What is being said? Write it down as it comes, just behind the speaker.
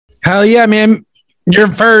Hell yeah, man. You're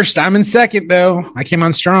first. I'm in second, though. I came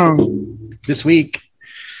on strong this week.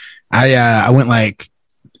 I went like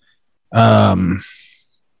 13-2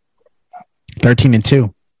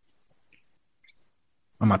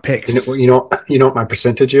 on my picks. You know what my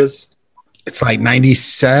percentage is? It's like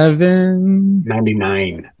 97.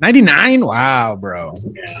 99. 99? Wow, bro.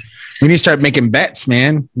 Yeah. We need to start making bets,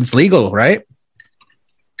 man. It's legal, right?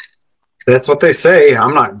 That's what they say.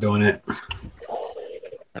 I'm not doing it.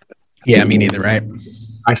 Yeah, me neither, right?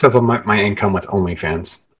 I supplement my income with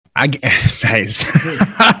OnlyFans. Nice.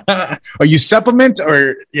 Oh, you supplement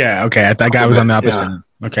or yeah? Okay, I thought I was on the opposite. Yeah.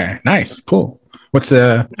 Okay, nice, cool. What's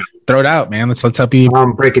the throw it out, man? Let's help you.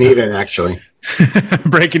 I'm breaking even, actually.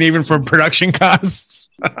 Breaking even for production costs.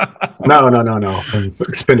 No.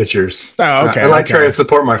 Expenditures. Oh, okay. I like trying to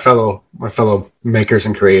support my fellow makers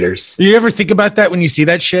and creators. You ever think about that when you see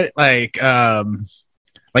that shit? Like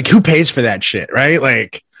who pays for that shit, right?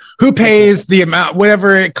 Like, who pays the amount,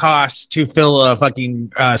 whatever it costs to fill a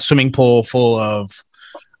fucking swimming pool full of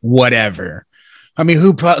whatever? I mean,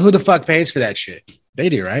 who the fuck pays for that shit? They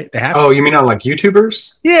do, right? They have. Oh, you mean on like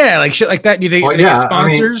YouTubers? Yeah, like shit like that. Do they get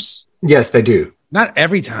sponsors? Yes, they do. Not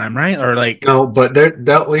every time, right? Or like no, but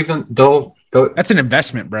they'll. That's an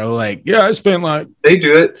investment, bro. Like, yeah, I spent like they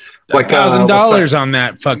do it like $1,000 on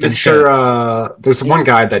that fucking shit. There's one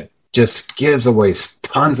guy that just gives away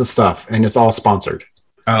tons of stuff, and it's all sponsored.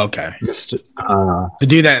 Oh, okay. To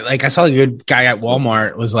do that, like I saw a good guy at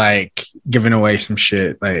Walmart was like giving away some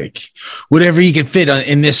shit, like whatever you can fit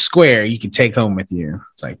in this square, you can take home with you.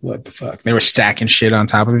 It's like, what the fuck? They were stacking shit on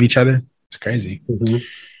top of each other. It's crazy. Mm-hmm. So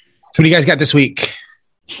what do you guys got this week?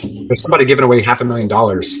 There's somebody giving away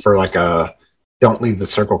 $500,000 for like a Don't Leave the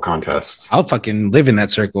Circle contest. I'll fucking live in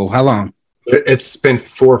that circle. How long? It's been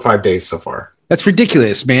 4 or 5 days so far. That's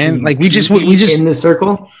ridiculous, man. Like we just in the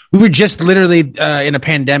circle. We were just literally in a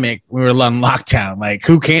pandemic. We were on lockdown. Like,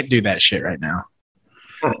 who can't do that shit right now?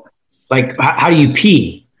 Like, how do you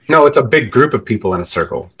pee? No, it's a big group of people in a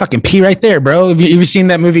circle. Fucking pee right there, bro. Have you seen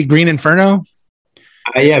that movie Green Inferno?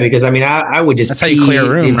 Yeah, because I mean, I would just. That's how you clear a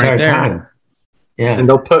room right there. Time. Yeah, and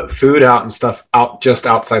they'll put food out and stuff out just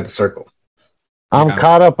outside the circle. I'm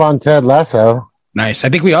caught up on Ted Lasso. Nice. I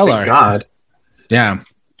think we all are. God. Yeah.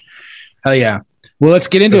 Hell yeah. Well, let's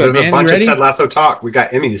get into it, man. There's a bunch of Ted Lasso talk. We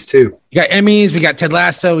got Emmys, too. We got Emmys. We got Ted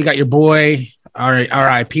Lasso. We got your boy,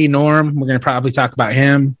 R.I.P. Norm. We're going to probably talk about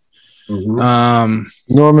him. Mm-hmm.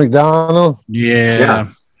 Norm Macdonald? Yeah.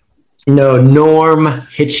 No, Norm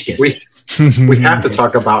Hitchcock. We have to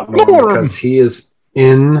talk about Norm because he is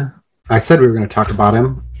in... I said we were going to talk about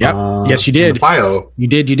him. Yep. Yes, you did. Bio. You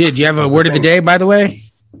did. Do you have a word of the day, by the way?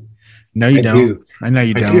 No, you don't. I know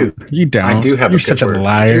you don't. You don't. I do have. You're such a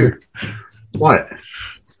liar. What?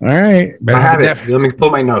 All right. I have it. Let me pull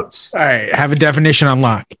my notes. All right. Have a definition on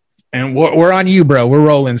lock. And we're on you, bro. We're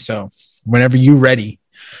rolling. So whenever you ready.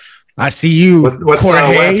 I see you. What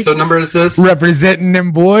episode number is this? Representing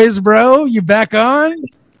them boys, bro. You back on?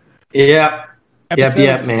 Yeah.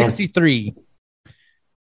 Episode man. 63.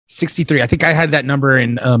 63. I think I had that number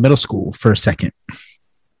in middle school for a second.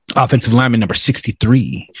 Offensive lineman number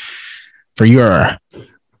 63 for your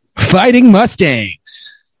Fighting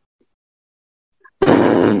Mustangs.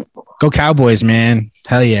 Go Cowboys, man.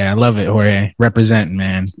 Hell yeah. I love it, Jorge. Representing,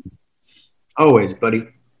 man. Always, buddy.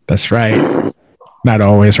 That's right. Not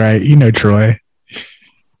always, right? You know Troy.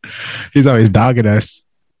 He's always dogging us.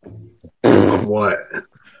 What?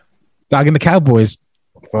 Dogging the Cowboys.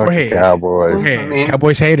 Fuck the Cowboys. Jorge,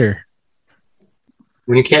 Cowboys hater.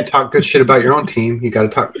 When you can't talk good shit about your own team, you got to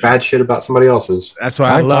talk bad shit about somebody else's. That's why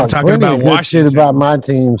I love talking about good Washington. Shit about my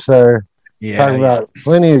team, sir. Yeah, talk about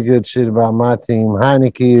plenty of good shit about my team.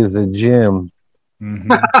 Heineke is a gym.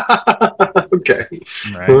 Mm-hmm. Okay.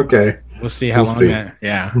 Right. Okay. We'll see how long that.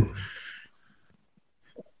 Yeah.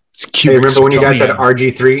 Hey, remember when you guys had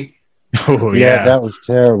RG3? Oh yeah, that was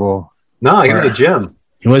terrible. No, he was a gem.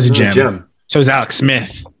 He was a gem. So was Alex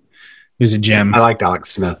Smith. He was a gem. I liked Alex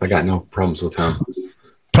Smith. I got no problems with him.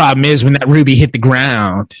 Problem is when that ruby hit the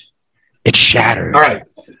ground, it shattered. All right.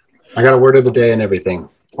 I got a word of the day and everything.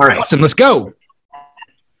 All right. Awesome. Let's go.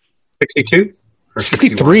 62? Or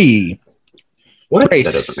 63. What? That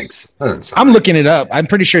doesn't make sense. I'm looking it up. I'm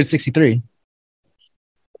pretty sure it's 63.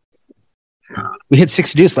 We hit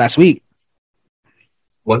 6 deuce last week.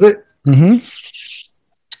 Was it? Mm-hmm.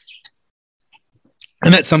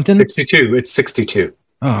 And that's something? 62. It's 62.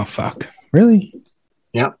 Oh, fuck. Really?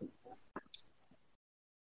 Yep.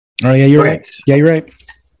 Oh, yeah, you're right. Yeah, you're right.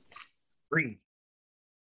 3.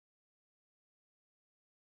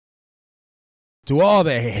 To all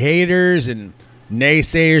the haters and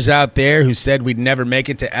Naysayers out there who said we'd never make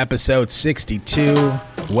it to episode 62.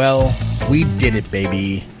 Well, we did it,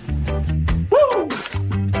 baby. Woo!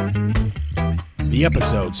 The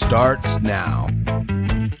episode starts now.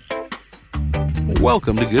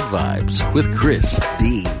 Welcome to Good Vibes with Chris,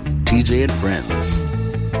 Dean, TJ, and friends.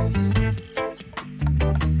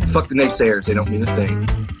 Fuck the naysayers. They don't mean a thing.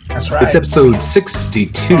 That's right. It's episode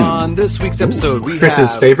 62. On this week's episode, we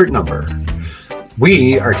Chris's have... favorite number.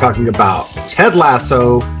 We are talking about Ted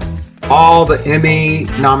Lasso, all the Emmy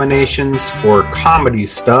nominations for comedy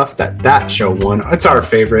stuff that show won. It's our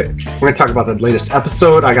favorite. We're going to talk about the latest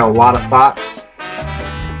episode. I got a lot of thoughts.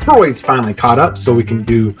 Troy's finally caught up, so we can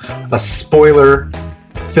do a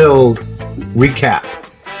spoiler-filled recap.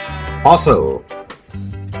 Also,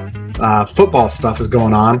 football stuff is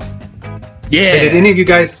going on. Yeah. Hey, did any of you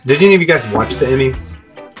guys watch the Emmys?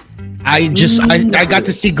 I got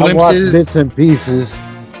to see I watched glimpses. bits and pieces.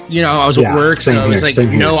 You know, I was at work, same so it was here, like same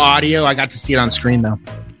here. no audio. I got to see it on screen though.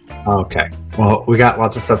 Okay. Well, we got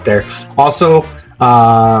lots of stuff there. Also,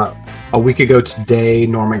 a week ago today,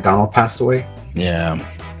 Norm Macdonald passed away. Yeah,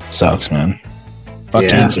 sucks, man. Fuck Yeah.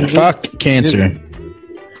 cancer. Fuck cancer.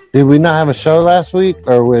 Did we not have a show last week,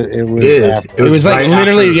 or it was Did. after? It was like right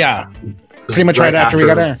literally, after- yeah, it was pretty much right after we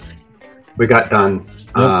got there. We got done.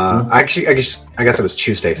 Actually, I guess it was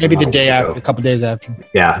Tuesday. so Maybe not the a day week after, ago. a couple days after.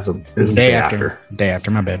 Yeah, it was the day after. Day after,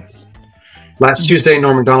 my bad. Last Tuesday,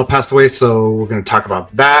 Norm Macdonald passed away, so we're going to talk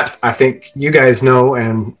about that. I think you guys know,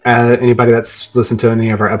 and anybody that's listened to any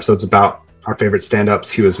of our episodes about our favorite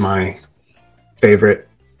stand-ups, he was my favorite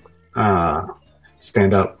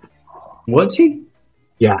stand-up. Was he?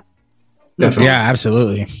 Definitely. Yeah,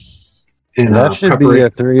 absolutely. And, That should be a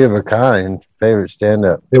three of a kind favorite stand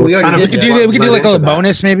up. It was We already kind of We did could that. do that. We could do like a led into that.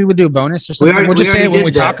 bonus. Maybe we'll do a bonus or something. already- We'll just we say it already when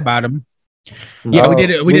we did talk that. about them. Yeah, we did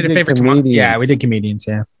it. We did a favorite comedians. Yeah, we did comedians.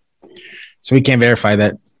 Yeah, so we can't verify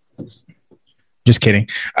that. Just kidding.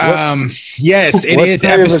 Yes, it What's is three of a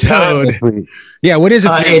kind episode. this week? Yeah, what is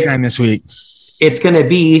it it- kind this week? It's going to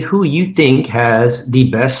be who you think has the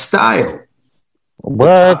best style.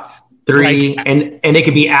 What? Three, and it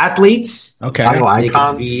could be athletes. Okay, Style They can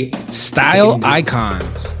icons. be style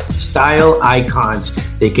icons. style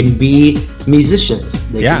icons. They can be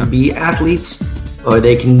musicians. They Yeah. can be athletes, or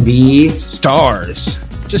they can be Stars,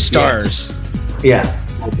 just stars. yeah.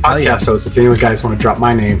 Podcast yeah. host. If you guys want to drop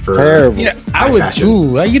my name for Terrible. Yeah, I High would. fashion.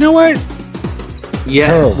 Ooh, you know what? Yeah,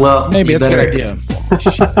 Oh, well, Maybe you that's a better- good idea.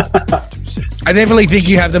 I definitely think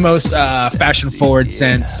you have the most fashion-forward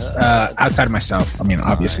sense outside of myself. I mean,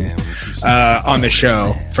 obviously, on the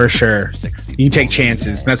show for sure. You take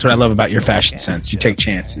chances. That's what I love about your fashion sense. You take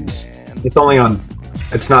chances. It's only on.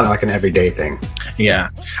 It's not like an everyday thing. Yeah,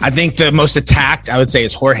 I think the most attacked, I would say,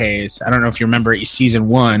 is Jorge's. I don't know if you remember season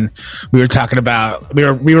 1. We were talking about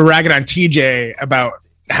we were ragging on TJ about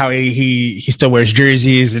how he still wears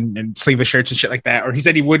jerseys and sleeveless shirts and shit like that, or he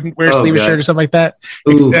said he wouldn't wear a sleeveless God. shirt or something like that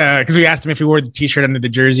Ooh. because we asked him if he wore the t-shirt under the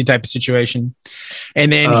jersey type of situation, and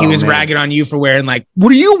then he Oh, was man. ragging on you for wearing like, what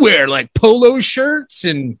do you wear, like polo shirts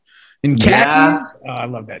and khakis? Yeah. Oh, I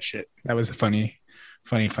love that shit. That was a funny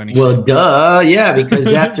Well, shit. duh, yeah,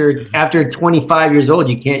 because after 25 years old,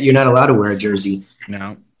 you're not allowed to wear a jersey.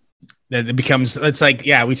 No. That it becomes, it's like,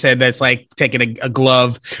 yeah, we said that's like taking a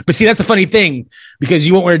glove. But see, that's a funny thing because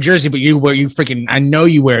you won't wear a jersey, but I know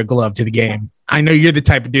you wear a glove to the game. I know you're the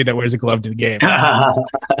type of dude that wears a glove to the game. Am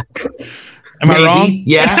I Maybe. wrong?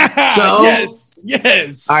 Yeah. So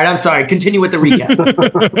Yes. all right, I'm sorry. Continue with the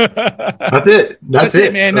recap. That's it. That's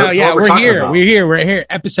it, man. That's No, yeah, what we're talking here. about. We're here.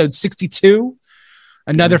 Episode 62.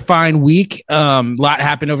 Another fine week. Lot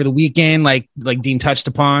happened over the weekend, like Dean touched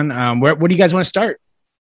upon. Where do you guys want to start?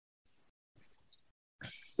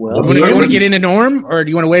 Well, You want to get into Norm, or do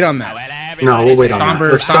you want to wait on that? No, we'll wait on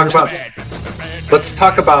Somber- that. Let's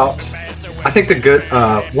talk about. I think the good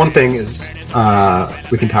one thing is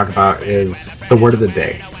we can talk about is the word of the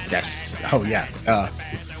day: Yes. Oh yeah.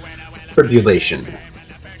 tribulation.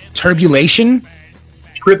 Turbulation.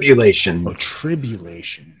 Tribulation. Oh,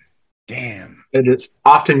 tribulation. Damn. It is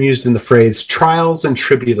often used in the phrase trials and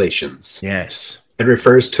tribulations. Yes. It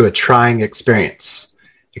refers to a trying experience.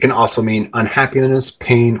 It can also mean unhappiness,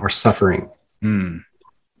 pain, or suffering. Hmm.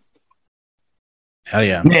 Hell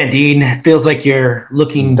yeah. Man, Dean, it feels like you're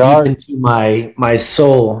looking Dark. deep into my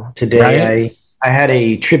soul today. Right? I had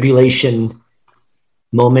a tribulation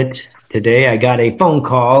moment today. I got a phone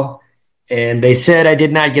call and they said I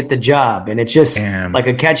did not get the job. And it's just Damn. like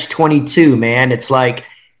a catch-22, man. It's like,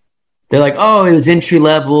 they're like, oh, it was entry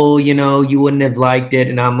level, you wouldn't have liked it.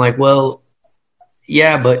 And I'm like, well,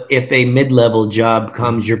 yeah, but if a mid-level job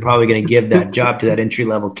comes, you're probably going to give that job to that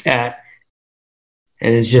entry-level cat.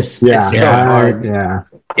 and it's just Yeah, it's so hard. yeah.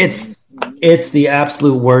 It's the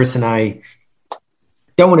absolute worst, and I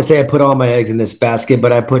don't want to say I put all my eggs in this basket,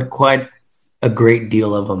 but I put quite a great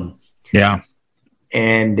deal of them. Yeah.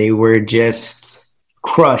 And they were just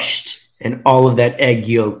crushed, and all of that egg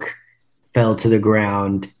yolk fell to the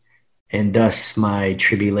ground, and thus my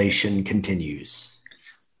tribulation continues.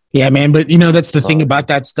 Yeah, man. But that's the thing about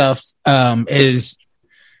that stuff, is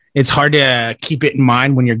it's hard to keep it in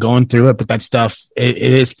mind when you're going through it, but that stuff, it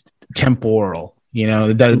is temporal.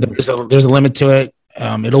 There's a limit to it.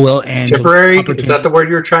 It will end. Temporary? Is that the word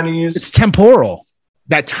you were trying to use? It's temporal.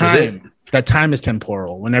 That time is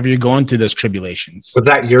temporal whenever you're going through those tribulations. Was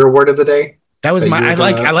that your word of the day? That was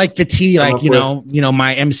I like the T, like,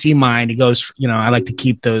 my MC mind. It goes, I like to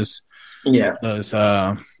keep those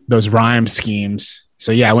rhyme schemes.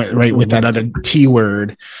 So yeah, I went right with that other T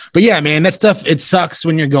word. But yeah, man, that stuff, it sucks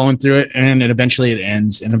when you're going through it, and eventually it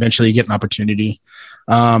ends, and eventually you get an opportunity.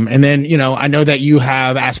 And then, I know that you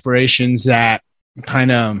have aspirations that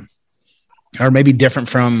kind of are maybe different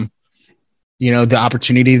from, the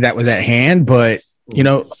opportunity that was at hand. But,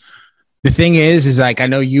 the thing is like, I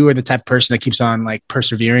know you are the type of person that keeps on like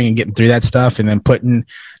persevering and getting through that stuff, and then putting,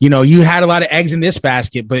 you had a lot of eggs in this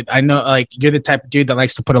basket, but I know like you're the type of dude that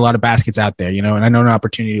likes to put a lot of baskets out there, and I know an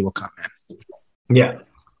opportunity will come, man. Yeah.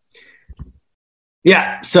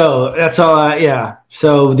 Yeah. So that's all.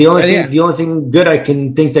 So the only thing good I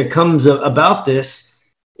can think that comes about this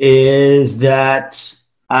is that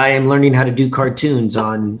I am learning how to do cartoons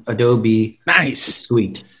on Adobe. Nice.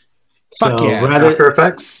 Suite. Fuck so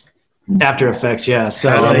yeah. After Effects, yeah. So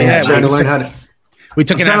I'm trying to learn how to. We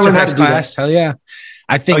took an After Effects class. Hell yeah!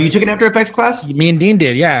 I think. Oh, you took an After Effects class? Me and Dean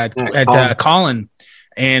did, yeah, at Colin.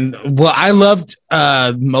 And well, I loved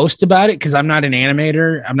most about it because I'm not an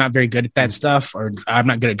animator. I'm not very good at that stuff, or I'm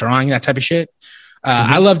not good at drawing that type of shit.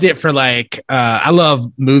 I loved it for like I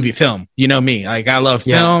love film. You know me, like I love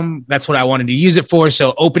film. That's what I wanted to use it for.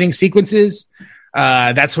 So opening sequences,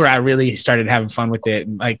 that's where I really started having fun with it.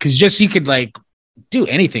 And, like, because just you could like do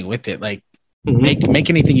anything with it, like make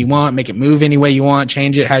anything you want, make it move any way you want,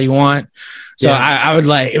 change it how you want. So I would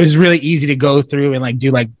like, it was really easy to go through and like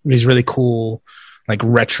do like these really cool like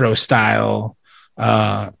retro style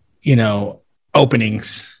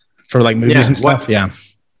openings for like movies and stuff.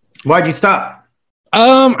 Why'd you stop?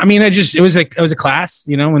 I mean, it was a class,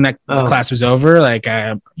 when that class was over, like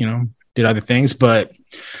I did other things, but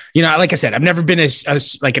like I said, I've never been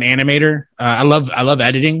as like an animator. I love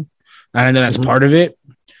editing. I know that's part of it.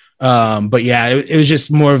 But yeah, it was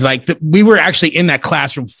just more of like, we were actually in that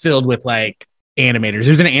classroom filled with like animators. It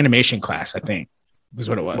was an animation class, I think was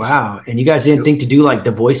what it was. Wow. And you guys didn't think to do like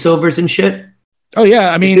the voiceovers and shit? Oh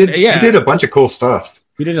yeah. I mean, we did a bunch of cool stuff.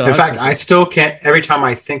 We did in fact, I still can't, every time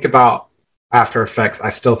I think about After Effects, I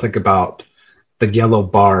still think about the yellow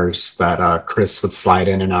bars that Chris would slide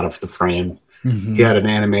in and out of the frame. He had an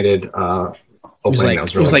animated opening that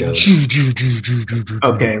was really good.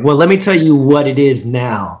 Okay, well, let me tell you what it is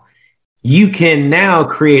now. You can now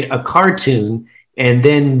create a cartoon, and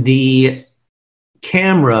then the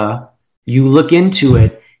camera, you look into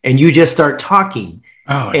it, and you just start talking.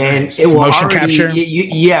 Oh, and nice. It will motion capture.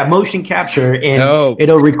 Motion capture, and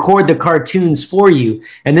it'll record the cartoons for you.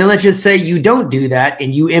 And then let's just say you don't do that,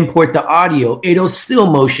 and you import the audio, it'll still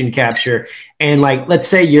motion capture. And like, let's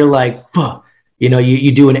say you're like, fuck,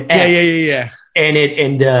 you do an F. Yeah.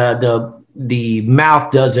 And the mouth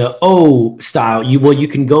does a O style. You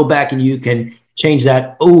can go back and you can change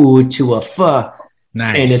that O to a F.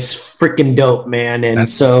 Nice. And it's freaking dope, man. And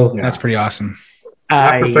that's pretty awesome.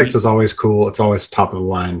 After Effects is always cool. It's always top of the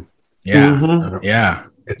line. Yeah. Yeah.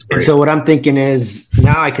 It's great. And so what I'm thinking is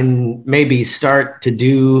now I can maybe start to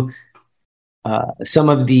do some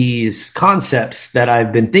of these concepts that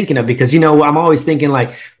I've been thinking of, because, I'm always thinking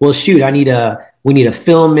like, well, shoot, we need to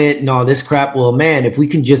film it and all this crap. Well, man, if you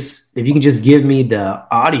can just give me the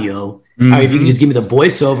audio, if you can just give me the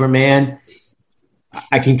voiceover, man,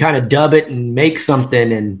 I can kind of dub it and make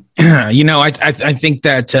something. And I think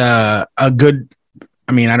that a good,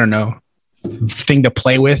 I don't know, thing to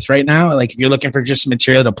play with right now. Like if you're looking for just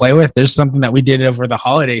material to play with, there's something that we did over the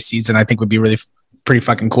holiday season. I think would be really pretty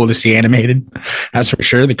fucking cool to see animated. That's for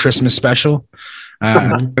sure. The Christmas special.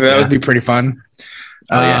 That would be pretty fun.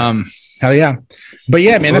 Hell yeah. But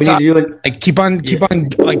yeah, man, that's like keep on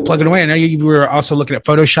like plugging away. I know you were also looking at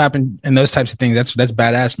Photoshop and those types of things. That's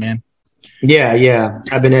badass, man. Yeah.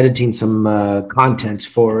 I've been editing some content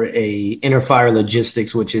for a Inner Fire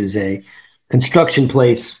Logistics, which is a construction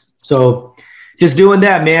place. So just doing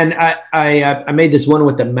that, man. I made this one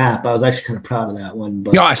with the map. I was actually kind of proud of that one.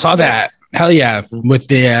 But I saw that. Hell yeah. With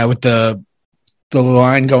the the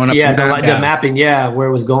line going up. Yeah, and down. the mapping, where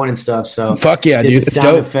it was going and stuff. So fuck yeah, dude. The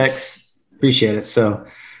sound effects, appreciate it. So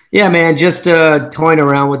yeah, man, just toying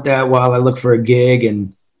around with that while I look for a gig,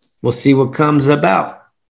 and we'll see what comes about.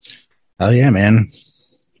 Oh yeah, man.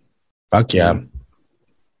 Fuck yeah.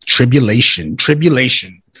 Tribulation.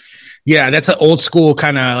 Yeah, that's an old school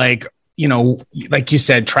kind of like, you know, like you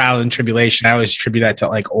said, trial and tribulation. I always attribute that to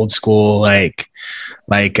like old school, like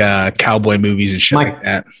cowboy movies and shit like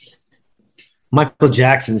that. Michael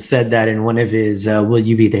Jackson said that in one of his "Will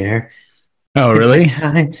You Be There?" Oh, really?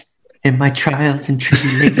 Times in my trials and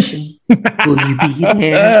tribulation, will you be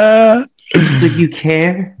there? Will you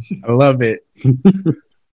care? I love it.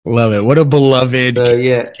 Love it. What a beloved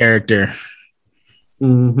character.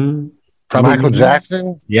 Mm-hmm. Probably Michael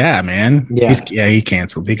Jackson? Yeah, man. Yeah. He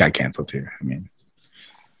canceled. He got canceled too. I mean,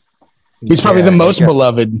 he's probably the most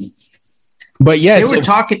beloved. But yes, they were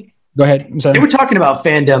talking. Go ahead. I'm sorry. They were talking about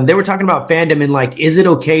fandom. And like, is it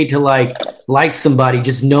okay to like somebody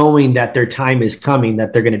just knowing that their time is coming,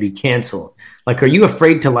 that they're going to be canceled? Like, are you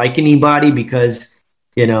afraid to like anybody because,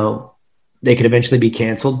 you know, they could eventually be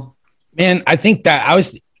canceled? Man, I think that I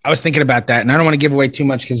was thinking about that, and I don't want to give away too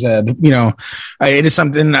much because, you know, it is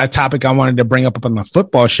a topic I wanted to bring up on the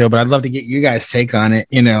football show, but I'd love to get you guys' take on it.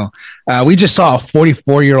 You know, we just saw a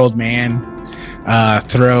 44-year-old man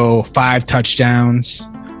throw 5 touchdowns.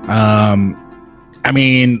 I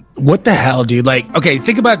mean, what the hell, dude? Like, okay,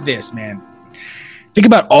 think about this, man. Think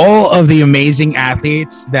about all of the amazing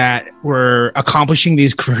athletes that were accomplishing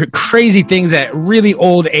these crazy things at really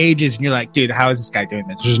old ages. And you're like, dude, how is this guy doing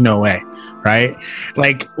this? There's no way, right?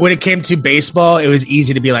 Like, when it came to baseball, it was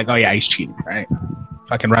easy to be like, oh, yeah, he's cheating, right?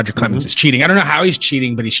 Fucking Roger Clemens is cheating. I don't know how he's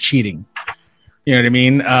cheating, but he's cheating. You know what I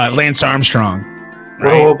mean? Lance Armstrong.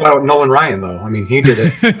 Right? What about Nolan Ryan, though? I mean, he did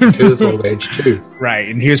it to his old age, too. Right.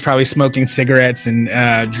 And he was probably smoking cigarettes and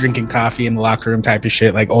drinking coffee in the locker room type of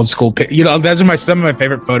shit, like old school. You know, those are some of my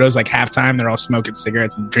favorite photos, like halftime. They're all smoking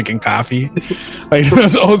cigarettes and drinking coffee. Like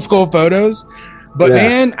those old school photos. But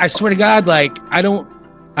man, I swear to God, like, I don't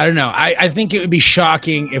know. I think it would be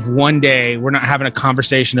shocking if one day we're not having a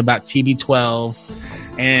conversation about TB12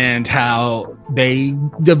 and how they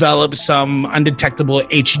develop some undetectable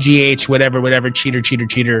HGH, whatever,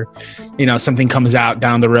 cheater, you know, something comes out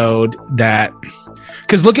down the road that,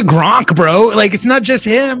 because look at Gronk, bro. Like, it's not just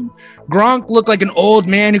him. Gronk looked like an old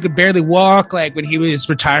man who could barely walk, like when he was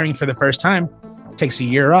retiring for the first time. Takes a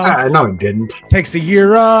year off. No, he didn't. Takes a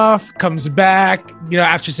year off, comes back, you know,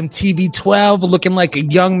 after some TB12, looking like a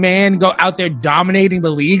young man, go out there dominating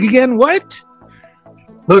the league again. What?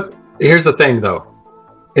 Look, here's the thing, though.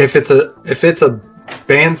 If it's a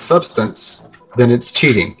banned substance, then it's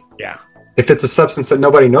cheating. Yeah. If it's a substance that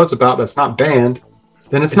nobody knows about that's not banned,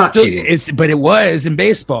 then it's not cheating. But it was in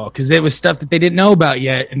baseball because it was stuff that they didn't know about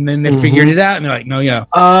yet, and then they figured it out, and they're like, "No,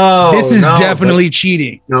 this is definitely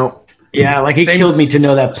cheating." No. Yeah, like it killed me to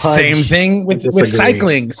know that. Pudge. Same thing with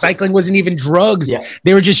cycling. Cycling wasn't even drugs. Yeah.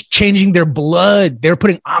 They were just changing their blood. They were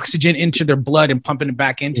putting oxygen into their blood and pumping it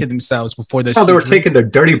back into themselves before those. No, they were taking their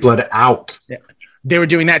dirty blood out. Yeah. They were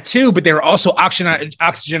doing that too, but they were also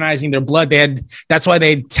oxygenizing their blood. That's why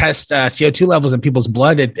they test CO2 levels in people's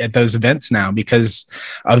blood at those events now, because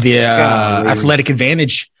of the athletic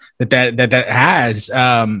advantage that has.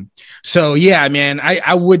 So yeah, man,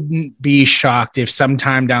 I wouldn't be shocked if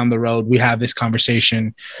sometime down the road we have this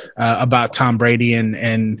conversation about Tom Brady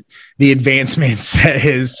and the advancements that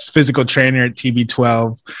his physical trainer at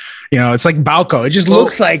TB12. You know, it's like Balco. It just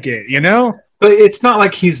looks like it, you know? But it's not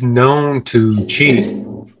like he's known to cheat.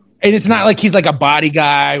 And it's not like he's like a body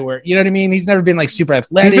guy where, you know what I mean? He's never been like super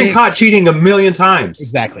athletic. He's been caught cheating a million times.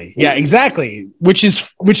 Exactly. Yeah, exactly. Which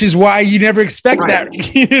is why you never expect that.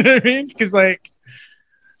 You know what I mean? Because like,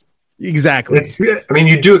 exactly. I mean,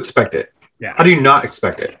 you do expect it. Yeah. How do you not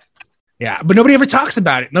expect it? Yeah, but nobody ever talks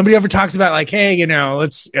about it. Nobody ever talks about like, hey, you know,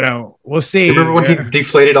 let's, you know, we'll see. Remember when he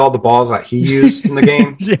deflated all the balls that he used in the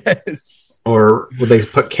game? Yes. Or would they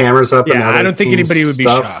put cameras up? Yeah, I don't think anybody would be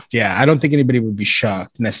shocked. Yeah, I don't think anybody would be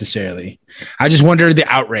shocked necessarily. I just wonder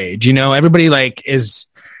the outrage. You know, everybody like is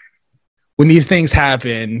when these things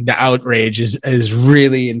happen, the outrage is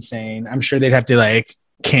really insane. I'm sure they'd have to like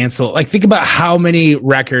cancel. Like, think about how many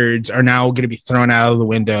records are now going to be thrown out of the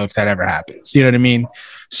window if that ever happens. You know what I mean?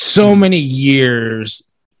 So many years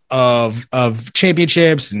of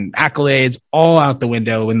championships and accolades all out the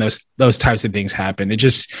window when those types of things happen.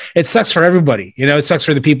 It sucks for everybody. You know, it sucks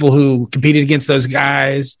for the people who competed against those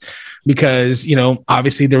guys because, you know,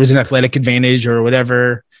 obviously there was an athletic advantage or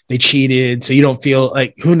whatever. They cheated. So you don't feel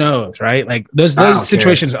like, who knows, right? Like those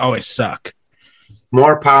situations always suck.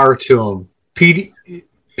 More power to them.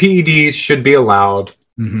 PEDs should be allowed.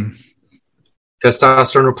 Mm-hmm.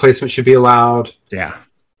 Testosterone replacement should be allowed. Yeah.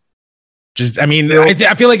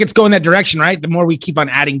 I feel like it's going that direction, right? The more we keep on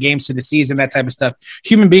adding games to the season, that type of stuff,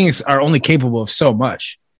 human beings are only capable of so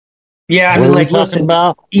much. Yeah, I mean, like, listen,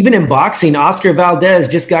 even in boxing, Oscar Valdez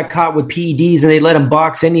just got caught with PEDs and they let him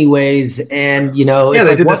box anyways. And, you know, it's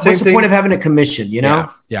like, what's the point of having a commission, you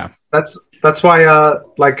know? Yeah. That's why,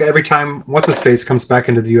 like, every time what's-his-face comes back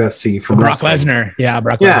into the UFC from Brock Lesnar. Yeah,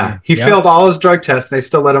 Brock Lesnar. Yeah, he failed all his drug tests. They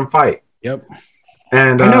still let him fight. Yep.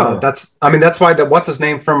 And that's why what's his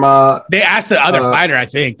name from they asked the other fighter, I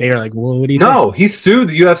think. They were like, well, what do you think? No, he sued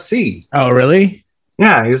the UFC. Oh, really?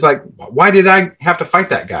 Yeah, he's like, why did I have to fight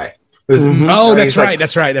that guy? That's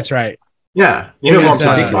right. That's right. Yeah. You know what I'm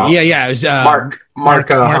talking about. Yeah, it was Mark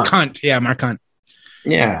Hunt. Yeah, Mark Hunt.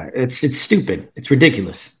 Yeah, it's stupid. It's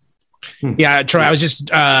ridiculous. Yeah, Troy, I was just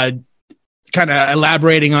kind of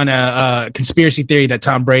elaborating on a conspiracy theory that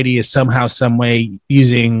Tom Brady is somehow, some way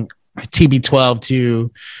using TB12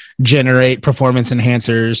 to generate performance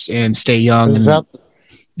enhancers and stay young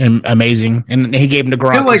and amazing. And he gave him to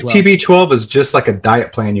Gronk. I feel like TB12 is just like a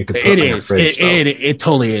diet plan you could put in your fridge. It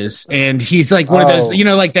totally is. And he's like one of those, you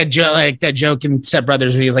know, like that joke in Step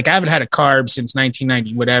Brothers where he's like, I haven't had a carb since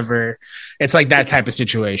 1990, whatever. It's like that type of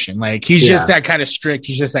situation. Like he's just that kind of strict.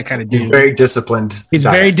 He's just that kind of dude. He's very disciplined. He's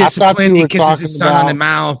very disciplined. He kisses his son on the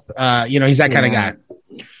mouth. You know, he's that kind of guy.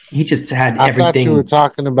 He just had everything. I thought you were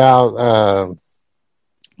talking about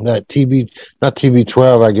that not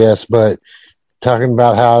TB12, I guess, but talking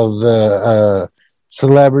about how the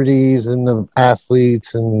celebrities and the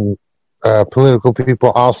athletes and political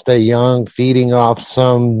people all stay young, feeding off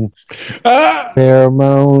some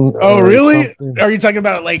pheromone. Oh, really? Something. Are you talking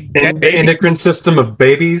about like the endocrine system of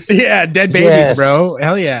babies? Yeah, dead babies, bro.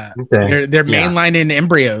 Hell yeah. Okay. They're mainlining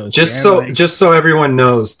embryos. Just so everyone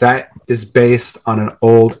knows, that is based on an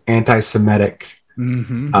old anti-Semitic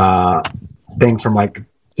thing from like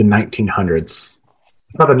the 1900s.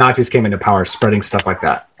 How the Nazis came into power spreading stuff like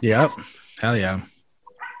that. Yep. Hell yeah.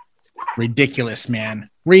 Ridiculous, man.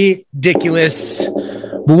 Ridiculous.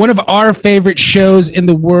 But one of our favorite shows in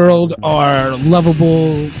the world are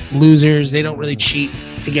lovable losers. They don't really cheat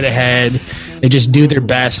to get ahead. They just do their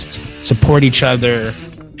best, support each other,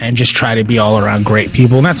 and just try to be all around great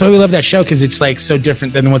people. And that's why we love that show, because it's like so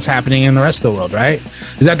different than what's happening in the rest of the world, right?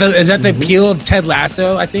 Is that the appeal of Ted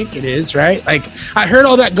Lasso? I think it is, right? Like I heard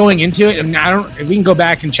all that going into it, and if we can go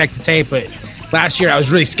back and check the tape, but last year I was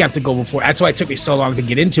really skeptical before. That's why it took me so long to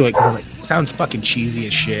get into it, because I'm like, it sounds fucking cheesy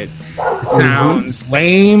as shit. It sounds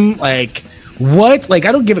lame. Like what? Like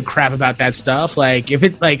I don't give a crap about that stuff. Like if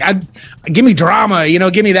it give me drama, you know,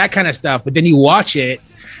 give me that kind of stuff. But then you watch it,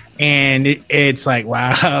 and it's like,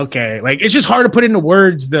 wow, okay. Like it's just hard to put into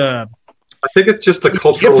words. I think it's just a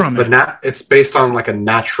cultural, it's based on like a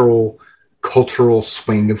natural cultural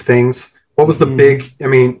swing of things. What was the big? I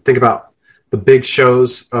mean, think about the big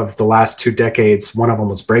shows of the last 2 decades. One of them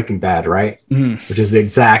was Breaking Bad, right? Which is the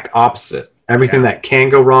exact opposite. Everything that can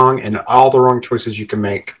go wrong and all the wrong choices you can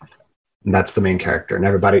make. And that's the main character. And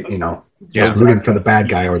everybody, you know, is rooting for the bad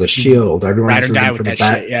guy or the Shield. Everyone's rooting for the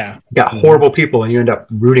bad. Shit, yeah. You got horrible people and you end up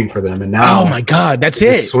rooting for them. And now, oh my God, that's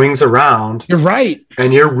it. Swings around. You're right.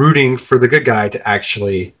 And you're rooting for the good guy to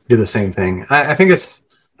actually do the same thing. I think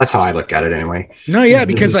that's how I look at it anyway. No, yeah,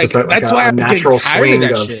 because like that's why I'm getting tired of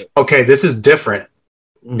that shit. Okay, this is different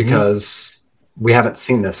because we haven't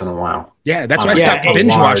seen this in a while. Yeah, that's why I stopped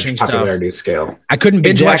binge watching stuff. Scale. I couldn't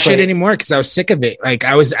binge watch shit anymore because I was sick of it. Like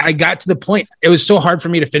I got to the point. It was so hard for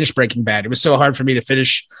me to finish Breaking Bad. It was so hard for me to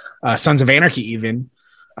finish Sons of Anarchy even,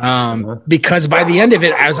 because by the end of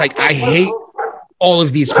it, I was like, I hate all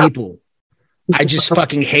of these people. I just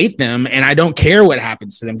fucking hate them, and I don't care what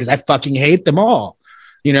happens to them because I fucking hate them all.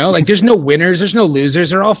 You know, like there's no winners, there's no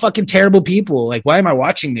losers. They're all fucking terrible people. Like, why am I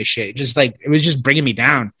watching this shit? Just like it was just bringing me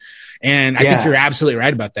down. And I think you're absolutely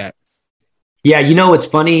right about that. Yeah, you know what's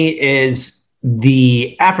funny is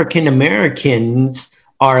the African Americans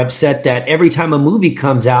are upset that every time a movie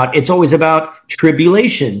comes out, it's always about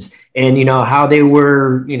tribulations and, you know, how they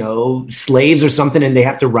were, you know, slaves or something and they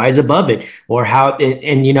have to rise above it, or how,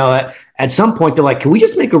 and you know, at some point they're like, can we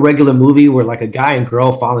just make a regular movie where like a guy and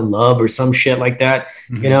girl fall in love or some shit like that?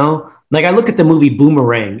 You know, like I look at the movie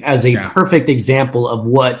Boomerang as a perfect example of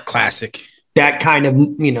what classic. That kind of,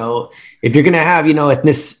 you know, if you're going to have, you know,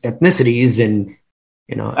 ethnicities and,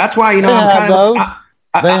 you know, that's why, you know,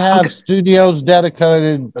 they have studios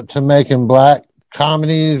dedicated to making black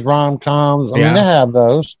comedies, rom-coms. I Yeah. mean, they have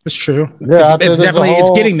those. It's true. They're out there. It's There's a definitely it's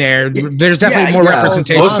whole- getting there. There's definitely more yeah.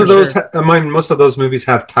 representation. Most of for those, sure. most of those movies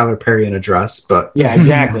have Tyler Perry in a dress, but Yeah,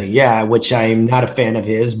 exactly. Yeah, which I'm not a fan of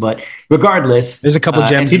his, but regardless, There's a couple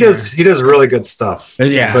gems. he does really good stuff.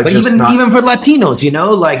 Yeah. But just even not- even for Latinos, you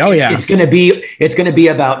know, like Oh, yeah. it's gonna be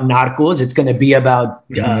about narcos. It's gonna be about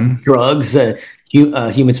drugs,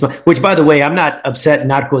 human smuggle. Which, by the way, I'm not upset.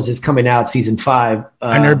 Narcos is coming out season 5.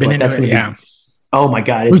 I've never been but into that's it. gonna be- Yeah. Oh my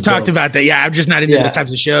god, it's We've talked dope. about that. Yeah, I'm just not into Yeah. those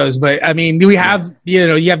types of shows. But I mean, we have, you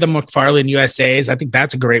have the McFarlane USAs. I think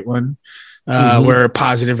that's a great one. Where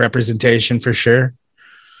positive representation for sure.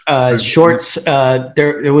 Shorts.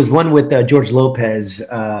 There was one with George Lopez,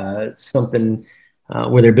 something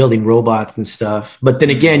where they're building robots and stuff. But then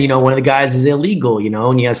again, one of the guys is illegal,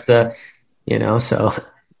 and he has to, so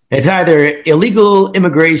it's either illegal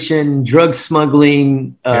immigration, drug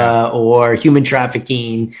smuggling, or human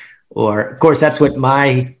trafficking, or of course that's what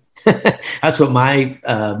my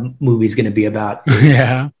movie's going to be about.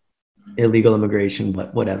 Yeah. Illegal immigration,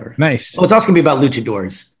 but whatever. Nice. Oh, it's also going to be about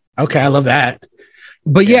luchadors. Okay, I love that.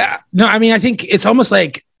 But yeah, no, I mean, I think it's almost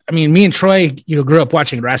like, me and Troy, grew up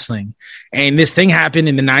watching wrestling, and this thing happened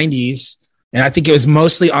in the 90s. And I think it was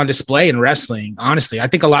mostly on display in wrestling. Honestly, I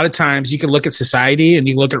think a lot of times you can look at society and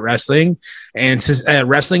you look at wrestling, and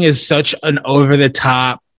wrestling is such an over the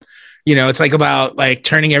top, it's like about like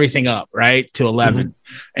turning everything up, right, to 11.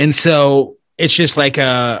 And so it's just like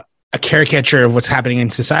a caricature of what's happening in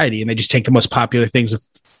society. And they just take the most popular things of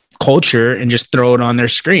culture and just throw it on their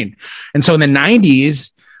screen. And so in the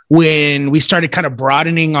 90s, when we started kind of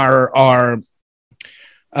broadening our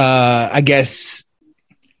I guess,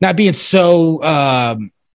 not being so,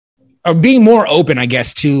 or being more open, I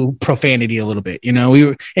guess, to profanity a little bit. We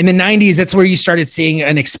were in the 90s. That's where you started seeing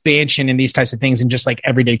an expansion in these types of things, and just like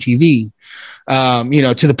everyday TV,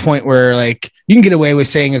 to the point where like you can get away with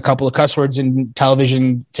saying a couple of cuss words in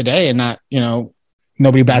television today and not,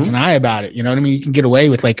 nobody bats an eye about it. You know what I mean? You can get away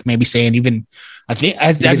with like maybe saying even, have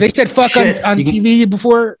they said fuck on TV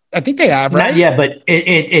before? I think they have, right? Yeah, but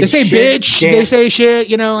they say shit, bitch, they say shit,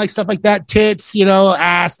 like stuff like that, tits,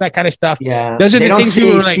 ass, that kind of stuff. Yeah, those are they the don't things say,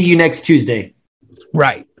 we were like. See you next Tuesday.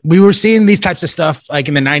 Right. We were seeing these types of stuff like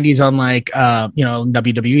in the 90s on like,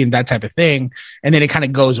 WWE and that type of thing. And then it kind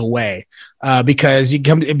of goes away because it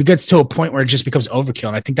gets to a point where it just becomes overkill.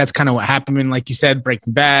 And I think that's kind of what happened in, like you said,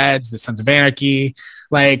 Breaking Bad, The Sons of Anarchy,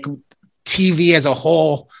 like TV as a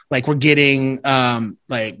whole. Like we're getting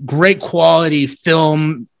like great quality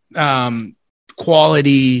film,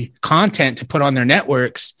 quality content to put on their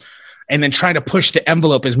networks, and then try to push the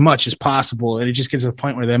envelope as much as possible. And it just gets to the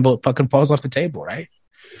point where the envelope fucking falls off the table. Right.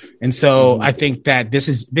 And so I think that this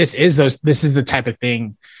is the type of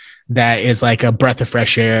thing that is like a breath of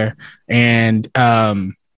fresh air. And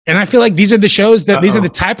I feel like these are the shows these are the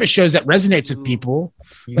type of shows that resonates with people.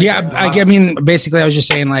 Yeah. I mean, basically I was just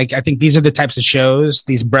saying, like, I think these are the types of shows,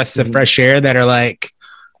 these breaths of fresh air that are like,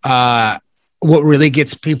 what really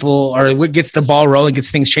gets people, or what gets the ball rolling,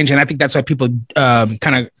 gets things changing. I think that's why people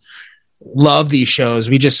kind of love these shows.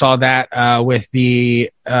 We just saw that with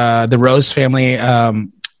the Rose family.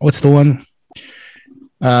 What's the one?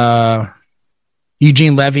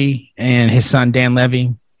 Eugene Levy and his son Dan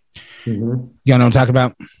Levy. Y'all know what I'm talking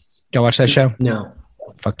about? Y'all watch that show? No.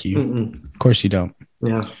 Fuck you. Of course you don't.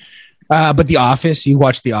 Yeah. But The Office, you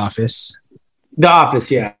watch The Office. The Office,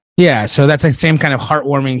 yeah. Yeah, so that's the same kind of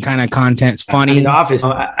heartwarming kind of content. It's funny. The Office.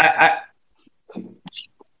 Go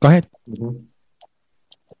ahead.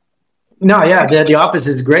 No, yeah, The Office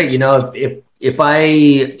is great. If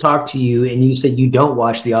I talk to you and you said you don't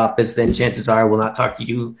watch The Office, then chances are I will not talk to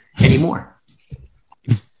you anymore.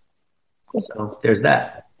 So there's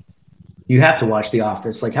that. You have to watch The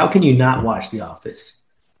Office. Like, how can you not watch The Office?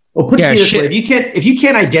 Well, put it this way: if you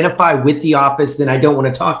can't identify with The Office, then I don't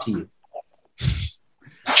want to talk to you.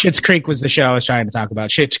 Schitt's Creek was the show I was trying to talk about.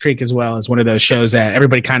 Schitt's Creek as well is one of those shows that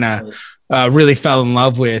everybody kind of really fell in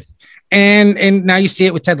love with. And now you see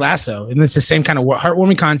it with Ted Lasso, and it's the same kind of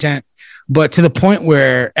heartwarming content, but to the point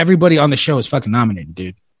where everybody on the show is fucking nominated,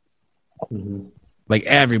 dude. Like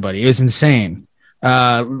everybody, it was insane.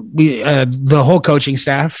 The whole coaching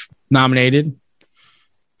staff nominated.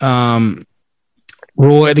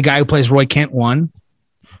 Roy, the guy who plays Roy Kent, won,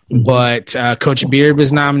 but Coach Beard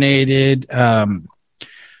was nominated. I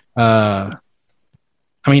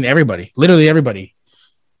mean, everybody, literally everybody,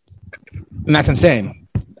 and that's insane.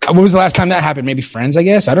 When was the last time that happened? Maybe Friends, I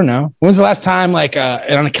guess. I don't know. When was the last time, like,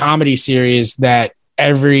 on a comedy series that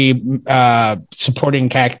every supporting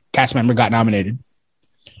cast member got nominated?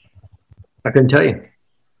 I couldn't tell you.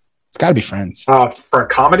 It's got to be Friends. For a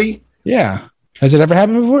comedy? Yeah. Has it ever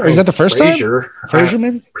happened before? Or is that the first time? Frasier,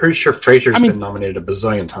 maybe? Pretty sure Frasier's been nominated a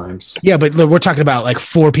bazillion times. Yeah, but look, we're talking about like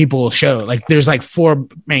 4 people show. Like there's like 4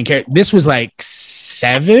 main characters. This was like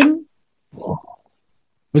 7.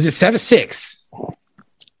 Was it 7? 6?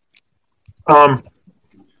 It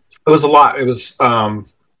was a lot. It was all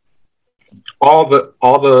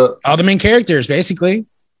the main characters, basically.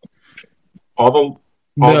 All the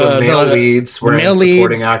male leads were in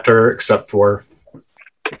supporting actor, except for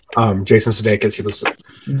Jason Sudeikis. He was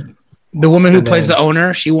the woman who plays the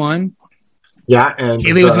owner. She won. Yeah, and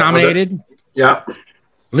Keely was nominated.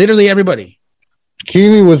 Literally everybody.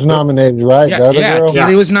 Keely was nominated, right? Yeah,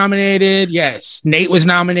 Keely was nominated. Yes, Nate was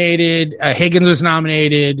nominated. Higgins was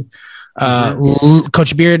nominated.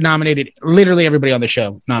 Coach Beard nominated. Literally everybody on the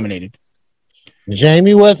show nominated.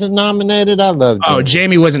 Jamie wasn't nominated. I love.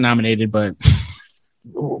 Jamie wasn't nominated, but.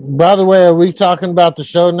 By the way, are we talking about the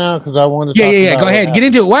show now? Because I want to. Yeah. Go ahead, get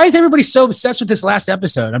into it. Why is everybody so obsessed with this last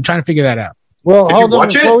episode? I'm trying to figure that out. Well, hold on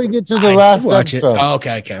before we get to the last episode. Oh,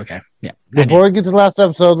 okay. Yeah. Before we get to the last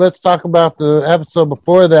episode, let's talk about the episode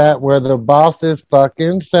before that, where the boss is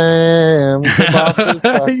fucking Sam. The boss is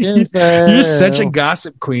fucking Sam. You're such a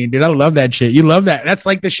gossip queen, dude. I love that shit. You love that. That's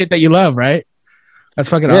like the shit that you love, right? That's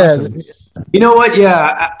fucking awesome. You know what?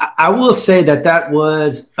 Yeah, I will say that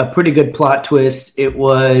was a pretty good plot twist. It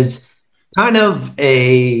was kind of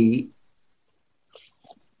it's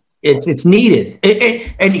needed.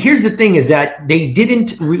 And here's the thing is that they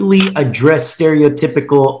didn't really address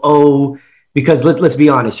stereotypical, because let's be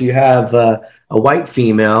honest, you have a white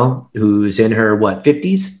female who's in her,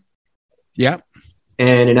 50s? Yeah.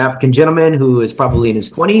 And an African gentleman who is probably in his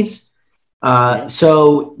 20s.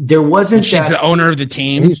 So there wasn't. She's the owner of the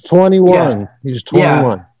team. He's 21. Yeah. He's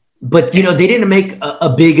 21. Yeah. But they didn't make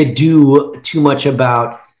a big ado too much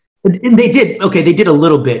about. And they did. Okay, they did a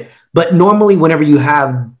little bit. But normally, whenever you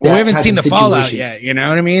have, we haven't seen the fallout yet. You know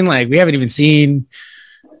what I mean? Like we haven't even seen.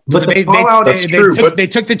 But the fallout, that's true. They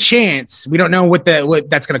took the chance. We don't know what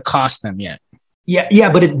that's going to cost them yet. Yeah,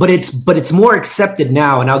 but it's more accepted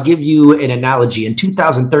now. And I'll give you an analogy. In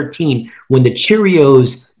 2013, when the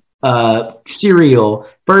Cheerios cereal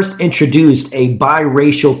first introduced a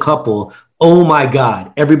biracial couple, oh my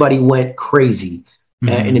God, everybody went crazy.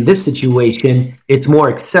 And in this situation, it's more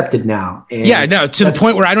accepted now. And to the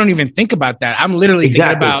point where I don't even think about that. I'm literally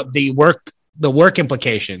thinking about the work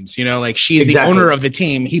implications. You know, like she's the owner of the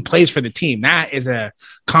team. He plays for the team. That is a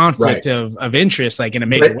conflict of interest, like in a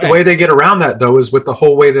major way. The way they get around that, though, is with the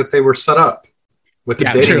whole way that they were set up with the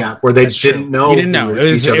dating app, where they didn't know. You didn't know.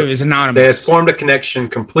 It was anonymous. They had formed a connection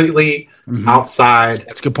completely outside.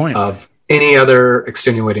 That's a good point. Of any other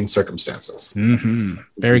extenuating circumstances.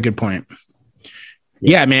 Very good point.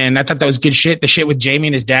 Yeah, man, I thought that was good shit. The shit with Jamie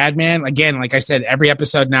and his dad, man. Again, like I said, every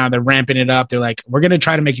episode now they're ramping it up. They're like, we're going to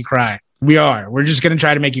try to make you cry. We're just going to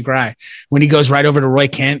try to make you cry. When he goes right over to Roy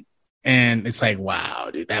Kent, and it's like, wow,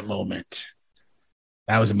 dude, that moment.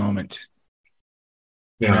 That was a moment.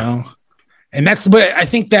 You know? And that's what I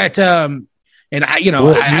think that, and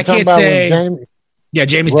I can't say,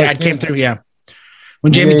 Jamie's dad came through. Yeah.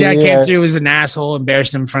 When Jamie's dad came through, he was an asshole,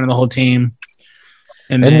 embarrassed him in front of the whole team.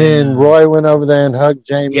 And then Roy went over there and hugged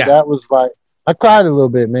Jamie. Yeah. That was like, I cried a little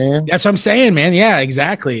bit, man. That's what I'm saying, man. Yeah,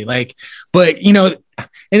 exactly. Like, but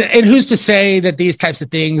and who's to say that these types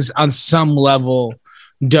of things on some level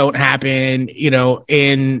don't happen,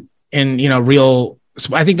 in real.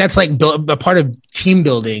 I think that's like a part of team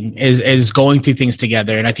building is going through things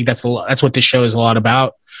together. And I think that's what this show is a lot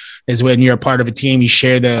about, is when you're a part of a team, you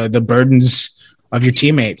share the burdens of your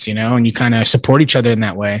teammates, and you kind of support each other in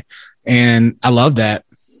that way. And I love that.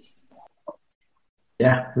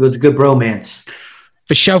 Yeah, it was a good bromance.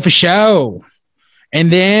 For show.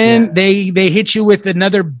 And then they hit you with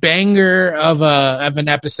another banger of an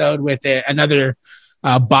episode with another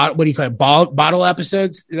what do you call it? Bottle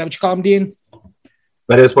episodes? Is that what you call them, Dean?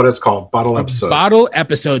 That is what it's called. Bottle episode. Bottle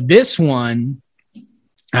episode. This one,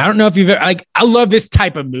 I don't know if you've ever, I love this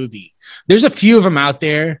type of movie. There's a few of them out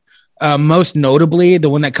there. Most notably, the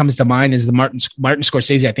one that comes to mind is the Martin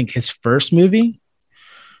Scorsese, I think his first movie,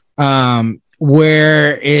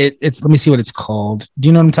 where it's, let me see what it's called. Do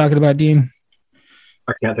you know what I'm talking about, Dean?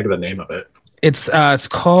 I can't think of the name of it. It's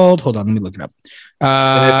called, hold on, let me look it up.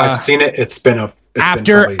 And if I've seen it, it's been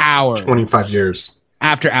After Hours. 25 years.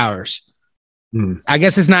 After Hours. I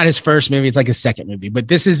guess it's not his first movie. It's like his second movie, but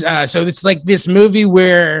this is, so it's like this movie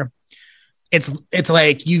where it's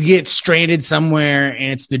like you get stranded somewhere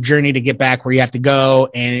and it's the journey to get back where you have to go.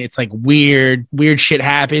 And it's like weird shit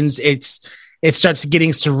happens. It starts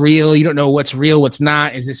getting surreal. You don't know what's real, what's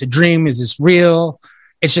not. Is this a dream? Is this real?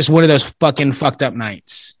 It's just one of those fucking fucked up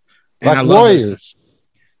nights. And like Warriors.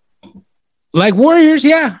 Like warriors,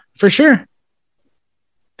 yeah, for sure.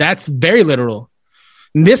 That's very literal.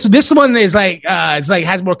 This one is like it's like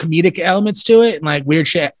has more comedic elements to it and like weird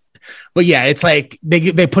shit. But yeah, it's like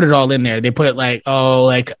they put it all in there. They put it like, oh,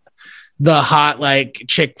 like the hot like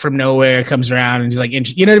chick from nowhere comes around and just like,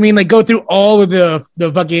 you know what I mean? Like go through all of the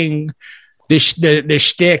fucking the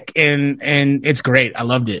shtick and it's great. I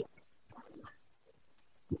loved it.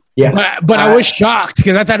 Yeah, but I was shocked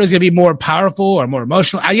because I thought it was gonna be more powerful or more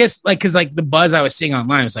emotional. I guess like because like the buzz I was seeing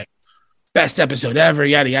online was like best episode ever,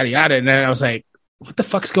 yada yada yada, and then I was like, what the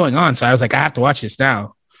fuck's going on? So I was like, I have to watch this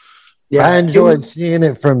now. Yeah, I enjoyed seeing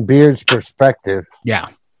it from Beard's perspective. Yeah.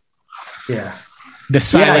 The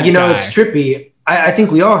silent guy. It's trippy. I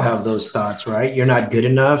think we all have those thoughts, right? You're not good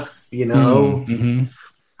enough, you know. Mm-hmm.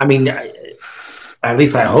 I mean, at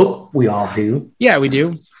least I hope we all do. Yeah, we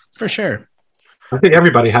do for sure. I think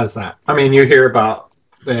everybody has that. I mean, you hear about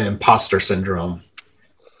the imposter syndrome.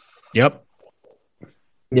 Yep.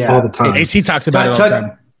 Yeah, all the time. AC talks about it all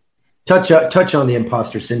the time. Touch on the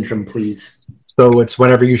imposter syndrome, please. So it's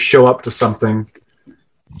whenever you show up to something,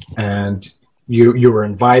 and you were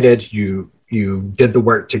invited, you did the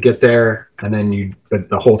work to get there, and then but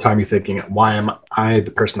the whole time you're thinking, why am I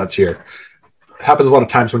the person that's here? It happens a lot of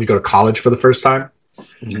times when you go to college for the first time.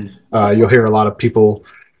 Mm-hmm. You'll hear a lot of people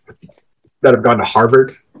that have gone to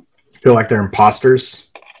Harvard feel like they're imposters,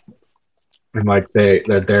 and like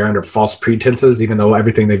they're there under false pretenses, even though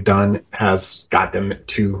everything they've done has got them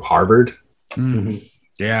to Harvard. Mm-hmm.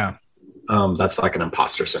 Yeah. That's like an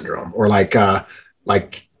imposter syndrome, or like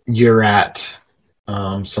you're at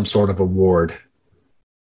some sort of award,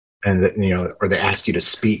 and or they ask you to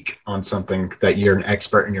speak on something that you're an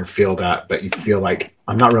expert in your field at, but you feel like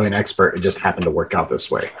I'm not really an expert. It just happened to work out this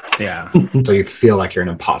way. Yeah. So you feel like you're an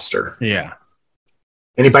imposter. Yeah.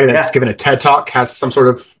 Anybody that's given a TED talk has some sort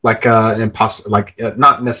of like an imposter, like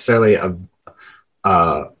not necessarily a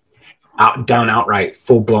outright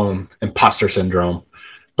full blown imposter syndrome,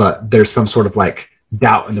 but there's some sort of like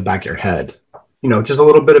doubt in the back of your head. Just a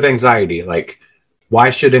little bit of anxiety. Like, why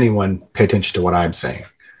should anyone pay attention to what I'm saying?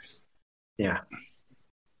 Yeah.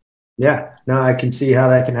 Yeah. No, I can see how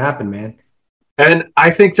that can happen, man. And I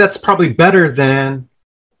think that's probably better than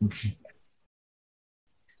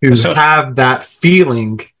to have that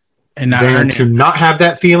feeling and not have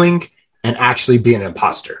that feeling and actually be an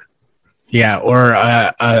imposter. Yeah. Or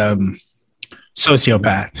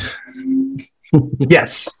sociopath.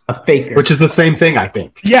 Yes. A faker. Which is the same thing, I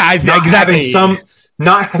think. Yeah, exactly.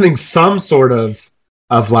 Not having some sort of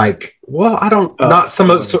like, well, I don't,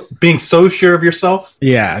 being so sure of yourself.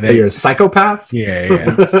 Yeah. That you're a psychopath.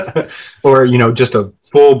 Yeah. Or, just a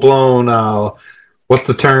full blown, what's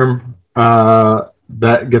the term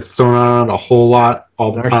that gets thrown around a whole lot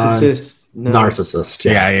all the time? Narcissist.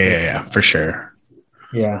 Yeah. For sure.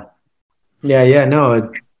 Yeah. Yeah.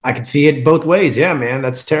 No, I can see it both ways. Yeah, man.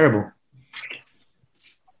 That's terrible.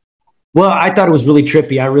 Well, I thought it was really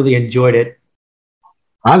trippy. I really enjoyed it.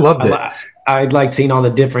 I loved it. I like seeing all the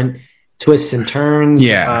different twists and turns.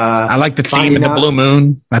 Yeah. I like the theme of the blue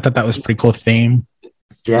moon. I thought that was a pretty cool theme.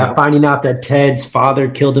 Yeah. Finding out that Ted's father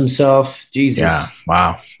killed himself. Jesus. Yeah.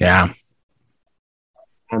 Wow. Yeah.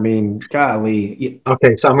 I mean, golly.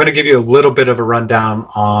 Okay. So I'm going to give you a little bit of a rundown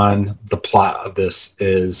on the plot of this.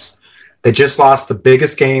 Is they just lost the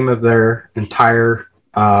biggest game of their entire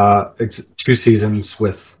 2 seasons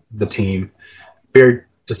with the team. Beard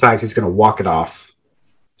decides he's going to walk it off.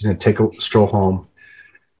 He's going to take a stroll home.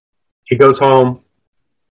 He goes home,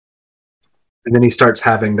 and then he starts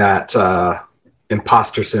having that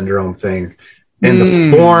imposter syndrome thing in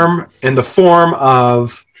the form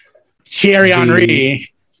of Thierry Henry.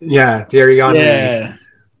 Yeah, Thierry Henry,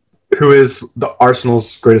 who is the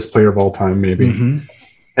Arsenal's greatest player of all time, maybe,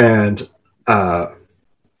 and the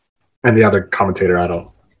other commentator, I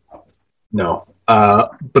don't know.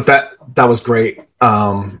 But that was great.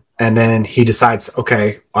 And then he decides,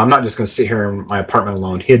 okay, well, I'm not just going to sit here in my apartment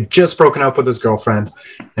alone. He had just broken up with his girlfriend,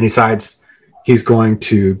 and he decides he's going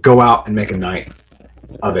to go out and make a night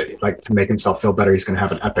of it. Like, to make himself feel better, he's going to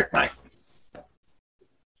have an epic night.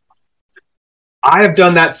 I have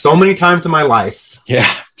done that so many times in my life.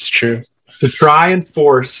 Yeah, it's true. To try and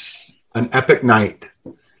force an epic night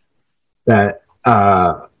that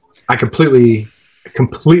I completely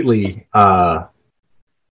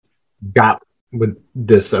got with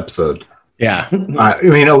this episode. Yeah. I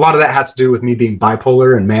mean, a lot of that has to do with me being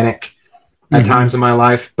bipolar and manic at times in my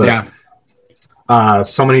life. But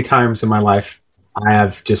so many times in my life, I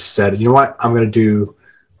have just said, you know what? I'm going to do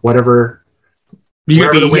whatever. You're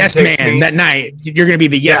going to be the yes man that night. You're going to be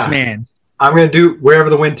the yes man. I'm going to do wherever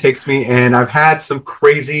the wind takes me. And I've had some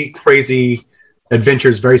crazy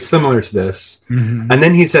adventures very similar to this. Mhm. And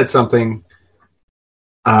then he said something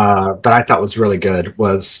that I thought was really good,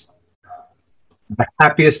 was the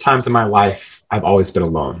happiest times in my life, I've always been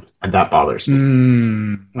alone. And that bothers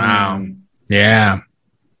me. Wow. Yeah.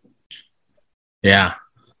 Yeah.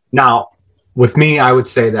 Now, with me, I would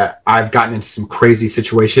say that I've gotten into some crazy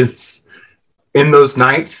situations in those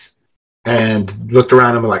nights and looked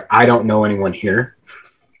around and been like, I don't know anyone here.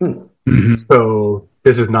 Mhm. So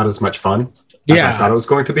this is not as much fun as I thought it was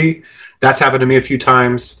going to be. That's happened to me a few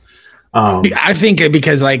times. I think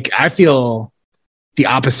because like I feel the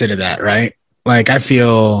opposite of that, right? Like I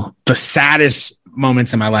feel the saddest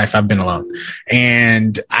moments in my life I've been alone,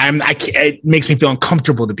 and it makes me feel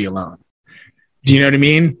uncomfortable to be alone. Do you know what I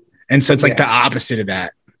mean? And so it's like the opposite of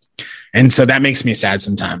that. And so that makes me sad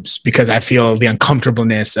sometimes because I feel the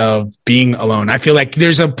uncomfortableness of being alone. I feel like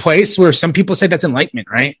there's a place where some people say that's enlightenment,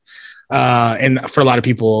 right? And for a lot of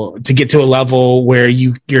people to get to a level where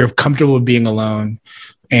you're comfortable with being alone,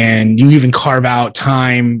 and you even carve out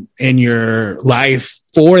time in your life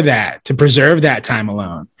for that, to preserve that time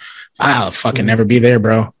alone. I'll fucking never be there,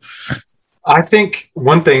 bro. I think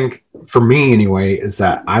one thing for me anyway is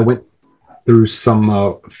that I went through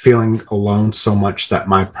some feeling alone so much that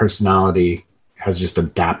my personality has just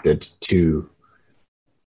adapted to,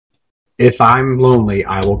 if I'm lonely,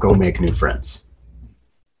 I will go make new friends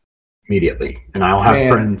immediately. And I'll have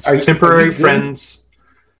friends, temporary friends.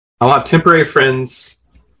 I'll have temporary friends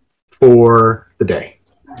for the day.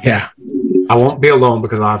 Yeah. I won't be alone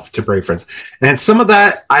because I'll have temporary friends. And some of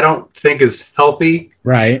that I don't think is healthy.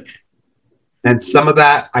 Right. And some of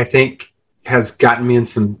that I think has gotten me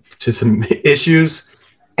into some issues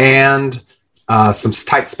and some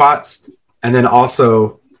tight spots. And then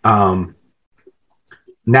also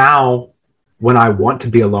now when I want to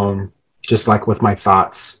be alone, just like with my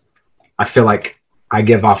thoughts, I feel like I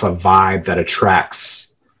give off a vibe that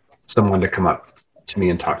attracts someone to come up to me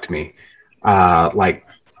and talk to me. Like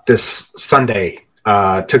this Sunday,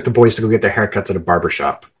 took the boys to go get their haircuts at a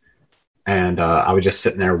barbershop. And I was just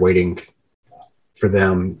sitting there waiting for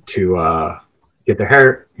them to get their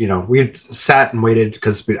hair. You know, we sat and waited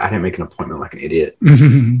because I didn't make an appointment like an idiot.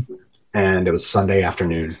 And it was Sunday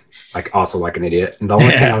afternoon, like also like an idiot. And the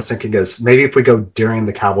only thing I was thinking is maybe if we go during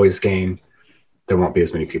the Cowboys game, there won't be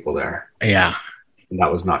as many people there. Yeah. And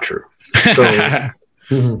that was not true. So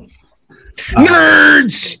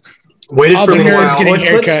nerds. Waited All for the a nerds while. getting Sports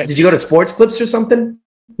Clips? haircuts. Did you go to Sports Clips or something?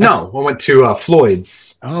 No, I went to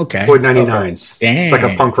Floyd's. Okay. Floyd 99s. Dang. It's like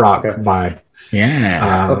a punk rock vibe.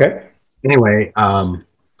 Yeah. Okay. Anyway,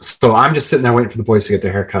 so I'm just sitting there waiting for the boys to get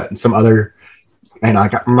their haircut, and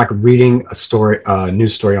I'm like reading a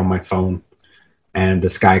news story on my phone, and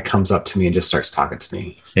this guy comes up to me and just starts talking to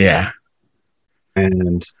me. Yeah.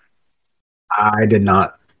 And I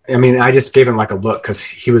just gave him like a look because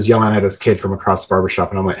he was yelling at his kid from across the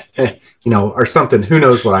barbershop, and I'm like, or something. Who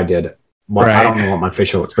knows what I did? Well, I don't know what my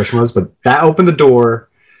facial expression was, but that opened the door,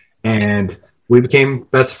 and we became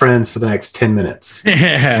best friends for the next 10 minutes.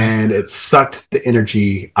 And it sucked the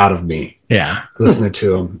energy out of me. Yeah. Listening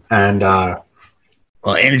to him. And well,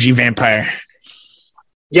 energy vampire.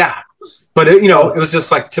 Yeah. But it was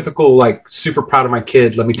just like typical, like super proud of my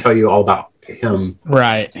kid. Let me tell you all about him.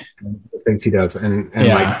 Right. The things he does. And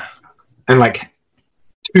like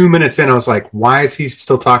 2 minutes in, I was like, why is he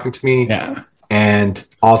still talking to me? Yeah. And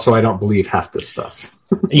also, I don't believe half this stuff.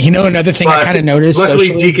 Another thing I kind of noticed. Luckily,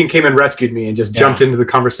 socially, Deacon came and rescued me and just jumped into the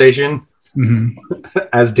conversation,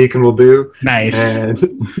 as Deacon will do. Nice. And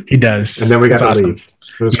he does. And then we got to leave.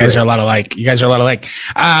 You guys are a lot alike.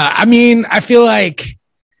 I mean, I feel like,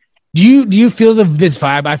 do you feel this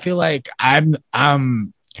vibe? I feel like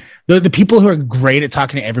the people who are great at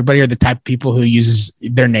talking to everybody are the type of people who uses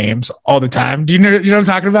their names all the time. Do you know what I'm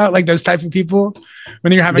talking about? Like those type of people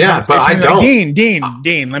when you're having but I don't. Like,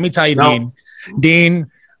 Dean, let me tell you, No.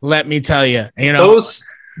 Dean, let me tell you,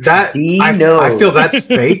 I feel that's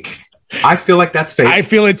fake. I feel like that's fake. I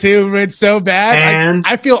feel it too. It's so bad. And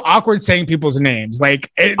I feel awkward saying people's names.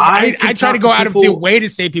 Like I try to go out of the way to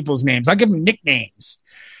say people's names. I'll give them nicknames.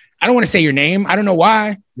 I don't want to say your name. I don't know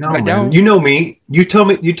why. No, I don't. You know me. You tell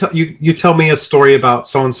me a story about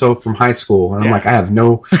so and so from high school, and I'm like,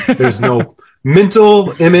 there's no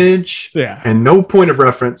mental image and no point of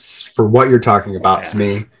reference for what you're talking about to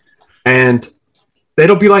me. And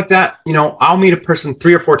it'll be like that. I'll meet a person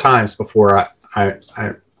 3 or 4 times before I don't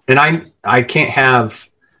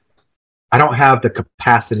have the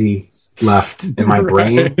capacity left in my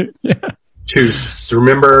brain to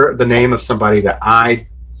remember the name of somebody that I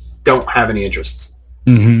don't have any interest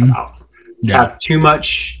about. I have too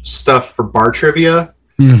much stuff for bar trivia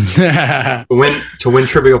To win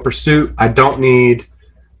Trivial Pursuit, I don't need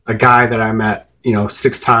a guy that I met,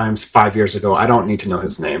 6 times 5 years ago. I don't need to know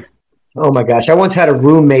his name. Oh my gosh. I once had a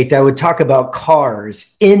roommate that would talk about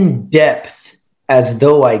cars in depth as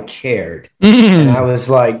though I cared. And I was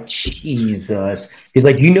like, Jesus. He's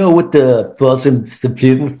like, what the fuss and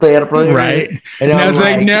substitution right? And I was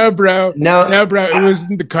like, no, bro. No, bro. It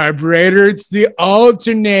wasn't the carburetor. It's the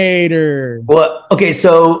alternator. Well, okay.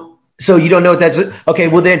 So you don't know what that's. Okay.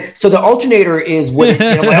 Well, then, so the alternator is what.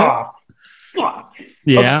 I'm like, oh,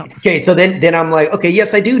 yeah. Okay. So then I'm like, okay,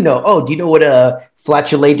 yes, I do know. Oh, do you know what a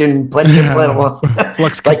flatulating flux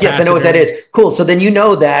capacitor. Like, yes, I know what that is. Cool. So then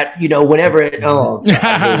that, whenever it,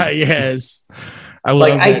 yes.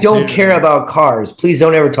 I don't care about cars. Please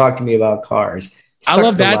don't ever talk to me about cars. I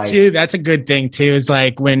love that too. That's a good thing too. Is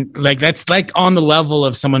like when that's like on the level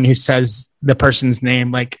of someone who says the person's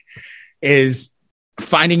name, is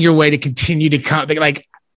finding your way to continue to come.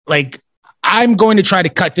 Like I'm going to try to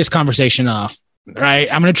cut this conversation off.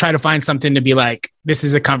 Right. I'm going to try to find something to be like, this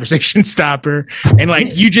is a conversation stopper. And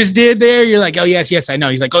like you just did there, you're like, oh, yes, I know.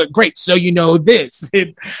 He's like, oh, great. So this.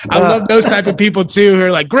 I love those type of people too, who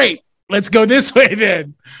are like, great, let's go this way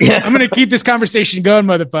then. Yeah. I'm going to keep this conversation going,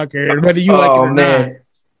 motherfucker, whether you like it or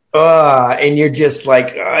not. And you're just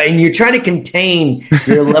like, and you're trying to contain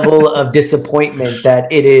your level of disappointment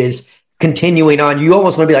that it is continuing on. You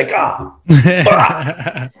almost want to be like,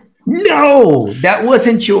 no, that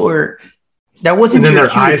wasn't your... That wasn't. And then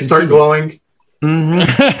their eyes start glowing.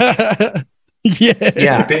 Mm-hmm. Yeah.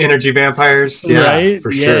 Like the energy vampires. Yeah, right?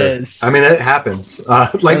 For sure. I mean, it happens.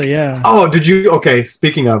 Oh, did you? Okay.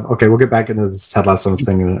 Speaking of, we'll get back into this Ted Lasso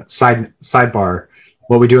thing. Sidebar.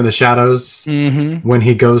 What We Do in the Shadows. Mm-hmm. When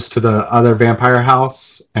he goes to the other vampire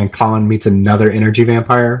house and Colin meets another energy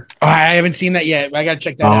vampire. Oh, I haven't seen that yet. I got to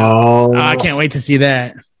check that out. Oh, I can't wait to see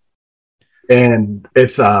that. And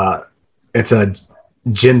it's a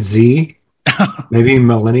Gen Z. Maybe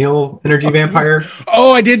millennial energy vampire.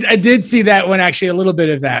 Oh, I did see that one, actually, a little bit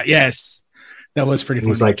of that. Yes, that was pretty funny.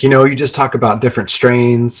 He's like, you just talk about different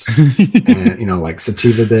strains and like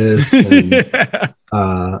sativa this and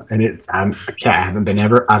it's I've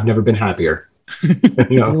never been happier. What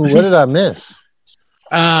did I miss?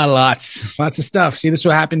 Lots of stuff. See, this is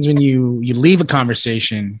what happens when you leave a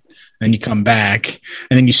conversation and you come back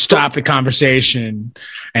and then you stop the conversation.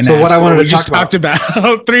 And so what I wanted to talk talked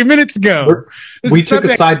about 3 minutes ago. We took a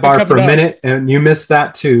sidebar for a minute and you missed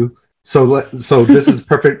that too. So this is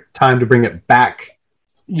perfect time to bring it back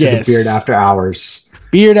to the Beard After Hours.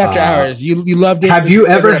 Beard After Hours. You loved it. Have you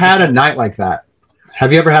ever had a night like that?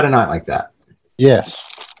 Have you ever had a night like that? Yes.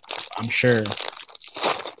 I'm sure.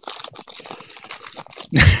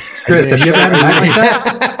 Chris, have you ever had a night like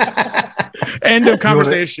that? End of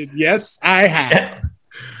conversation. Yes, I have.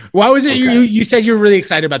 Why was it you said you were really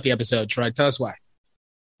excited about the episode, Troy? Tell us why.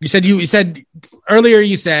 You said earlier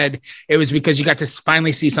it was because you got to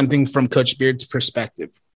finally see something from Coach Beard's perspective.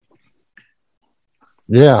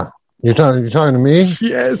 Yeah. You're talking to me?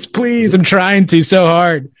 Yes, please. I'm trying to so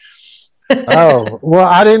hard. Oh, well,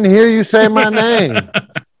 I didn't hear you say my name.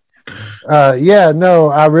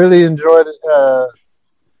 I really enjoyed it.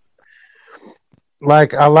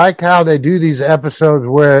 I like how they do these episodes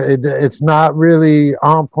where it's not really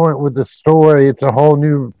on point with the story. It's a whole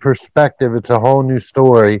new perspective. It's a whole new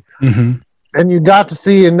story. Mm-hmm. And you got to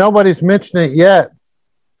see, and nobody's mentioned it yet,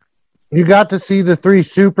 you got to see the 3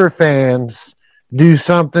 super fans do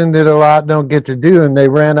something that a lot don't get to do, and they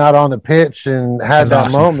ran out on the pitch and had that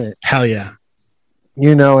awesome moment. Hell yeah.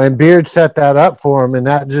 And Beard set that up for him, and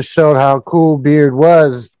that just showed how cool Beard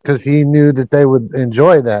was because he knew that they would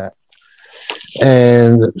enjoy that.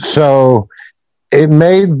 And so it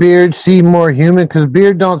made Beard seem more human because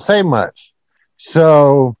Beard don't say much.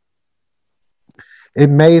 So it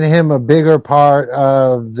made him a bigger part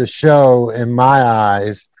of the show in my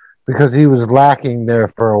eyes because he was lacking there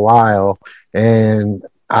for a while. And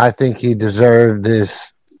I think he deserved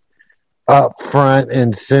this up front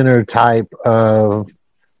and center type of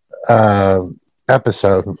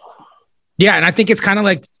episode. Yeah, and I think it's kind of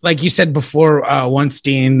like you said before, once,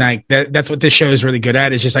 Dean, like that's what this show is really good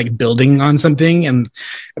at, is just like building on something and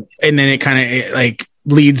then it kind of like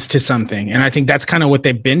leads to something. And I think that's kind of what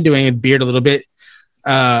they've been doing with Beard a little bit.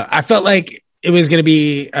 I felt like it was going to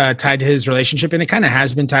be tied to his relationship, and it kind of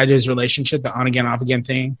has been tied to his relationship, the on again, off again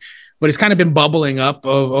thing. But it's kind of been bubbling up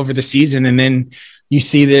over the season, and then you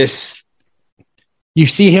see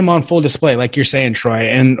him on full display, like you're saying, Troy.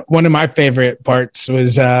 And one of my favorite parts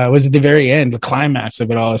was at the very end, the climax of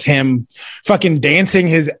it all is him fucking dancing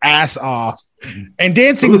his ass off and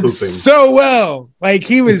dancing Hula hooping. so well. Like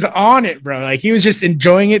he was on it, bro. Like he was just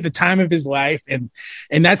enjoying it, the time of his life, and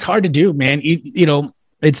that's hard to do, man. You know,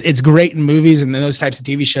 it's great in movies and those types of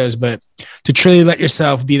TV shows, but to truly let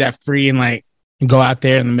yourself be that free and like go out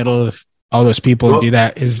there in the middle of all those people and do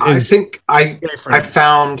that is I think I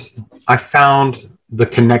found the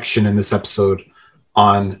connection in this episode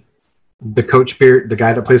on the Coach Beard, the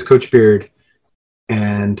guy that plays Coach Beard,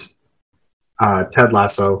 and Ted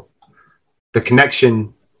Lasso. The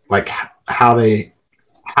connection, like how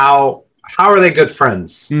are they good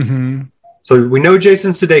friends? Mm-hmm. So we know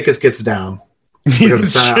Jason Sudeikis gets down. Because of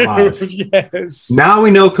Saturday Night Live. Yes. Now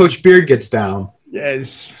we know Coach Beard gets down.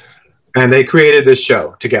 Yes. And they created this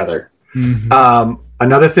show together. Mm-hmm.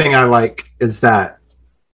 Another thing I like is that,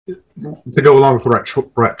 to go along with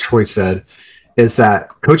what Troy said, is that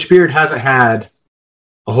Coach Beard hasn't had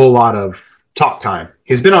a whole lot of talk time.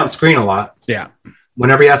 He's been on screen a lot. Yeah.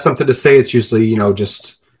 Whenever he has something to say, it's usually, you know,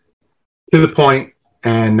 just to the point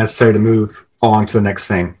and necessary to move along to the next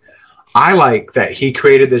thing. I like that he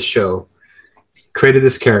created this show, created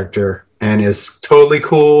this character, and is totally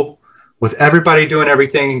cool with everybody doing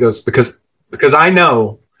everything. He goes, because I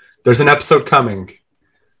know there's an episode coming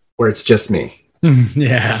where it's just me.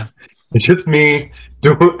 Yeah. It's just me,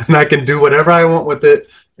 and I can do whatever I want with it,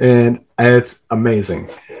 and it's amazing.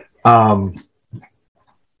 And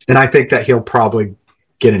I think that he'll probably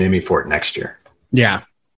get an Emmy for it next year. Yeah.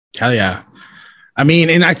 Hell yeah. I mean,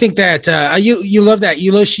 and I think that you love that.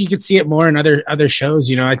 You wish you could see it more in other shows.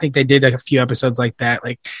 You know, I think they did a few episodes like that.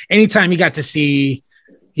 Like anytime you got to see,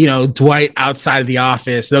 you know, Dwight outside of the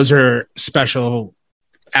office, those are special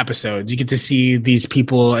episodes. You get to see these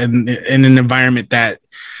people in an environment that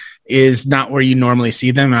is not where you normally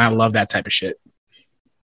see them. And I love that type of shit.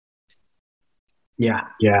 Yeah.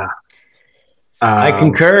 Yeah. I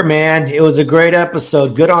concur, man. It was a great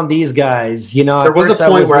episode. Good on these guys. You know, there was a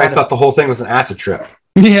point where I thought the whole thing was an acid trip.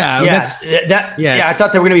 Yeah. Yeah. I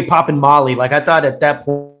thought they were going to be popping Molly. Like, I thought at that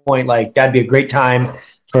point, like, that'd be a great time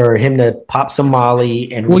for him to pop some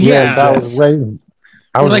Molly. And I was waiting.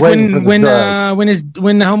 I was like waiting when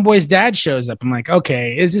the homeboy's dad shows up, I'm like,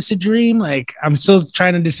 okay, is this a dream? Like, I'm still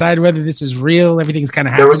trying to decide whether this is real. Everything's kind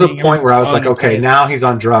of happening. There was a point where I was like, okay, now he's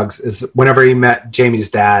on drugs. Is whenever he met Jamie's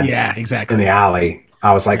dad, yeah, exactly, in the alley,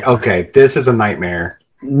 I was like, okay, this is a nightmare.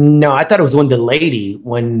 No, I thought it was when the lady's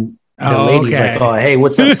like, oh, hey,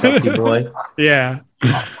 what's up, sexy boy? Yeah,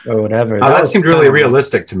 or whatever. That seemed really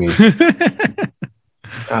realistic to me.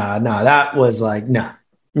 No, that was like no.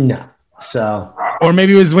 So, or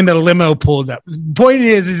maybe it was when the limo pulled up. The point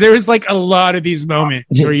is there was like a lot of these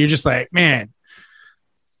moments where you're just like, man,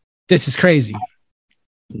 this is crazy.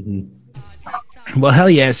 Mm-hmm. Well, hell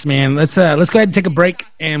yes, man. Let's go ahead and take a break,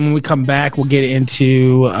 and when we come back, we'll get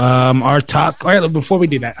into our talk. All right, before we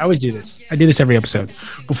do that, I always do this. I do this every episode.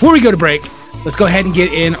 Before we go to break, let's go ahead and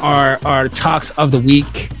get in our talks of the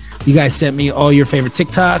week. You guys sent me all your favorite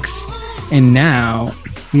TikToks, and now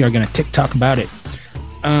we are going to TikTok about it.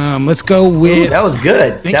 Let's go with... Ooh, that was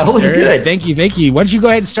good. That was good. Thank you. Why don't you go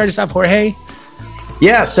ahead and start us off, Jorge?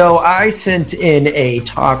 Yeah, so I sent in a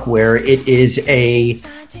talk where it is a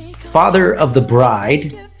father of the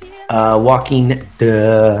bride walking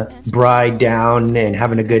the bride down and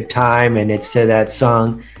having a good time, and it's to that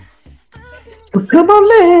song, come on,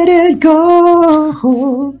 let it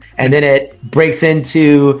go. And then it breaks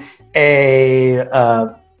into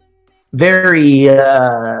a... very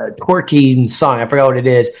quirky song. I forgot what it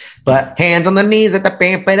is, but hands on the knees at the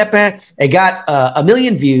bam. It got 1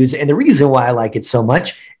 million views, and the reason why I like it so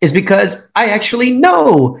much is because I actually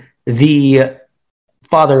know the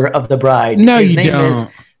father of the bride. No, His you name don't. Is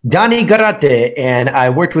Donnie Garate, and I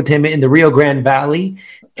worked with him in the Rio Grande Valley,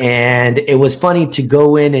 and it was funny to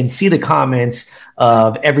go in and see the comments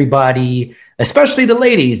of everybody, especially the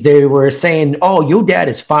ladies. They were saying, oh, your dad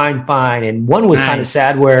is fine. And one was kind of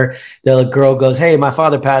sad where the girl goes, hey, my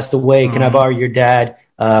father passed away. Can I borrow your dad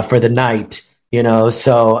for the night? You know,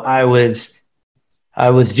 so I was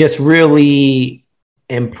just really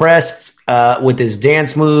impressed with his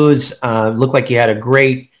dance moves. Looked like he had a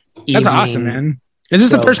great evening. That's awesome, man. Is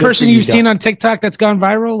this the first person you've seen on TikTok that's gone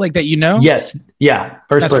viral, like that you know? Yes. Yeah.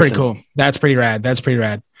 That's pretty cool. That's pretty rad.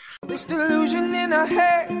 This delusion in our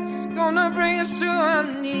heads is gonna bring us to our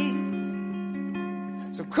knees.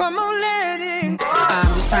 So come on, let it go. I'm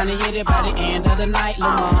just trying to hit it by the end of the night.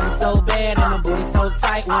 Lil' mama so bad and my booty so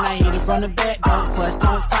tight. When I hit it from the back, don't fuss,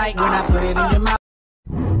 don't fight. When I put it in your mouth.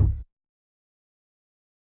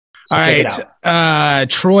 All right,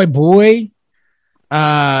 Troy boy.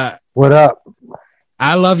 What up?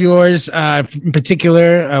 I love yours. In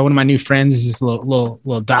particular, one of my new friends is this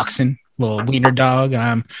little dachshund. little wiener dog.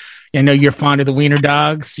 I know you're fond of the wiener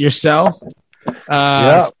dogs yourself.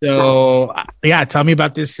 So yeah, tell me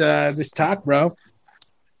about this talk, bro.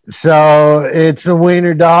 So it's a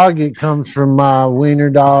wiener dog. It comes from my wiener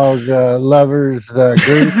dog lovers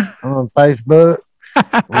group on Facebook.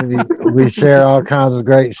 We share all kinds of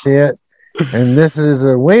great shit. And this is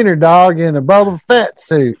a wiener dog in a Boba Fett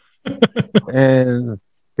suit. And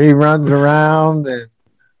he runs around and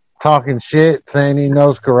talking shit, saying he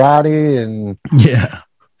knows karate. And yeah,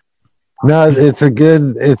 no, it's a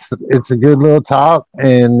good little talk.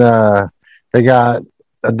 And they got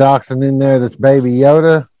a dachshund in there that's Baby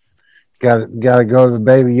Yoda. Got to go to the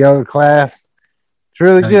Baby Yoda class. It's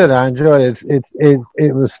really good. I enjoyed it.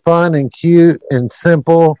 It was fun and cute and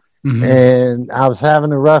simple. Mm-hmm. And I was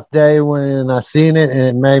having a rough day when I seen it, and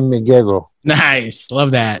it made me giggle. Nice,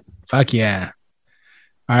 love that. Fuck yeah!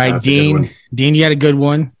 All right, that's Dean. Dean, you had a good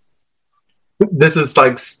one. This is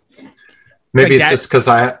like maybe it's just because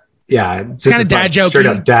it's kind of dad joke. Straight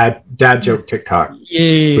up dad joke TikTok.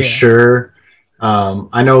 Yeah, for sure.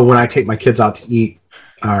 I know when I take my kids out to eat,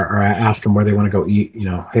 or I ask them where they want to go eat.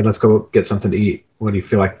 Hey, let's go get something to eat. What do you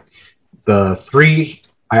feel like? The 3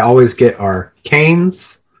 I always get are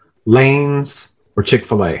Cane's, Lane's, or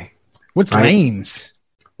Chick-fil-A. What's Lane's?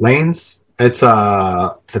 Lane's? It's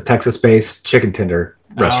a Texas-based chicken tender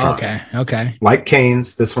restaurant. Okay. Like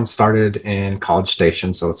Cane's, this one started in College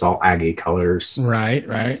Station, so it's all Aggie colors. Right.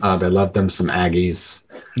 They love them some Aggies.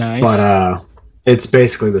 Nice. But it's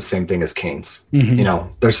basically the same thing as Cane's.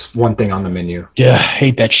 Mm-hmm. There's one thing on the menu. Yeah, I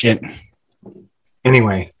hate that shit.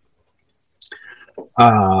 Anyway,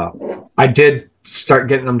 I did start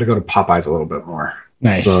getting them to go to Popeyes a little bit more.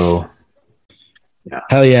 Nice. So, yeah.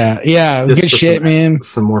 Hell yeah. Yeah, good shit, man.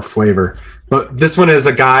 Some more flavor. But this one is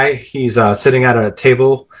a guy. He's sitting at a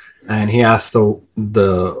table, and he asks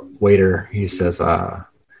the waiter, he says,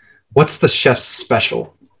 what's the chef's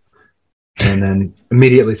special? And then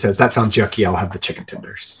immediately says, that sounds yucky. I'll have the chicken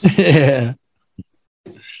tenders. Yeah.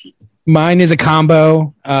 Mine is a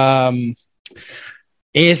combo. I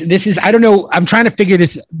don't know. I'm trying to figure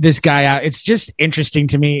this guy out. It's just interesting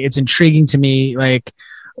to me. It's intriguing to me. Like,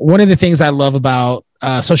 one of the things I love about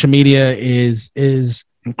social media is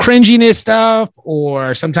cringiness stuff,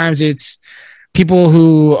 or sometimes it's people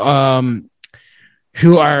who are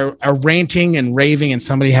ranting and raving and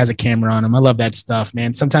somebody has a camera on them. I love that stuff,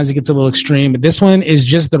 man. Sometimes it gets a little extreme, but this one is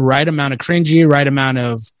just the right amount of cringy, right amount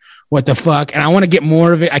of what the fuck. And I want to get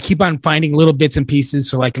more of it. I keep on finding little bits and pieces.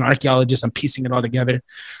 So like an archaeologist, I'm piecing it all together.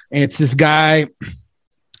 And it's this guy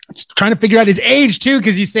trying to figure out his age too,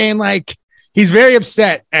 because he's saying like, he's very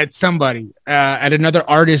upset at somebody, at another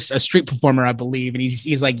artist, a street performer, I believe. And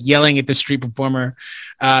he's like yelling at the street performer,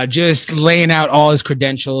 just laying out all his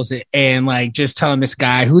credentials and like just telling this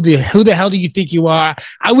guy, who the hell do you think you are?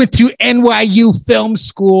 I went to NYU film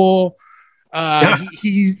school.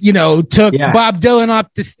 He took Bob Dylan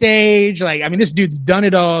off the stage. Like, I mean, this dude's done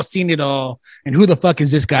it all, seen it all. And who the fuck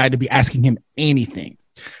is this guy to be asking him anything?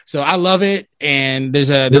 So I love it. And there's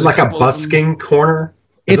like a busking corner.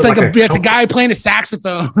 It's like it's a guy playing a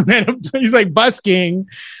saxophone. And he's like busking,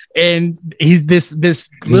 and he's this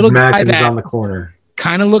little guy that on the corner.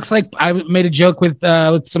 Kind of looks like, I made a joke with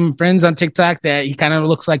some friends on TikTok that he kind of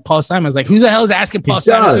looks like Paul Simon. I was like, who the hell is asking Paul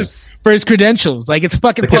Simon for his credentials? Like, it's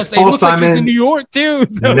fucking Paul Simon. He looks like he's in New York too.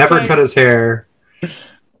 So never cut his hair.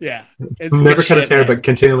 Yeah, never cut his hair, but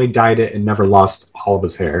continually dyed it and never lost all of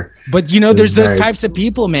his hair. But there's those types of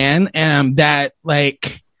people, man, that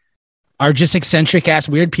like are just eccentric ass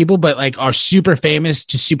weird people, but like are super famous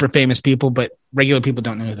to super famous people, but regular people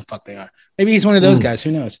don't know who the fuck they are. Maybe he's one of those guys.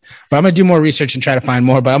 Who knows? But I'm gonna do more research and try to find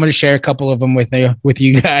more. But I'm gonna share a couple of them with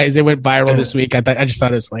you guys. It went viral this week. I just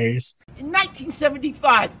thought it was hilarious. In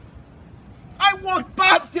 1975, I walked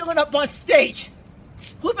Bob Dylan up on stage.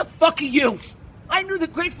 Who the fuck are you? I knew the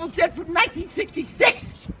Grateful Dead from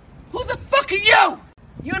 1966. Who the fuck are you?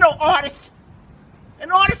 You're no artist.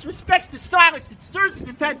 An artist respects the silence. It serves as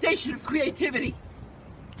the foundation of creativity.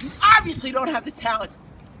 You obviously don't have the talent.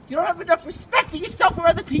 You don't have enough respect for yourself or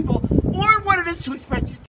other people, or what it is to express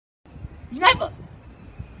yourself. Never.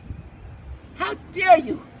 How dare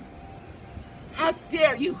you? How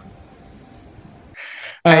dare you?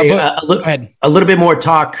 A little bit more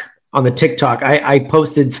talk on the TikTok. I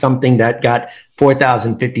posted something that got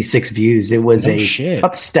 4,056 views. It was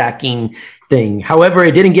cup stacking thing. However,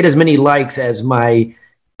 it didn't get as many likes as my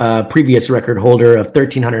previous record holder of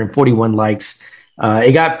 1,341 likes.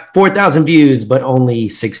 It got 4,000 views, but only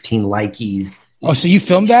 16 likes. Oh, so you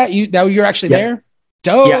filmed that? You're actually there?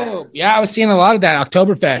 Dope. Yeah, I was seeing a lot of that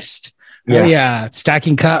Oktoberfest. Yeah,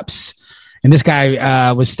 stacking cups. And this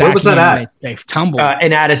guy was stacking. Where was that at? They tumbled.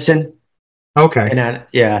 In Addison. Okay. And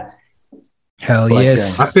Hell But,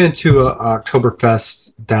 yes. I've been to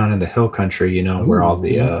Oktoberfest down in the Hill Country, you know, where all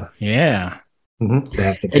the Yeah. they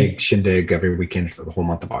have the big shindig every weekend for the whole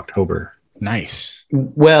month of October. Nice.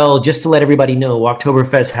 well, just to let everybody know,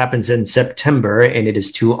 Oktoberfest happens in September, and it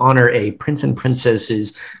is to honor a prince and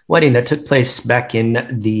princess's wedding that took place back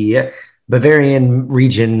in the Bavarian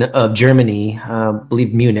region of Germany, I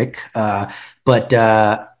believe Munich.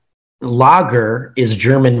 But lager is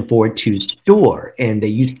German for to store, and they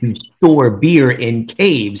used to store beer in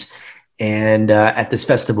caves. And at this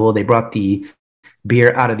festival, they brought the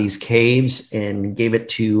beer out of these caves and gave it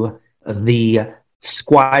to the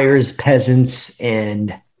squires, peasants,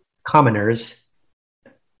 and commoners.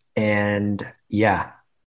 And yeah,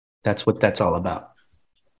 that's what that's all about.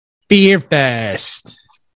 Beer fest.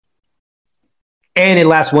 And it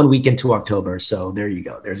lasts 1 week into October. So there you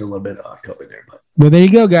go. There's a little bit of October there. But Well, there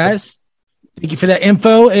you go, guys. Thank you for that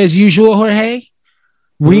info, as usual, Jorge.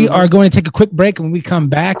 We are going to take a quick break. When we come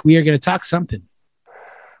back, we are going to talk something.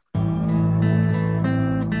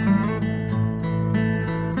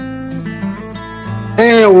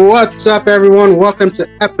 Hey, what's up, everyone? Welcome to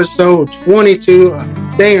episode 22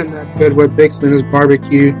 of Damn That Good with Big Salinas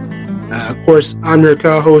Barbecue. Of course, I'm your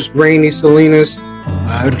co-host, Rainy Salinas,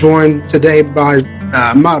 joined today by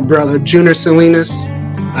my brother, Junior Salinas.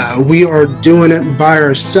 We are doing it by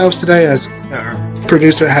ourselves today, as our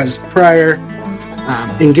producer has prior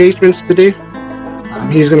engagements to do.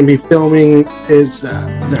 He's going to be filming his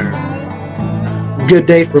their Good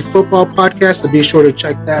Day for Football podcast, so be sure to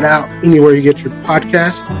check that out anywhere you get your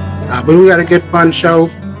podcast. But we got a good, fun show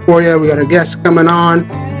for you. We got a guest coming on,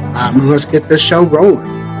 and let's get this show rolling.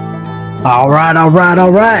 All right.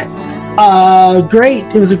 Great.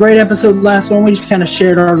 It was a great episode last one. We just kind of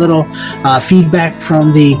shared our little feedback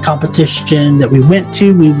from the competition that we went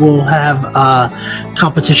to. We will have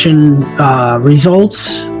competition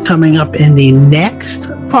results coming up in the next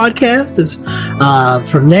podcast.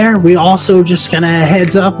 From there, we also just kind of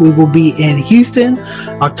heads up, we will be in Houston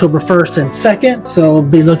October 1st and 2nd. So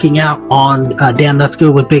be looking out on Damn That's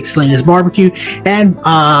Good with Big Salinas Barbecue and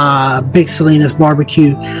Big Salinas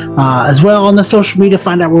Barbecue as well on the social media.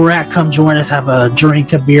 Find out where we're at. Come join us, have a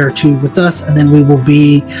drink, a beer or two with us. And then we will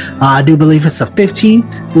be, I do believe it's the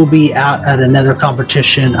 15th, we'll be out at another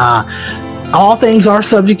competition. All things are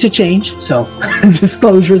subject to change, so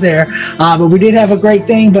disclosure there. But we did have a great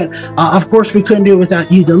thing, but of course we couldn't do it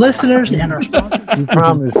without you, the listeners, and our sponsors. You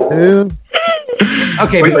promised to.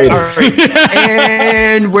 okay, all right.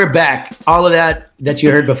 And we're back. All of that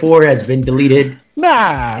you heard before has been deleted. Nah,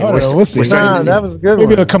 I don't know. We'll see. Nah, that was a good Maybe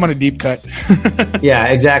one. it'll come on a deep cut. Yeah,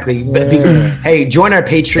 exactly. Yeah. Hey, join our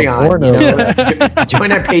Patreon.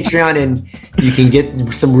 Join our Patreon, and you can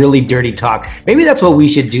get some really dirty talk. Maybe that's what we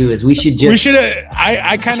should do. Is we should just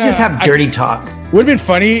I kind of just have dirty talk. Would have been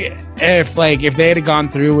funny if they had gone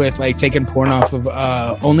through with taking porn off of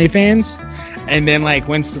OnlyFans, and then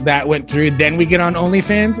once that went through, then we get on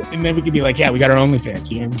OnlyFans, and then we could be like, yeah, we got our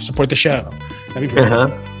OnlyFans. You know, support the show. That'd be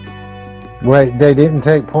great. Wait, they didn't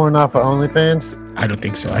take porn off of OnlyFans? I don't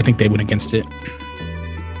think so. I think they went against it.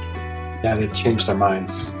 Yeah, they changed their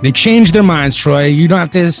minds. They changed their minds, Troy. You don't have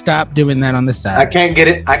to stop doing that on the side. I can't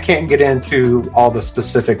get into all the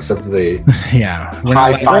specifics of the yeah.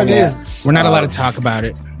 high finance. We're not allowed to talk about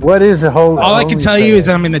it. What is the whole? All I can tell you is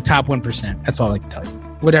I'm in the top 1%. That's all I can tell you.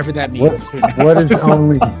 Whatever that means. What is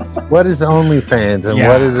OnlyFans and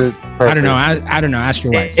what is it? I don't know. I don't know. Ask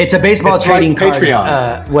your wife. It's a baseball trading card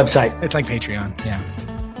Patreon website. It's like Patreon. Yeah.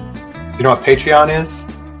 You know what Patreon is?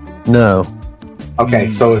 No.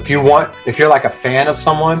 Okay, so if you're like a fan of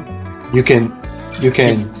someone, you can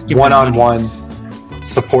one-on-one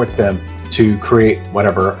support them to create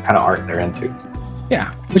whatever kind of art they're into.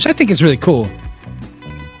 Yeah, which I think is really cool.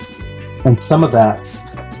 And some of that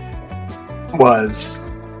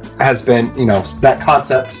has been, that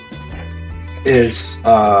concept is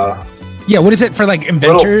what is it for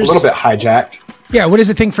inventors? A little bit hijacked. Yeah, what is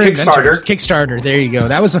the thing for inventors? Kickstarter. Kickstarter. There you go.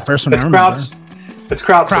 That was the first one. It's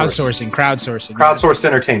crowdsourcing. Crowdsourced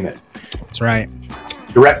entertainment. That's right.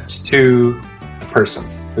 Direct to the person.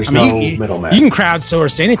 There's no middleman. You can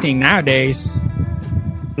crowdsource anything nowadays.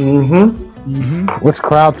 What's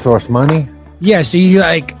crowdsource? Money? Yeah, so you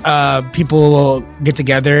people will get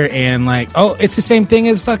together and it's the same thing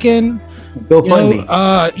as fucking GoFundMe.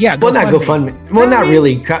 Well, not GoFundMe. Well, not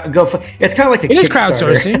really. It's kind of like it is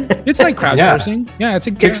crowdsourcing. It's like crowdsourcing. Yeah, it's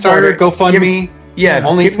a Kickstarter, GoFundMe. Yeah,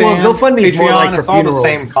 OnlyFans, GoFundMe is more like it's for all funerals. the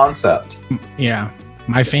same concept. Yeah,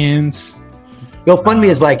 my fans. GoFundMe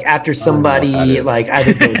is after somebody either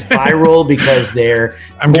goes viral because they're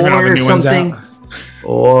I'm giving all the poor or new ones something, out.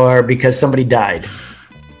 or because somebody died.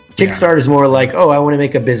 Kickstarter is more like, oh, I want to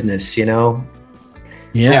make a business, you know?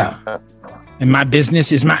 Yeah. And my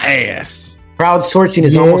business is my ass. Crowdsourcing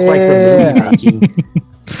is almost like the movie making.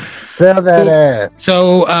 Sell that ass.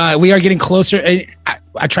 So we are getting closer.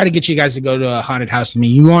 I try to get you guys to go to a haunted house with me.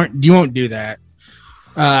 You won't do that.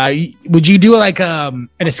 Would you do like an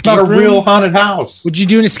escape room? Not a real haunted house. Would you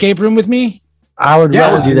do an escape room with me? I would Yeah,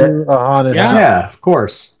 rather do that. a haunted house. Yeah, of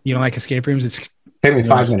course. You don't like escape rooms? It's Take me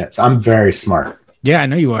 5 minutes. I'm very smart. yeah, I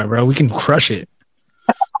know you are, bro. We can crush it.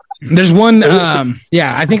 There's one.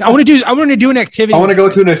 I think I want to do an activity. I want to go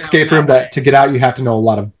to an escape room that to get out you have to know a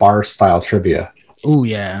lot of bar style trivia. Oh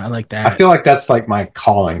yeah, I like that. I feel like that's like my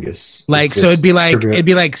calling is like is so it'd be like trivia. it'd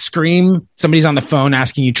be like Scream. Somebody's on the phone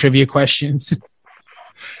asking you trivia questions.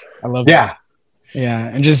 I love that. Yeah,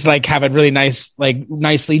 and just like have a really nice, like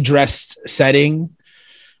nicely dressed setting,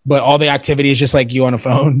 but all the activity is just like you on a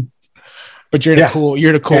phone. But you're in a cool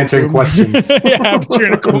answering room. questions. Yeah, but you're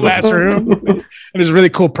in a cool ass room. And there's really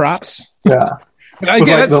cool props. Yeah. With like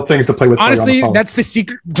little things to play with. Honestly, on the phone. that's the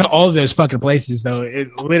secret to all of those fucking places, though. It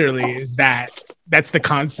literally is that. That's the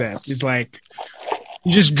concept. It's like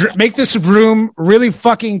you just make this room really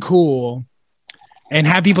fucking cool, and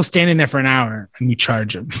have people standing there for an hour, and you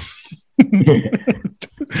charge them.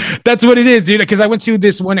 That's what it is, dude. Because I went to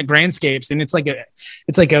this one at Grandscapes, and it's like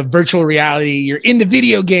a virtual reality. You're in the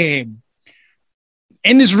video game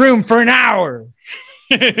in this room for an hour.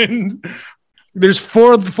 And there's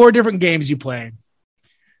four different games you play,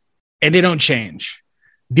 and they don't change.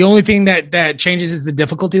 The only thing that changes is the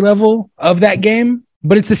difficulty level of that game,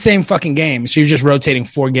 but it's the same fucking game. So you're just rotating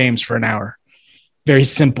 4 games for an hour. Very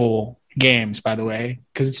simple games, by the way,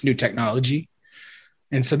 because it's new technology.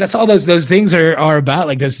 And so that's all those things are about,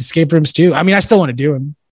 like those escape rooms too. I mean, I still want to do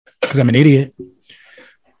them because I'm an idiot.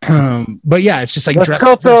 But yeah, it's just like let's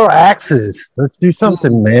go throw axes. Let's do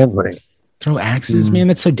something manly. Throw axes, man.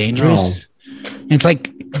 That's so dangerous. No. It's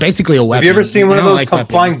like basically a weapon. Have you ever seen one of those come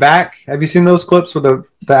flying back? Have you seen those clips where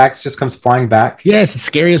the axe just comes flying back? Yes, it's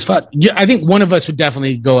scary as fuck. Yeah, I think one of us would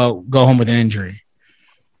definitely go home with an injury.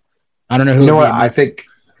 I don't know who. You know what? I think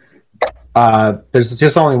there's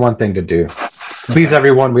just only one thing to do. Please,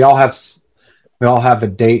 everyone. We all have a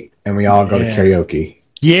date, and we all go to karaoke.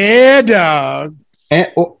 Yeah, dog.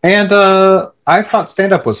 And I thought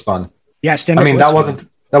stand up was fun. Yeah, stand up. I mean, that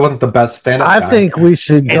wasn't the best stand up. I think we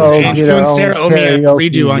should go get our own Sarah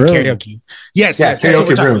redo on karaoke. Yes,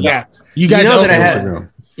 karaoke room. Yeah, you guys know that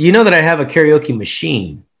I have a karaoke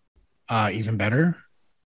machine. Even better.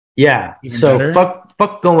 Yeah. Even so better.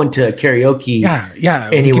 fuck going to karaoke. Yeah.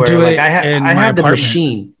 Anywhere. Like I have the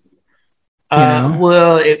machine.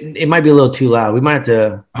 Well, it might be a little too loud. We might have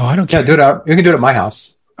to. Oh, I don't care. Yeah, do it out. You can do it at my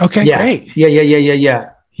house. Okay, great. Yeah.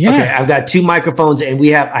 Yeah. Okay, I've got 2 microphones, and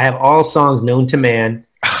I have all songs known to man.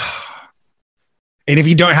 And if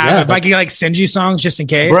you don't have, if I can like send you songs just in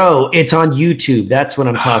case, bro, it's on YouTube. That's what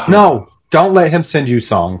I'm talking. No, don't let him send you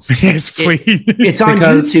songs. Yes, please. It's on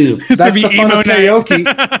YouTube. That's the fun of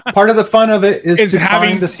karaoke. Part of the fun of it is to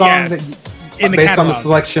find the song in the based catalog. on the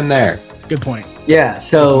selection there. Good point. Yeah.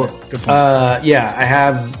 So, I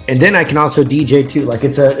have, and then I can also DJ too. Like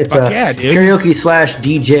it's a karaoke /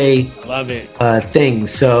 DJ. Love it. Thing.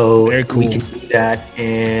 So very cool. We can do that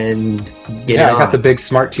and get I got the big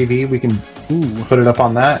smart TV. We can put it up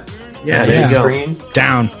on that. Yeah, there you go. Screen.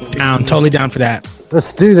 Down, totally down for that.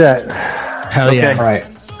 Let's do that. Hell yeah! All right.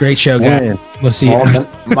 Great show, guys. We'll see.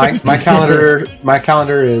 My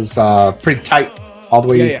calendar is pretty tight all the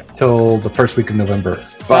way till the first week of November.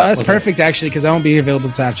 Well, that's perfect actually, because I won't be available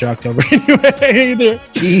until after October anyway. Either.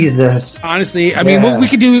 Jesus. Honestly, I mean, we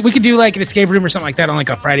could do like an escape room or something like that on like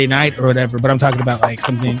a Friday night or whatever. But I'm talking about like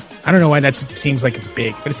something. I don't know why that seems like it's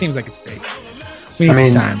big, but it seems like it's big. We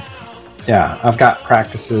need some time. Yeah, I've got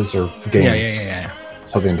practices or games. Yeah.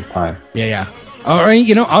 Till the end of time. Yeah. All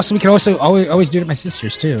right. Also, we can also always do it at my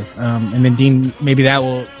sister's too. And then Dean, maybe that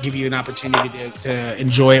will give you an opportunity to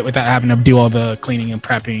enjoy it without having to do all the cleaning and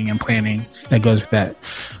prepping and planning that goes with that.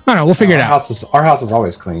 I don't know. We'll figure it out. Our house is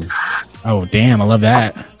always clean. Oh, damn. I love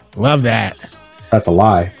that. Love that. That's a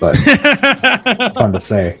lie, but it's fun to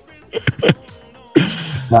say.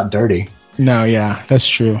 It's not dirty. No, yeah, that's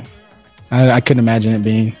true. I couldn't imagine it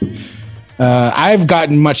being. I've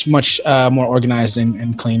gotten much more organized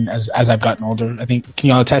and clean as I've gotten older. I think. Can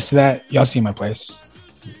y'all attest to that? Y'all see my place.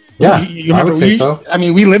 Yeah, you remember, I would say so. I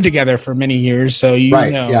mean, we lived together for many years, so you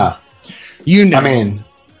know. Yeah. You know. I mean,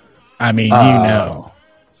 you know.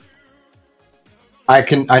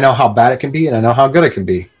 I know how bad it can be, and I know how good it can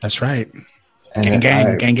be. That's right. And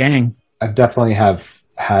gang. I definitely have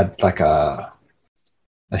had like a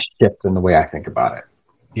shift in the way I think about it.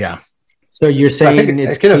 Yeah. So you're saying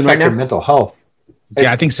it can affect your mental health.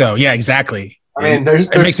 Yeah, I think so. Yeah, exactly. I mean,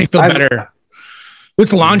 it makes me feel better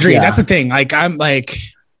with laundry. That's the thing. Like, I'm like,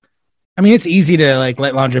 I mean, it's easy to like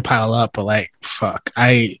let laundry pile up, but like, fuck,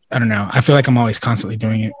 I don't know. I feel like I'm always constantly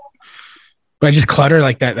doing it, but I just clutter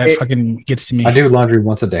like that. That fucking gets to me. I do laundry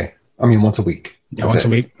once a day. I mean, once a week. Yeah, once a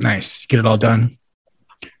week. Nice. Get it all done.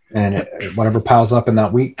 And whatever piles up in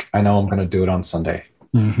that week, I know I'm going to do it on Sunday.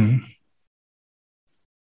 Mm-hmm.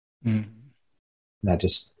 And I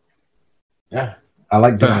just, I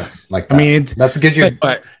like doing it like that. I mean, that's a good.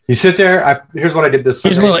 You sit there. Here's what I did this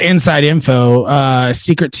Sunday. Here's a little inside info.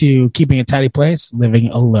 Secret to keeping a tidy place: living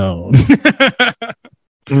alone.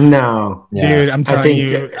 No, dude, I'm telling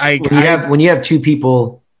you, when you have two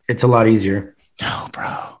people, it's a lot easier. No,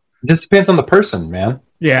 bro. It just depends on the person, man.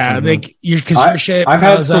 Yeah, like because your shit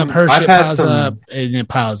piles up, her shit piles up, and it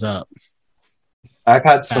piles up. I've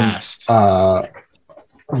had some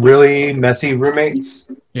really messy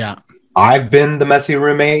roommates. Yeah, I've been the messy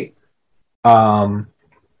roommate. But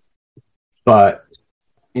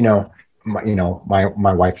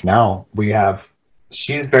my wife now,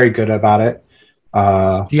 she's very good about it.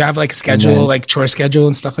 Do you have like a schedule, like chore schedule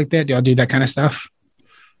and stuff like that? Do y'all do that kind of stuff?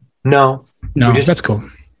 No, that's cool.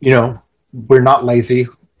 We're not lazy,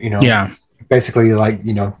 Yeah. Basically, like,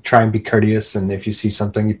 try and be courteous. And if you see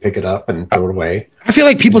something, you pick it up and throw it away. I feel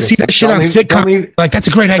like people see that shit on sitcom. Like, that's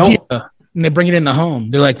a great idea. And they bring it in the home.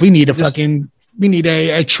 They're like, we need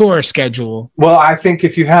a chore schedule. Well, I think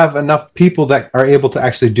if you have enough people that are able to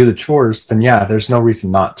actually do the chores, then there's no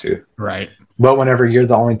reason not to. Right. But whenever you're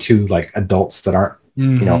the only two like adults that aren't,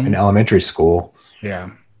 in elementary school.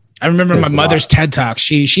 Yeah. I remember my mother's TED Talk.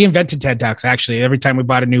 She invented TED Talks, actually. Every time we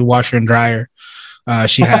bought a new washer and dryer,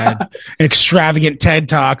 she had an extravagant TED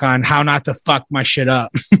Talk on how not to fuck my shit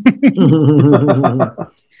up.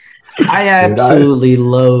 I absolutely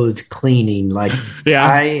loathe cleaning. Like, yeah.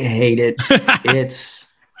 I hate it.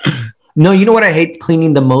 No, you know what I hate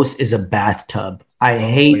cleaning the most is a bathtub. I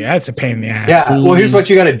hate. It's a pain in the ass. Yeah. Well, here's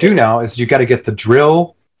what you got to do now is you got to get the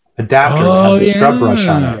drill adapter that has the scrub brush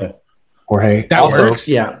on it. Jorge. That also, works.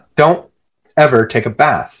 Yeah. Don't ever take a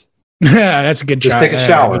bath. Yeah, that's a good Just shot. take a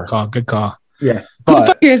shower. Good call. Yeah. Who the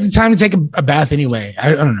fuck has the time to take a bath anyway?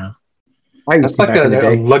 I don't know. That's like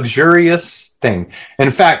a luxurious thing.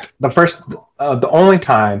 In fact, the only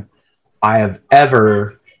time I have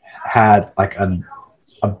ever had like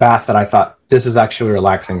a bath that I thought this is actually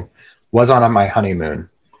relaxing was on my honeymoon.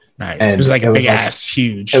 Nice. And it was like a big ass,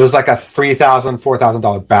 huge. It was like a $3,000,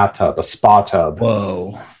 $4,000 bathtub, a spa tub.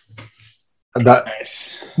 Whoa.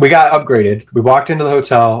 Nice. We got upgraded. We walked into the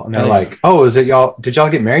hotel and they're like, "Oh, is it y'all? Did y'all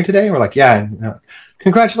get married today?" And we're like, "Yeah."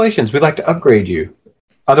 Congratulations. We'd like to upgrade you.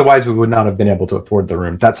 Otherwise, we would not have been able to afford the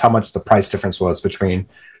room. That's how much the price difference was between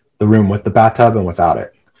the room with the bathtub and without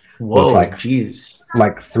it. Whoa, it's like, jeez.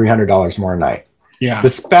 Like $300 more a night. Yeah.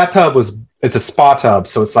 This bathtub it's a spa tub,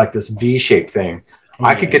 so it's like this V-shaped thing.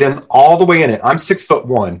 I could get in all the way in it. I'm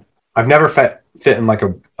 6'1". I've never fit in like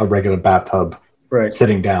a regular bathtub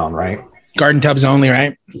sitting down, right? Garden tubs only,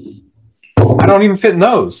 right? I don't even fit in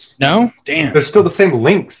those. No? Damn. They're still the same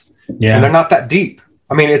length. Yeah. And they're not that deep.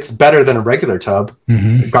 I mean, it's better than a regular tub.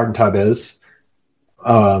 Mm-hmm. A garden tub is.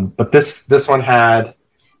 But this one had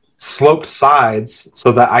sloped sides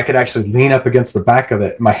so that I could actually lean up against the back of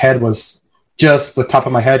it. My head was just the top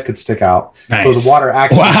of my head could stick out. Nice. So the water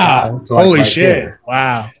actually holy shit. There.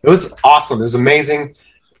 Wow. It was awesome. It was amazing.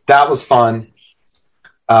 That was fun.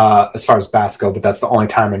 As far as baths go, but that's the only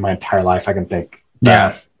time in my entire life I can think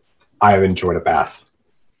that I have enjoyed a bath.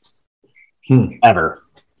 Ever.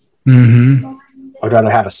 Mm-hmm. I'd rather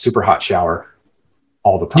have a super hot shower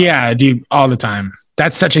all the time. Yeah, dude, all the time.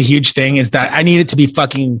 That's such a huge thing is that I need it to be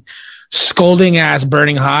fucking scalding ass,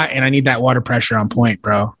 burning hot, and I need that water pressure on point,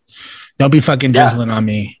 bro. Don't be fucking drizzling on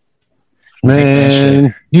me.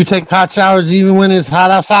 Man, you take hot showers even when it's hot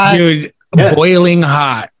outside? Dude, boiling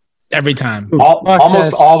hot every time.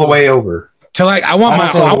 Almost all the way over. So like I want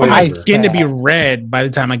my skin to be red by the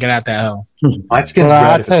time I get out that hell. My skin's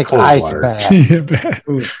red if it's cold water.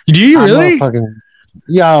 Do you really?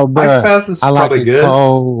 Yo, bro. Ice bath is probably good.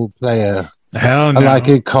 Cold, player. Hell no. I like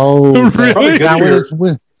it cold. Really? Now,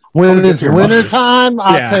 when it's winter time,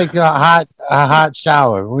 I'll take a hot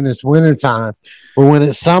shower when it's winter time. But when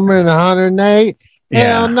it's summer and 108,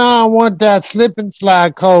 hell no, I want that slip and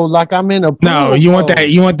slide cold like I'm in a pool. No, you want that.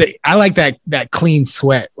 You want the. I like that clean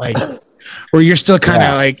sweat, like where you're still kind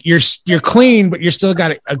of like you're clean, but you're still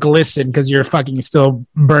got a glisten because you're fucking still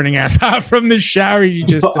burning ass hot from the shower. You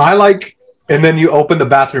just I like, and then you open the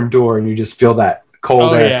bathroom door and you just feel that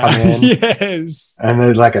cold air come in. Yes, and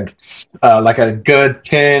there's like a good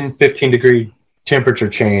 10-15 degree temperature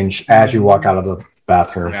change as you walk out of the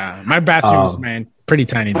bathroom. Yeah, my bathrooms, man, pretty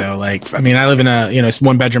tiny though. Like, I mean, I live in a it's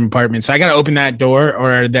 1-bedroom apartment, so I gotta open that door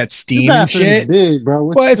or that steam and shit. Big, bro.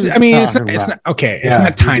 Well, it's not okay. It's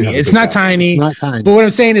not tiny. It's not tiny. Not tiny. But what I'm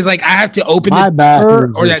saying is, like, I have to open My the door,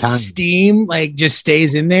 bathrooms or are that tiny. steam like just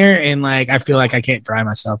stays in there, and like I feel like I can't dry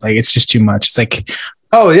myself. Like, it's just too much. It's like,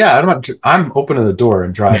 Oh yeah, I'm opening the door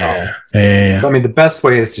and drying off. yeah. I mean, the best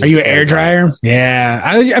way is to. Are you an air dryer? Yeah.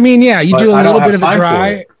 I mean, yeah. You But do a I don't little have bit of a time for dry.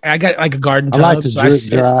 it. I got like a garden I tub, like to so I drip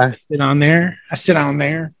dry. sit on there. I sit on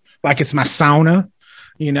there like it's my sauna.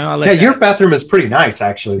 You know. I let Yeah, that- your bathroom is pretty nice,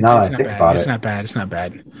 actually. Now that I not think bad. about It's it. not bad. It's not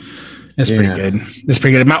bad. It's Yeah. pretty good. It's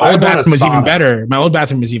pretty good. My I old want a bathroom was even sauna. better. My old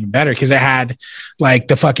bathroom was even better because I had like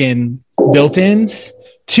the fucking built-ins,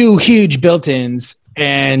 2 huge built-ins,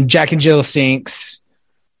 and Jack and Jill sinks.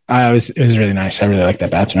 It was really nice. I really like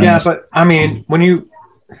that bathroom. Yeah, but I mean,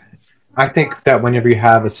 I think that whenever you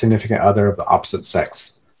have a significant other of the opposite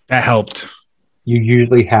sex, that helped. you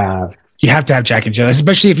usually have. You have to have Jack and Jill,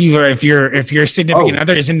 especially if your significant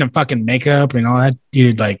other is into fucking makeup and all that.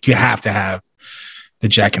 You have to have the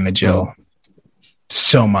Jack and the Jill.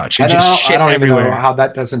 So much. It And just I shit don't even everywhere. know how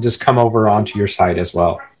that doesn't just come over onto your site as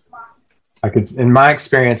well. Like, in my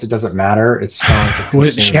experience, it doesn't matter. It's going to Well,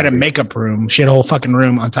 consume she had a everything. makeup room. She had a whole fucking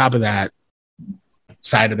room on top of that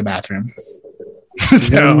side of the bathroom.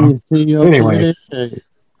 So Anyway.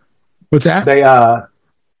 what's that? They I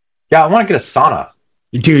want to get a sauna.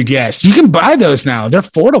 Dude, yes. You can buy those now. They're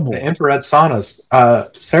affordable. The infrared saunas.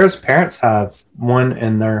 Sarah's parents have one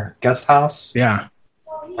in their guest house. Yeah.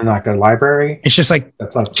 And like their library. It's just like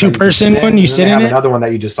That's like 2-person one. You sit they in have it. another one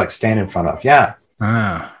that you just like stand in front of. Yeah.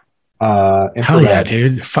 Ah, Infrared. hell yeah,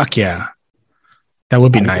 dude. Fuck yeah. That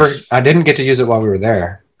would be nice. I didn't get to use it while we were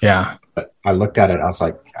there, Yeah. but I looked at it. I was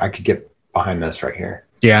like, I could get behind this right here.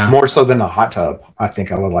 Yeah. More so than a hot tub. I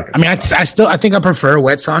think I would like. I mean, I think I prefer a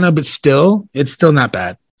wet sauna, but still, it's still not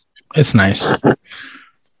bad. It's nice.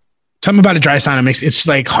 Something about a dry sauna makes it's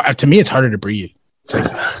like, to me, it's harder to breathe. It's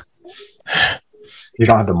like, you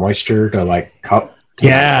don't have the moisture to like cup.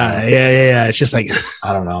 yeah. It's just like,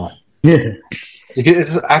 I don't know. Yeah.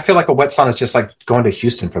 I feel like a wet sauna is just like going to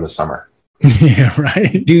Houston for the summer. yeah,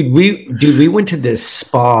 right. Dude, we went to this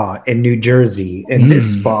spa in New Jersey, and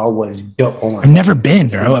this spa was dope. Oh my I've never been,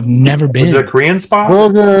 bro. I've never Was been. it a Korean spa?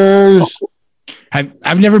 Boogers.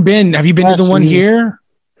 I've never been. Have you been to the Bless one you. here?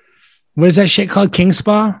 What is that shit called? King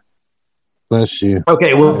Spa? Bless you.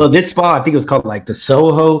 Okay, well, this spa, I think it was called like the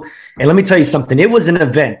Soho. And let me tell you something. It was an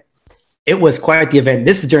event. It was quite the event.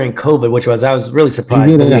 This is during COVID, I was really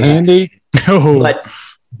surprised. You get a handy? Oh,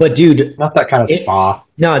 But dude, Not that kind of spa.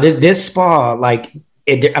 no, this spa, like,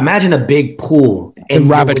 imagine a big pool and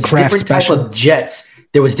Robert there was Kraft different special. type of jets.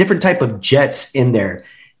 There was different type of jets in there,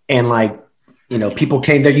 and like, people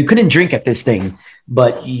came there. You couldn't drink at this thing,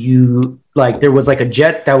 but there was like a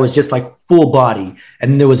jet that was just like full body,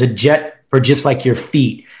 and then there was a jet for just like your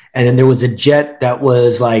feet, and then there was a jet that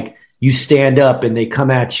was like you stand up and they come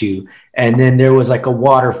at you, and then there was like a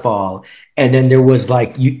waterfall. And then there was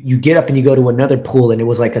like, you get up and you go to another pool, and it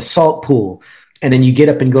was like a salt pool. And then you get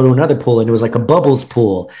up and go to another pool, and it was like a bubbles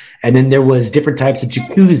pool. And then there was different types of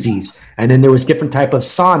jacuzzis. And then there was different type of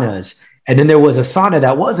saunas. And then there was a sauna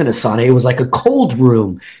that wasn't a sauna. It was like a cold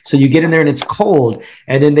room. So you get in there and it's cold.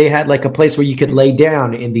 And then they had like a place where you could lay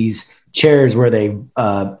down in these chairs where they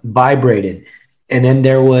vibrated. And then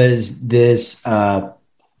there was this,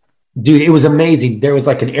 dude, it was amazing. There was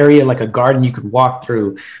like an area, like a garden you could walk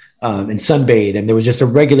through and sunbathe, and there was just a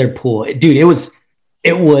regular pool. Dude, it was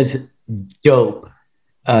dope.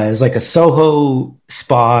 It was like a Soho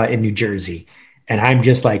spa in New Jersey, and I'm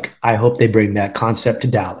just like, I hope they bring that concept to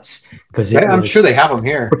Dallas because I'm sure they have them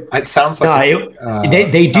here. It sounds like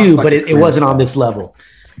they sounds do, like but a it Korean wasn't spa. on this level.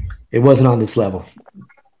 It wasn't on this level.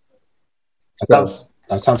 That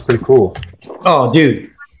sounds pretty cool. Oh,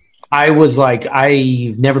 dude. I was like,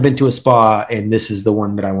 I've never been to a spa, and this is the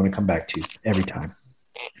one that I want to come back to every time.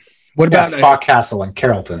 what about Spa Castle in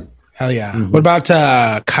Carrollton? hell yeah? What about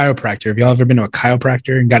chiropractor? Have y'all ever been to a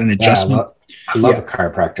chiropractor and got an adjustment? I love a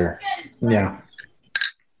chiropractor. Yeah.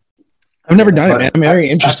 I've never done it, But man. I'm very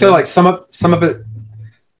I interested. feel like some of it,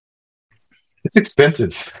 it's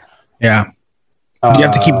expensive. Yeah. Do you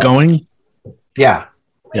have to keep going? Yeah.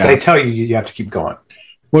 Yeah. They tell you have to keep going.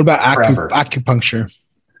 What about Forever. acupuncture?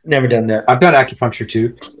 Never done that. I've done acupuncture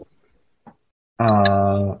too.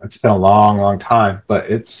 It's been a long time, but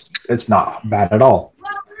it's not bad at all.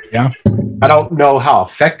 Yeah. I don't know how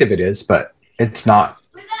effective it is, but it's not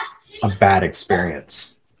a bad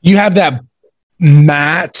experience. You have that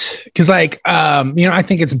mat because, like, I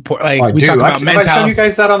think it's important. Like, Oh, I we do. talk about Have men's I shown health. you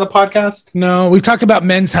guys that on the podcast? No, we've talked about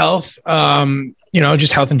men's health.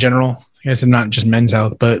 Just health in general. I guess not just men's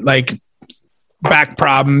health, but like back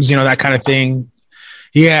problems, that kind of thing.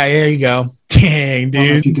 Yeah, there you go. Dang, I don't know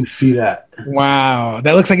if dude. you can see that. Wow.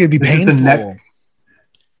 That looks like it'd be This is the painful. neck.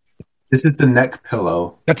 This is the neck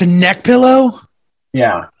pillow. That's a neck pillow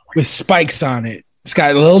Yeah. with spikes on it. It's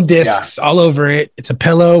got little discs all over it. It's a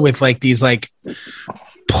pillow with like these like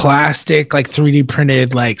plastic, like 3D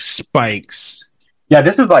printed like spikes. Yeah,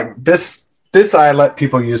 this is like this I let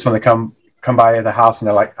people use when they come by the house and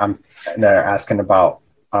they're like, and they're asking about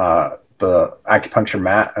the acupuncture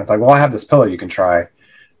mat. And it's like, well, I have this pillow you can try.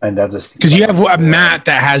 And they'll just, because you have a mat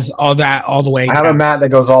that has all that all the way. I have a mat that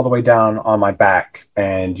goes all the way down on my back,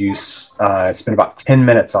 and you spend about 10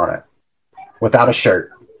 minutes on it without a shirt,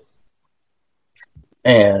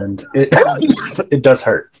 and it does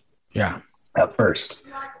hurt. Yeah, at first,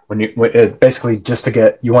 it basically just to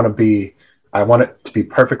get I want it to be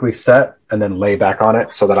perfectly set, and then lay back on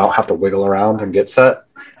it so that I don't have to wiggle around and get set,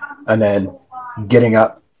 and then getting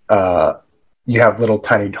up, you have little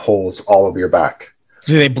tiny holes all over your back.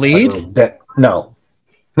 Do they bleed? No,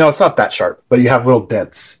 it's not that sharp, but you have little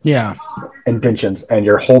dents. Yeah. Indentions, and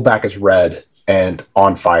your whole back is red and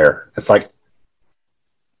on fire. It's like,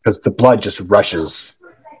 because the blood just rushes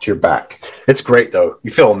to your back. It's great, though. You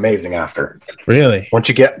feel amazing after. Really?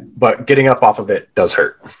 But getting up off of it does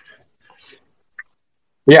hurt.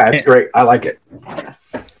 Yeah, it's great. I like it.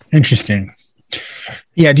 Interesting.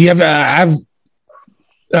 Yeah. Do you have,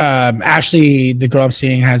 Ashley, the girl I'm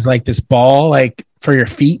seeing, has like this ball, like, for your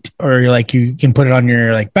feet, or like you can put it on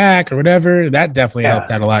your like back or whatever. That definitely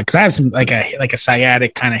helped out a lot, because I have some like a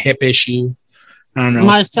sciatic kind of hip issue. I don't know.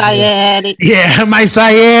 My sciatic. Yeah, my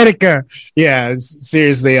sciatica. Yeah,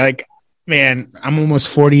 seriously. Like, man, I'm almost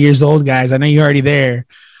 40 years old, guys. I know you're already there,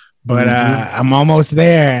 but I'm almost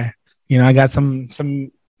there. I got some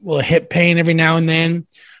little hip pain every now and then.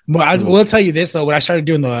 But I will tell you this though, when I started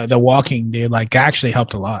doing the walking, dude, like, it actually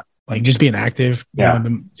helped a lot. Like, just being active. Yeah.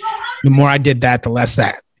 The more I did that, the less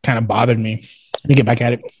that kind of bothered me. Let me get back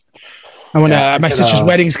at it. My sister's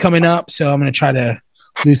wedding's coming up, so I'm gonna try to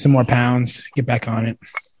lose some more pounds, get back on it.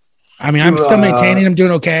 I mean, I'm still maintaining. I'm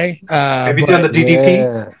doing okay. Have you done the DDP?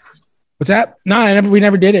 Yeah. What's that? No, we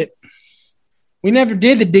never did it. We never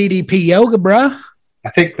did the DDP yoga, bruh.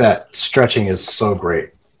 I think that stretching is so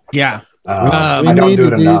great. Yeah. I don't do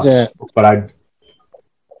it enough, but I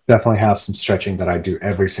definitely have some stretching that I do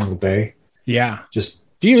every single day. Yeah.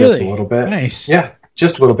 Do you really? A little bit. Nice. Yeah,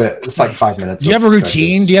 just a little bit. It's like 5 minutes. Do you have a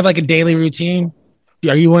routine? Do you have like a daily routine?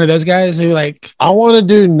 Are you one of those guys who like? I want to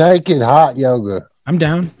do naked hot yoga. I'm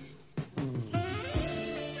down.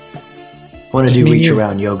 Want to do reach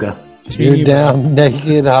around yoga? You're down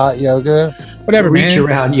naked hot yoga. Whatever, reach man.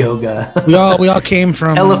 around yoga. We all came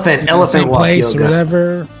from elephant same walk place yoga. or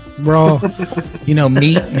whatever. We're all,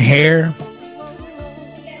 meat and hair.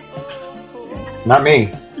 Not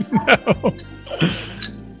me.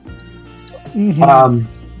 No.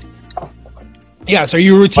 Yeah, so are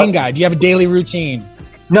you a routine guy? Do you have a daily routine?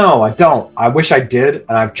 No, I don't. I wish I did,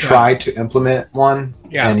 and I've tried to implement one.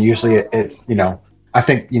 Yeah. And usually it's, I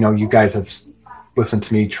think, you guys have listened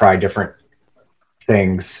to me try different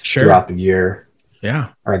things throughout the year. Yeah.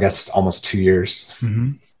 Or I guess almost 2 years.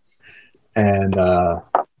 Mm-hmm. And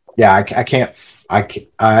I can't.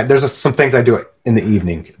 There's some things I do in the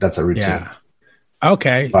evening. That's a routine. Yeah.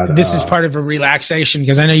 Okay. But, this is part of a relaxation,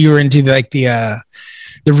 because I know you were into like the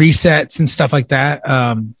resets and stuff like that.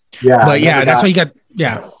 But yeah, that's what you got.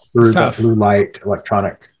 Yeah. Blue light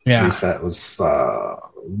electronic reset was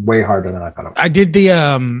way harder than I thought it was. I did the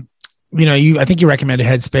I think you recommended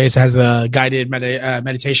Headspace. It has the guided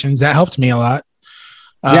meditations. That helped me a lot.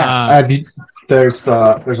 There's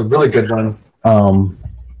a really good one.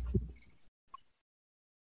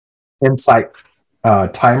 Insight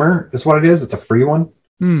Timer is what it is. It's a free one.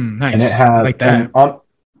 Nice. And it has like that.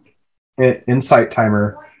 Insight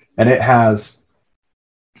Timer, and it has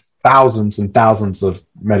thousands and thousands of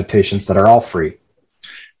meditations that are all free.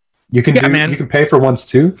 You can you can pay for ones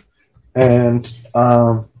too, and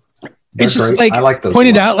it's just great. like I like those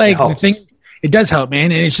pointed ones. out, like the thing. It does help,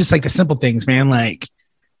 man, and it's just like the simple things, man. Like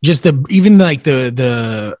just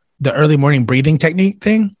the early morning breathing technique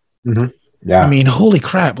thing. Mm-hmm. Yeah, I mean, holy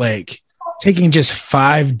crap! Like taking just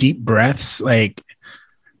 5 deep breaths, like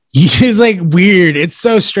it's like weird. It's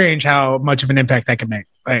so strange how much of an impact that can make.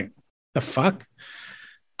 Like the fuck,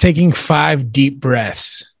 taking 5 deep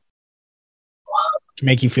breaths to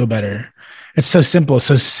make you feel better. It's so simple,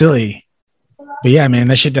 so silly. But yeah, man,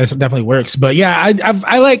 that shit definitely works. But yeah,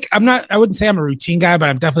 I wouldn't say I'm a routine guy, but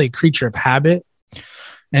I'm definitely a creature of habit.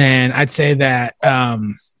 And I'd say that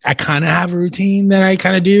I kind of have a routine that I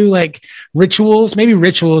kind of do, like rituals. Maybe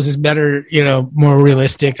rituals is better, more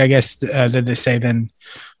realistic, I guess, than they say than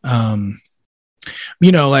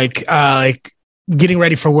you know, like getting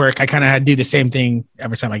ready for work, I kind of do the same thing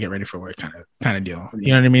every time I get ready for work, kind of deal.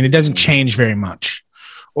 You know what I mean? It doesn't change very much.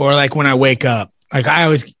 Or like when I wake up, like I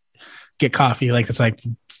always get coffee. Like it's like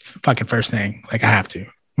fucking first thing. Like I have to.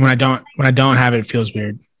 When I don't have it, it feels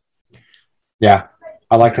weird. Yeah,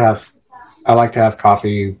 I like to have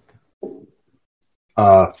coffee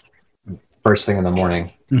first thing in the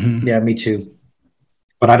morning. Mm-hmm. Yeah, me too.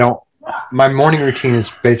 But I don't. My morning routine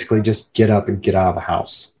is basically just get up and get out of the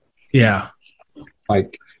house. Yeah.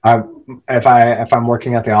 Like if I'm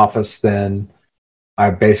working at the office, then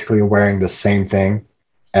I'm basically wearing the same thing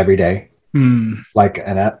every day. Like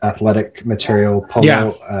an athletic material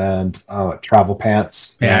polo and travel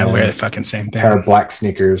pants. Yeah, I wear the fucking same thing. Pair of black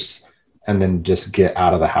sneakers, and then just get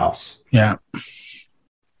out of the house. Yeah.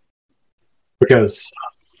 Because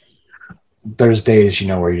there's days, you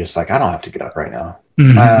know, where you're just like, I don't have to get up right now.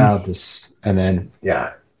 And then,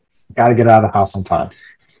 got to get out of the house on time.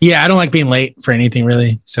 Yeah, I don't like being late for anything,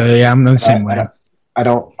 really. So, yeah, I'm the same way. I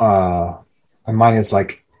don't, and mine is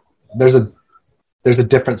like, there's a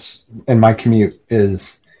difference in my commute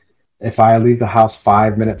is if I leave the house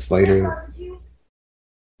 5 minutes later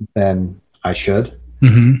than I should,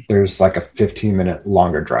 there's like a 15-minute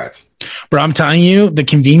longer drive. Bro, I'm telling you, the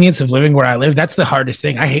convenience of living where I live, that's the hardest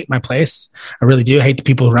thing. I hate my place. I really do. I hate the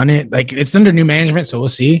people who run it. Like, it's under new management, so we'll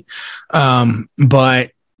see.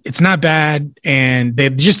 But it's not bad. And they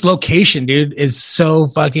just location, dude, is so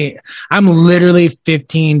fucking... I'm literally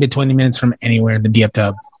 15 to 20 minutes from anywhere in the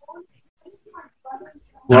DFW.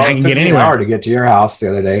 Well, I can get anywhere. An hour to get to your house the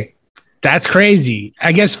other day. That's crazy.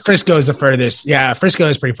 I guess Frisco is the furthest. Yeah, Frisco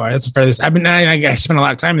is pretty far. That's the furthest. I spend a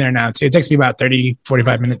lot of time there now, too. It takes me about 30,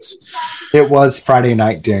 45 minutes. It was Friday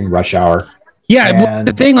night during rush hour. Yeah,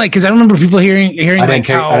 the thing, like, because I remember people hearing I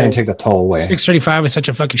didn't take the toll away. 6:35 was such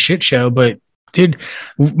a fucking shit show. But, dude,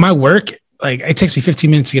 my work, like, it takes me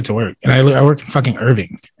 15 minutes to get to work. And I work in fucking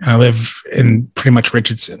Irving. And I live in pretty much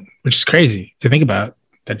Richardson, which is crazy to think about.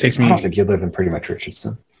 That takes me... I don't think you live in pretty much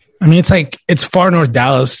Richardson. I mean, it's far north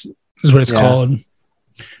Dallas is what it's called.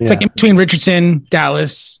 It's like in between Richardson,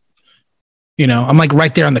 Dallas. You know, I'm like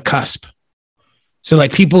right there on the cusp. So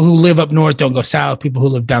like people who live up north don't go south. People who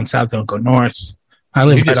live down south don't go north. I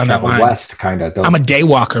live right on that line. West, kind of. I'm a day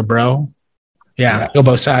walker, bro. Yeah, go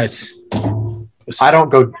both sides. I don't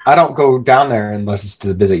go down there unless it's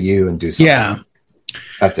to visit you and do something. Yeah,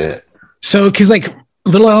 that's it. So, because like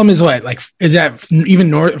Little Elm is what? Like, is that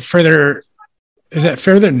even further? Is that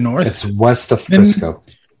further north? It's west of Frisco.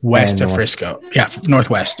 West of Frisco. Yeah,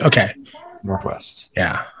 northwest. Okay. Northwest.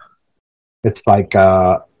 Yeah. It's like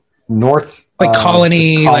north. Like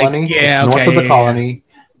Colony. Colony. Like, yeah, north okay, of the Colony.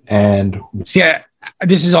 And yeah,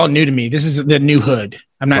 this is all new to me. This is the new hood.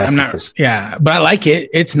 I'm not. Yeah, but I like it.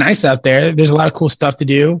 It's nice out there. There's a lot of cool stuff to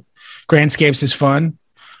do. Grandscapes is fun.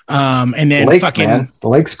 And then the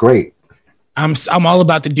lake's great. I'm all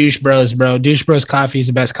about the Douche Bros, bro. Douche Bros coffee is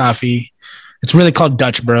the best coffee. It's really called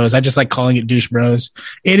Dutch Bros. I just like calling it Douche Bros.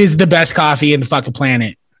 It is the best coffee in the fucking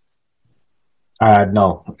planet.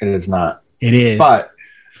 No, it is not. It is. But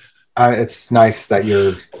it's nice that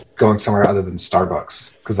you're going somewhere other than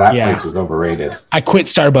Starbucks because that place is overrated. I quit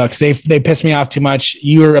Starbucks. They pissed me off too much.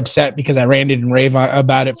 You were upset because I ranted and raved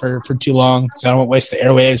about it for too long, so I won't waste the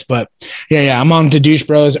airwaves. But yeah, I'm on to Douche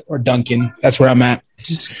Bros or Dunkin'. That's where I'm at.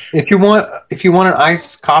 If you want an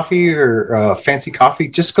iced coffee or fancy coffee,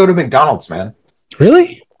 just go to McDonald's, man.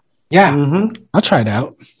 Really? Yeah. Mm-hmm. I'll try it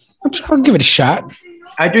out. I'll give it a shot.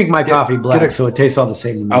 I drink my coffee black, so it tastes all the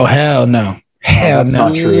same to me. Oh, hell no. Hell that's no.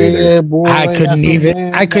 Not true either. Boy, I couldn't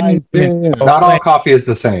even. Not all coffee is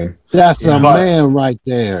the same. That's a man right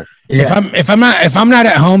there. Yeah. If I'm not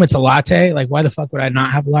at home, it's a latte. Like, why the fuck would I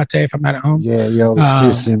not have a latte if I'm not at home? Yeah, yo,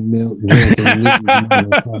 fish and milk.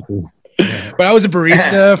 But I was a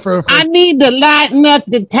barista for I need to lighten up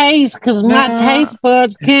the taste because my taste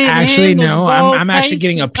buds can't. Actually, no. I'm actually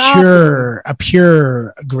getting a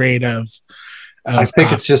pure grade of I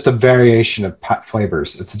think it's just a variation of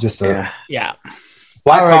flavors. It's just a black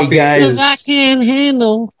coffee, guys. I can't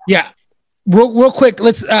handle. Yeah. Real quick,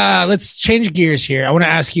 let's change gears here. I want to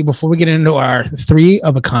ask you before we get into our 3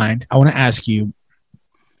 of a kind. I want to ask you,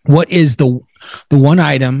 what is the one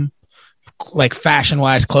item, like fashion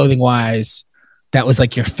wise, clothing wise, that was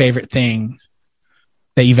like your favorite thing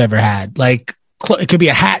that you've ever had? Like, it could be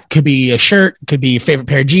a hat, could be a shirt, could be your favorite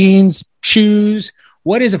pair of jeans, shoes.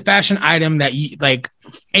 What is a fashion item that you like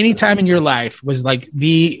anytime in your life was like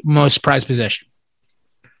the most prized possession?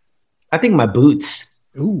 I think my boots.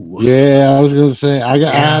 Ooh. Yeah, I was gonna say I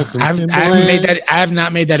have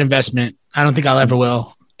not made that investment. I don't think I'll ever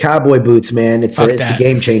will. Cowboy boots, man. It's a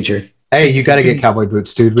game changer. Hey, you got to get cowboy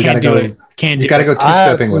boots, dude. We got to go. Can't do You got to go I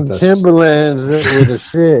have two-stepping some with us. Timberlands with a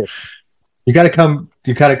shit. You got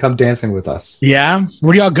to come dancing with us. Yeah.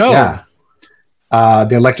 Where do y'all go? Yeah.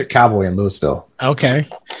 The Electric Cowboy in Louisville. Okay.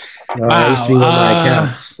 That used to be one of my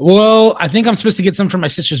accounts. Well, I think I'm supposed to get some for my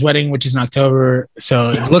sister's wedding, which is in October. So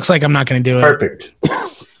it looks like I'm not going to do it. Perfect.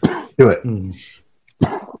 Do it.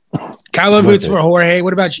 Cowboy boots for Jorge.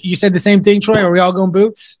 What about you? You said the same thing, Troy? Are we all going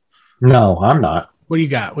boots? No, I'm not. What do you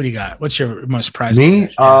got? What's your most prized? Me?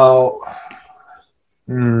 Oh,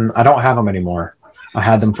 I don't have them anymore. I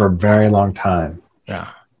had them for a very long time. Yeah.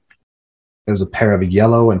 It was a pair of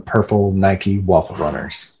yellow and purple Nike waffle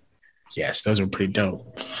runners. Yes, those are pretty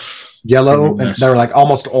dope. Yellow, and they were like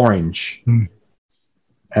almost orange. And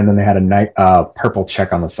then they had a purple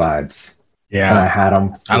check on the sides. Yeah. And I had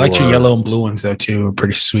them. I like your yellow and blue ones, though, too. They're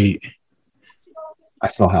pretty sweet. I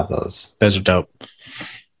still have those. Those are dope.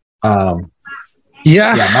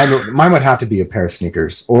 Yeah, mine would have to be a pair of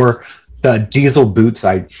sneakers or the diesel boots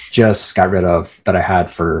I just got rid of that I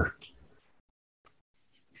had for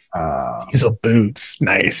diesel boots.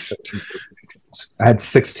 Nice. I had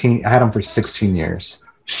them for 16 years.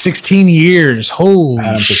 16 years. Holy I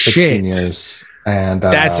had them for 16 shit. years. And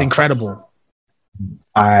that's incredible.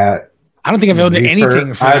 I don't think I've owned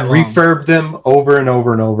anything for I that long. refurbed them over and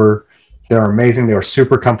over and over. They were amazing. They were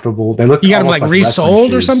super comfortable. They looked. You got them almost like wrestling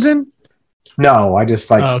resold or shoes. something? No, I just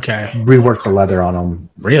reworked the leather on them.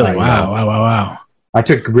 Really? Wow. I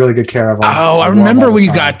took really good care of them. Oh, I remember when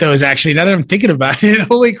you got those, actually. Now that I'm thinking about it.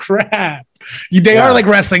 Holy crap. They are like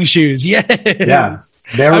wrestling shoes. Yeah. Yeah.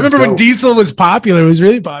 I remember when Diesel was popular. It was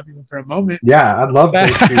really popular for a moment. Yeah, I love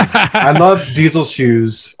those shoes. I love Diesel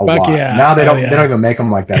shoes a lot. Yeah. Now they don't even make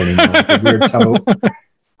them like that anymore. Like the weird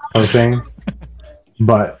toe thing.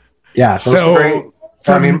 But yeah, those are great.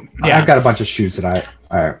 I've got a bunch of shoes that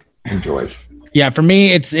I enjoyed. Yeah, for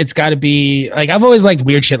me, it's got to be like I've always liked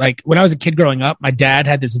weird shit. Like when I was a kid growing up, my dad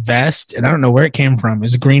had this vest, and I don't know where it came from. It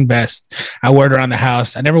was a green vest. I wore it around the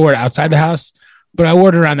house. I never wore it outside the house, but I wore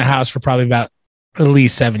it around the house for probably about at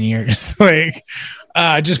least 7 years. Like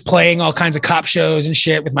just playing all kinds of cop shows and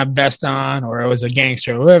shit with my vest on, or it was a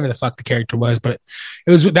gangster, or whatever the fuck the character was. But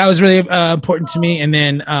that was really important to me. And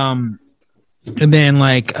then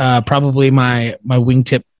probably my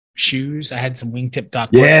wingtip shoes. I had some wingtip Doc.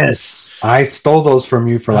 Yes, I stole those from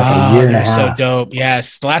you for like a year and a half. So dope.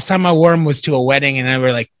 Yes, the last time I wore them was to a wedding, and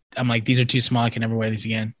I'm like, these are too small. I can never wear these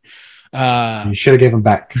again. You should have gave them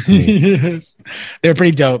back. Yes. They're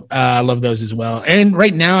pretty dope. I love those as well. And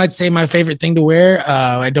right now, I'd say my favorite thing to wear.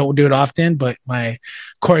 I don't do it often, but my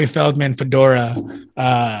Corey Feldman fedora.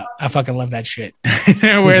 I fucking love that shit.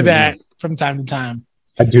 I wear that from time to time.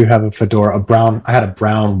 I do have a fedora, I had a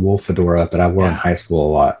brown wool fedora that I wore in high school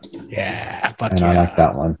a lot. Yeah, I like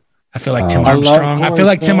that one. I feel like Tim Armstrong. I feel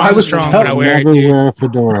like Tim Armstrong when I wear it, dude. Wear a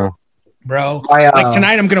fedora, bro. Like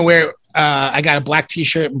tonight, I'm gonna wear. I got a black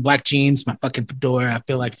T-shirt and black jeans, my fucking fedora. I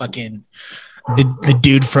feel like fucking the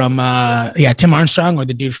dude from Tim Armstrong or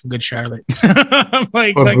the dude from Good Charlotte. I'm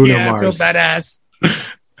like, I feel badass.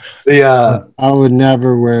 I would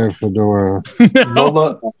never wear a fedora.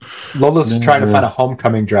 Lola's trying to find a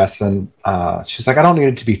homecoming dress, and she's like, I don't need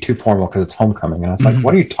it to be too formal because it's homecoming. And I was like,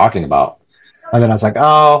 what are you talking about? And then I was like,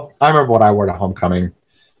 oh, I remember what I wore to homecoming. And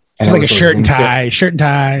it's like a shirt and tie.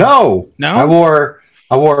 No. I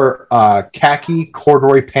wore khaki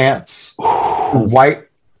corduroy pants, a white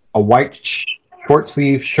short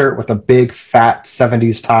sleeve shirt with a big fat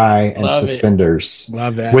 70s tie and suspenders.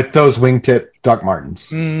 Love that. With those wingtip Doc Martens.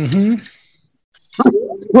 Mm-hmm.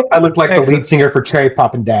 I look like the lead singer for Cherry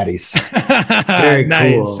Poppin' Daddies. Very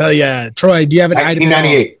nice. Cool. Hell yeah. Troy, do you have an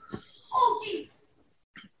 1998.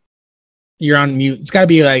 You're on mute. It's got to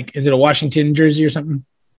be like, is it a Washington jersey or something?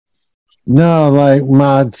 No, like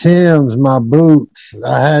my Timbs, my boots.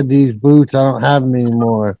 I had these boots. I don't have them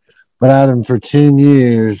anymore, but I had them for 10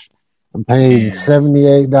 years. I paid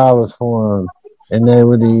 $78 for them, and they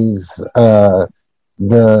were these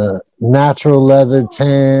the natural leather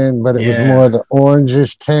tan, but it was more the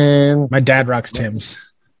orangish tan. My dad rocks Timbs.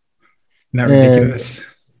 Not ridiculous.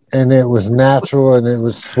 And it was natural, and it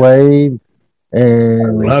was suede,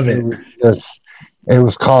 and love it. It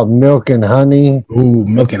was called Milk and Honey. Ooh,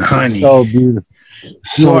 Milk and Honey. So beautiful.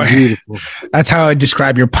 So beautiful. That's how I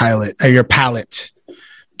describe your palate.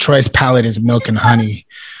 Troy's palate is Milk and Honey.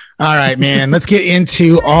 All right, man. Let's get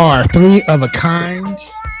into our 3 of a kind.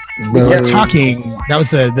 We are talking. That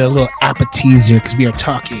was the little appetizer because we are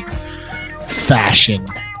talking fashion.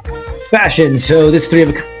 So this 3 of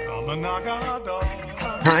a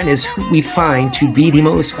kind is who we find to be the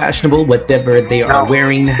most fashionable, whatever they are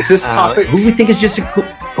wearing. Is this topic? Who we think is just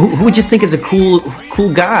who we just think is a cool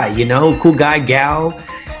guy, cool guy, gal.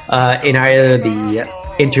 in either the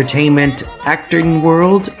entertainment acting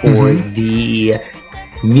world or the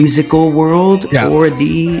musical world or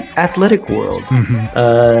the athletic world.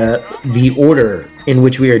 The order in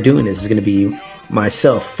which we are doing this is going to be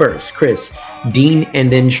myself first, Chris, Dean,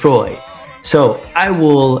 and then Troy. So I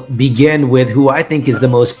will begin with who I think is the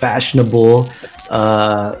most fashionable,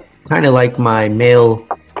 kind of like my male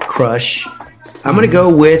crush. I'm going to go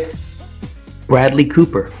with Bradley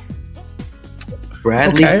Cooper.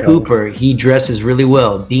 Bradley Cooper. He dresses really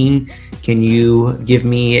well. Dean, can you give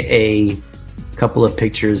me a couple of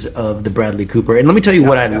pictures of the Bradley Cooper? And let me tell you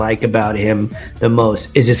what I like about him the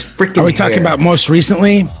most is his freaking Are we talking about most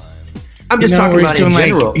recently? I'm just talking about in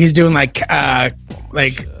general. He's doing like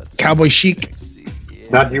cowboy chic.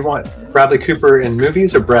 Now, do you want Bradley Cooper in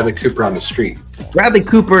movies or Bradley Cooper on the street? Bradley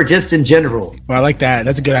Cooper just in general. Well, I like that.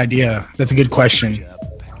 That's a good idea. That's a good question.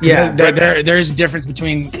 Yeah, there's a difference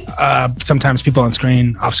between sometimes people on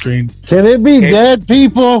screen, off screen. Can it be dead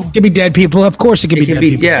people? It can be dead people. Of course, it can be dead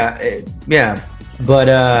people. Yeah. But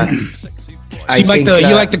so you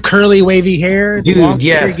like the curly, wavy hair, dude?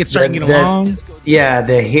 Yes, it gets starting to get long. Yeah,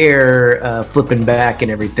 the hair flipping back and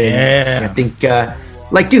everything. Yeah, I think,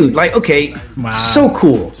 okay, wow, so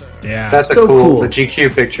cool. Yeah, that's so cool. The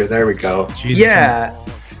GQ picture. There we go. Jesus, yeah,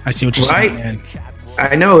 I see what you're saying. Man.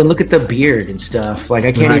 I know, and look at the beard and stuff. Like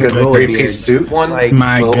I can't even grow a beard. Suit one, like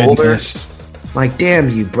my goodness. Older. Like damn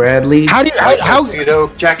you, Bradley. How do you how tuxedo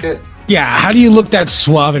jacket? Yeah, how do you look that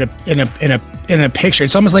suave in a picture?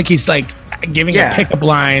 It's almost like he's like giving a pickup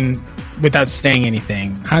line without saying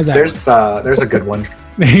anything. How's that? There's a good one.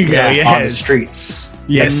 There you go. Yes. On the streets.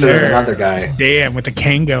 Yes, sir. Another guy. Damn, with the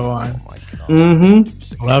Kango on.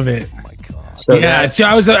 Mm-hmm. Love it. So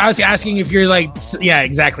I was asking if you're like,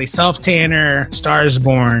 exactly, Self Tanner, Stars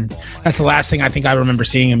Born. That's the last thing I think I remember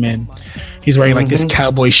seeing him in. He's wearing like this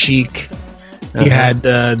cowboy chic. He had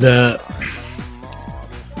the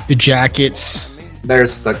jackets.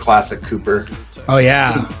 There's the classic Cooper. Oh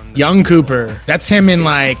yeah, young Cooper. That's him in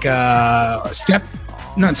like not Step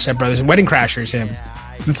Brothers, Wedding Crashers. Him.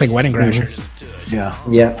 That's like Wedding Crashers. Yeah.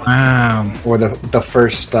 Wow. Or the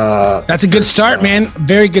first. That's a good start, man.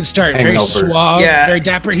 Very good start. Very suave. Yeah. Very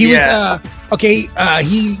dapper. He was okay.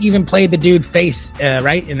 He even played the dude Face,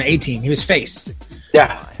 right, in the A-Team. He was Face.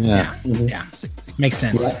 Yeah. Yeah. Yeah. Makes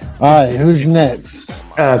sense. All right. Who's next?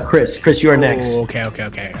 Chris, you are next.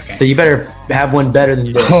 Okay. So you better have one better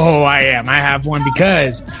than this. Oh, I am. I have one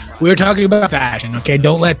because we were talking about fashion. Okay,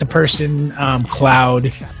 don't let the person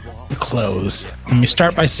cloud the clothes. Let me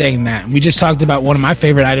start by saying that we just talked about one of my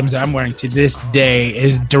favorite items that I'm wearing to this day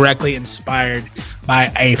is directly inspired by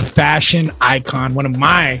a fashion icon, one of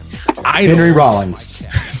my idols. Henry Rollins.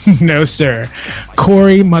 No, sir.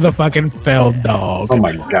 Corey motherfucking Felddog. Oh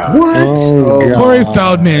my god. What? Oh, Corey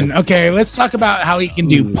Feldman. Okay, let's talk about how he can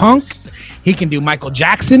do punk. He can do Michael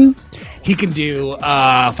Jackson. He can do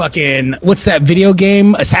fucking what's that video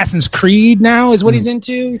game? Assassin's Creed now is what he's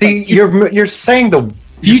into. See, you're saying the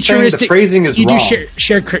futuristic. The phrasing is wrong. You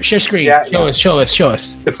share screen. Yeah, show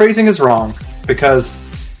us. The phrasing is wrong because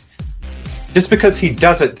just because he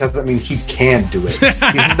does it doesn't mean he can do it.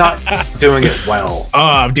 He's not doing it well.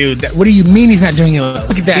 Oh, dude, what do you mean he's not doing it well?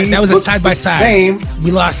 Look at that. That was a side by side.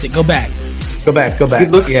 We lost it. Go back. Go back. He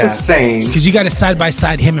looks the same. Because you got a side by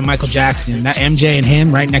side him and Michael Jackson. That MJ and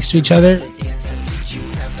him right next to each other.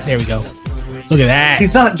 There we go. Look at that.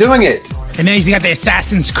 He's not doing it. And then he's got the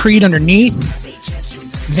Assassin's Creed underneath.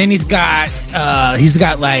 Then he's got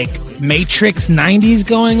like Matrix 90s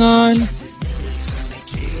going on.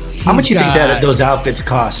 How much do you think that those outfits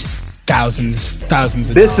cost? Thousands of dollars.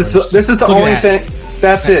 This is the only thing.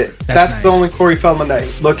 That's it. That's nice. The only Corey Feldman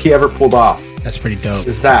look he ever pulled off. That's pretty dope.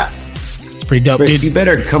 Is that? It's pretty dope, Chris, dude. You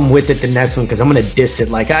better come with it the next one because I'm gonna diss it.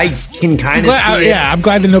 Like I can kind of see it. Yeah, I'm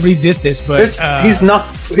glad that nobody dissed this, but he's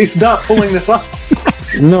not pulling this off.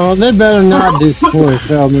 No, they better not do Corey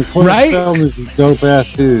Feldman. Corey Feldman's a dope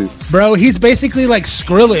ass dude. Bro, he's basically like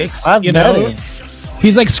Skrillex. I've met him.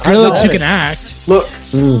 He's like Skrillex who can act. Look,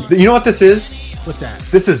 you know what this is? What's that?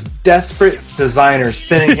 This is desperate designers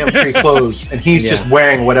sending him free clothes, and he's just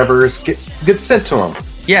wearing whatever gets sent to him.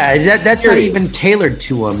 Yeah, that's not even tailored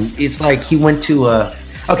to him. It's like he went to a...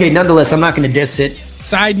 Okay, nonetheless, I'm not going to diss it.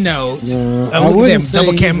 Side note, look at them,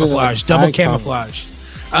 double camouflage.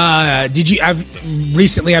 I've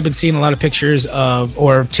been seeing a lot of pictures of,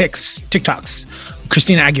 or TikToks,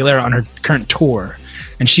 Christina Aguilera on her current tour,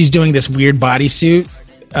 and she's doing this weird bodysuit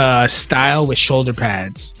style with shoulder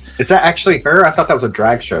pads. Is that actually her? I thought that was a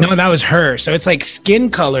drag show. No, that was her. So it's like skin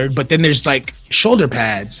colored, but then there's like shoulder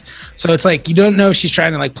pads. So it's like you don't know if she's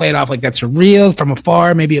trying to like play it off like that's real from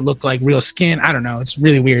afar. Maybe it looked like real skin. I don't know. It's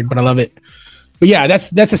really weird, but I love it. But yeah,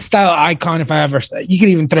 that's a style icon. If I ever, you can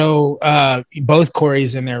even throw both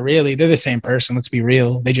Corys in there. Really, they're the same person. Let's be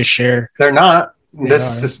real. They just share. They're not. They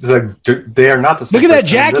are not the same. Look at that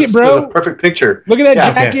jacket, bro. Is a perfect picture. Look at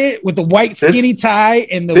that jacket with the white skinny tie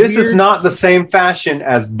and the. This is not the same fashion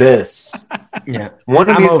as this. Yeah, one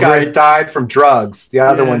of these guys died from drugs. The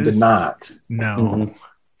other one did not. No,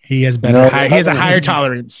 he has better. He has a higher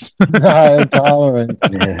tolerance. Higher tolerance.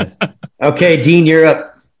 Yeah. Okay, Dean, you're up.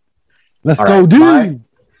 Let's go, Dean.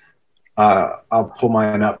 I'll pull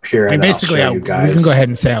mine up here. And basically, you guys. We can go ahead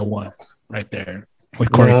and say I won right there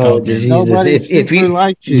with Corey Feldman. Nobody if you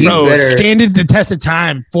like you. Bro, standing the test of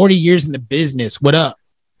time. 40 years in the business. What up?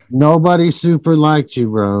 Nobody super liked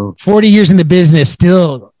you, bro. 40 years in the business,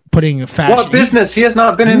 still putting fashion. What business? He has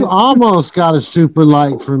not been in. You almost got a super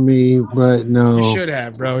like for me, but no. You should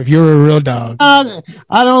have, bro. If you were a real dog. I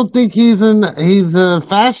don't think he's a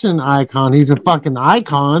fashion icon. He's a fucking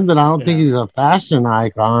icon, but I don't think he's a fashion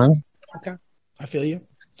icon. Okay, I feel you.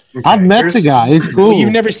 Okay. I've met the guy. He's cool. Well,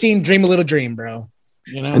 you've never seen Dream a Little Dream, bro.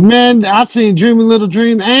 You know, man. I've seen Dream a Little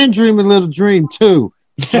Dream and Dream a Little Dream too.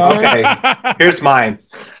 Okay, here's mine.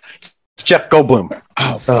 It's Jeff Goldblum.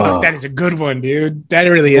 Oh, fuck. That is a good one, dude. That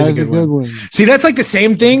really is a good one. See, that's like the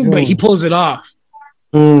same thing, but he pulls it off.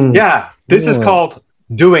 Yeah, this is called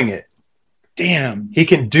doing it. Damn. He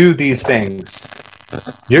can do these things.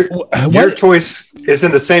 Your choice is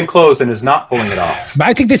in the same clothes and is not pulling it off. But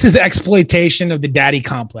I think this is exploitation of the daddy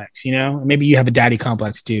complex, you know? Maybe you have a daddy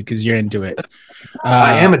complex too, because you're into it.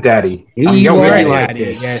 I am a daddy. You really like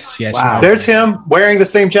this. Yes. Wow. There's him wearing the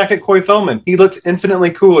same jacket Corey Feldman. He looks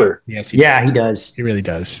infinitely cooler. Yes, he does. He really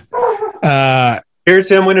does. Here's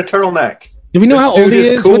him in a turtleneck. Do we know how old he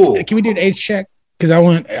is? Cool. Can we do an age check? Because I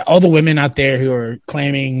want all the women out there who are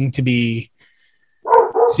claiming to be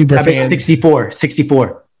super fans.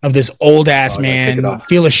 64 of this old ass man.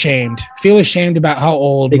 Feel ashamed about how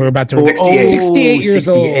old we're about to. 68 years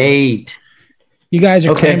old. You guys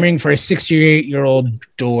are clamoring for a 68-year-old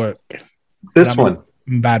dork. This one.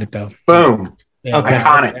 I'm about it though. Boom. Yeah,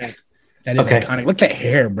 iconic. That is iconic. Look at that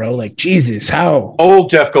hair, bro. Like Jesus, how old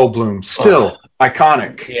Jeff Goldblum, still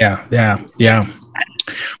iconic. Yeah.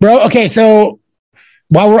 Bro, okay, so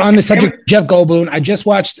while we're on the subject of Jeff Goldblum, I just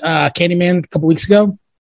watched Candyman a couple weeks ago.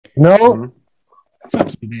 No. Fuck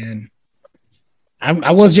you, man.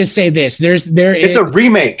 I will just say this. It's a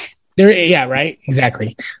remake. Yeah, right.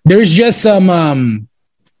 Exactly. There's just some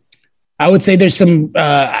I would say there's some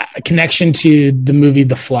connection to the movie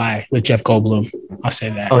The Fly with Jeff Goldblum. I'll say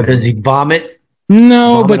that. Oh, does he vomit?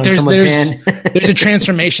 No, but there's a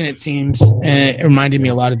transformation, it seems. And it reminded me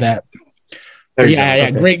a lot of that.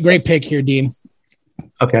 Yeah. Great pick here, Dean.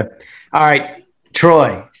 Okay. All right.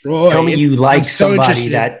 Troy, tell me you like somebody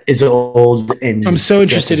that is old. And I'm so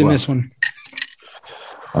interested in this one.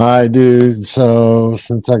 All right, dude. So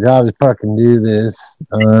since I got to fucking do this,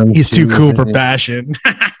 he's too cool for fashion.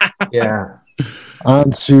 Yeah.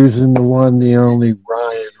 I'm choosing the one, the only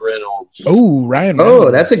Ryan Reynolds. Oh, Ryan Reynolds.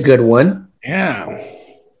 Oh, that's a good one. Yeah.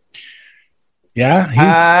 Yeah.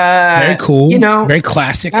 He's very cool. You know, very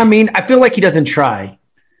classic. I mean, I feel like he doesn't try.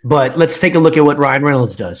 But let's take a look at what Ryan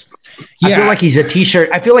Reynolds does. Yeah. I feel like he's a t-shirt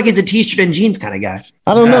and jeans kind of guy.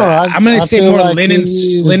 I don't know. I'm going to say more like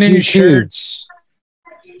linen shirts.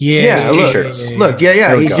 Yeah, t-shirts. Look,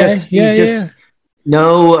 he's just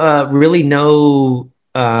no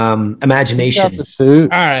imagination. Got the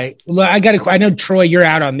suit. All right. Well, I know Troy, you're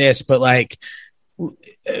out on this, but like,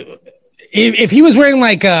 if he was wearing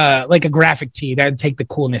like a graphic tee, that'd take the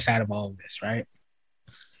coolness out of all of this, right?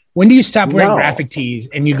 When do you stop wearing graphic tees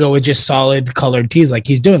and you go with just solid colored tees like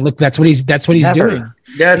he's doing? Look, that's what he's doing. That's what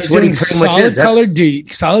he pretty much is.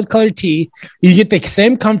 Solid colored tee. You get the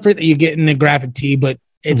same comfort that you get in the graphic tee, but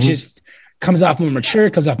it just comes off more mature.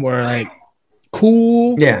 It comes off more like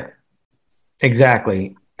cool. Yeah,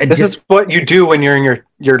 exactly. This is what you do when you're in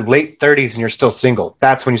your late 30s and you're still single.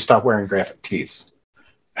 That's when you stop wearing graphic tees.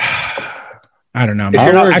 I don't know. If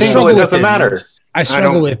you're not single, it doesn't matter. I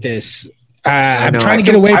struggle with this. I'm trying to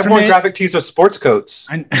get away from it. I wear graphic tees with sports coats.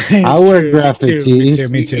 I wear graphic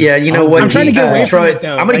tees. Me too. Yeah, you know what? I'm trying to get away from it,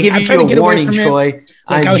 though. I'm going to give you a warning, Troy.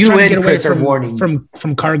 Like I was trying to get away from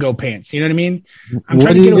cargo pants. You know what I mean? I'm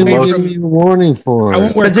trying to get away from you warning for.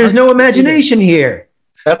 Because there's no imagination here.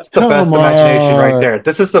 That's the best imagination right there.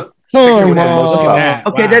 This is the. Come on.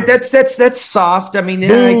 Okay, that's soft. I mean,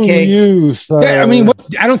 okay. I mean,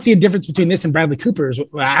 I don't see a difference between this and Bradley Cooper's.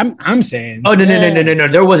 I'm saying. Oh no!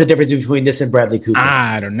 There was a difference between this and Bradley Cooper.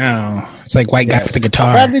 I don't know. It's like white guy with the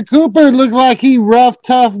guitar. Bradley Cooper looked like he rough,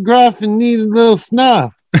 tough, gruff, and needed a little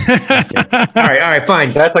snuff. All right,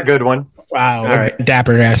 fine. That's a good one. Wow, All right.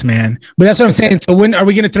 dapper ass man. But that's what I'm saying. So when are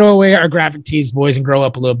we going to throw away our graphic tees, boys, and grow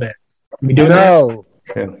up a little bit? Are we doing No.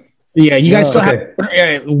 Okay. Yeah, you guys still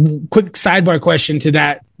Okay. have. Quick sidebar question to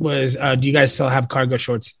that was: do you guys still have cargo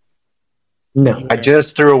shorts? No. I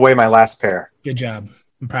just threw away my last pair. Good job.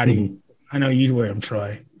 I'm proud of you. I know you wear them,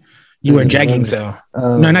 Troy. You wear jeggings though.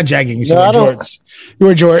 No, not jeggings. You no, wear I don't- jorts. You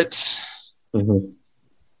wear jorts.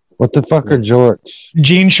 What the fuck are jorts?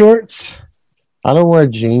 Jean shorts. I don't wear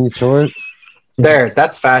jean shorts. There,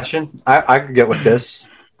 that's fashion. I could get with this.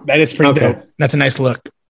 That is pretty Okay. dope. That's a nice look.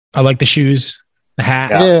 I like the shoes, the hat.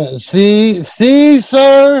 Yeah. See,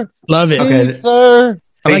 sir. Love it. See, sir.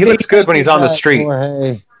 I He like looks good when he's on the street.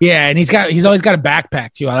 Jorge. Yeah, and he's always got a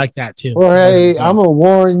backpack too. I like that too. Jorge, I'm gonna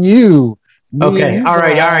warn you. Me Okay, and you all right,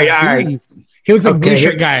 gonna all right, have all right. beef. He looks like a Okay, blue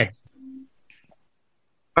here- shirt guy.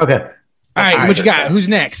 Okay. All right, what you got? Who's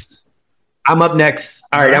next? I'm up next.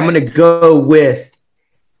 All right, I'm going to go with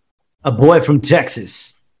a boy from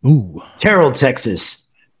Texas. Ooh, Terrell, Texas.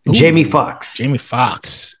 Ooh. Jamie Foxx. Jamie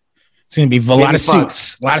Foxx. It's gonna be a lot of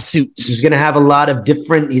suits. A lot of suits. He's going to have a lot of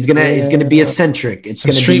different. He's going to be eccentric. It's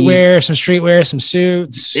Some going to streetwear, some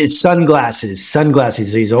suits. It's sunglasses. So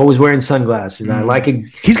he's always wearing sunglasses. I like it.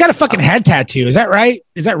 He's got a fucking head tattoo. Is that right?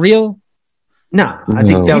 Is that real? No, I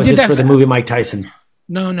think that He was did just that for the movie Mike Tyson.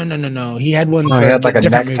 No. He had one. Oh, for he had like a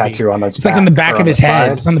different neck movie. tattoo on his It's like on the back or of his the head.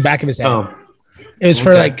 side. It's on the back of his head. Oh, It was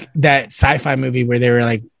for okay. like that sci-fi movie where they were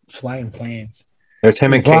like flying planes. There's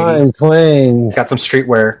him and Katie. Flying planes. Got some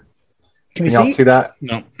streetwear. Can we Can y'all see? see that?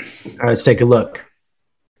 No. All right, let's take a look.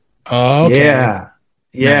 Oh, okay. Yeah.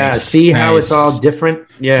 Nice, See how nice. it's all different?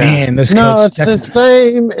 Yeah. Man, those No, coats. it's the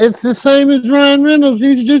same. It's the same as Ryan Reynolds.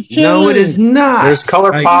 He's just chilling. No, it is not. There's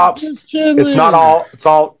color Like- pops. Just chilling. It's not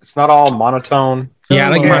all monotone. Yeah, I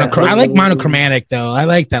like Yeah. I like monochromatic though. I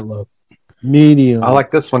like that look. medium. I like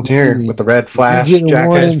this one here with the red flash You're getting jacket.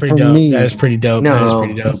 one That is pretty from dope. me. That is pretty dope. No. That is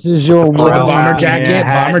pretty dope. This is your Like a Well, bomber yeah, jacket,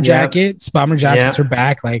 hat, bomber yep. jackets. Bomber jackets Yep. are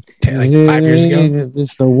back like 5 years ago.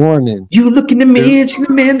 It's the warning. You look in the mirror, see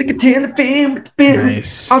the man like a telephone with the pen.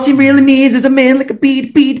 Nice. All she really needs is a man like a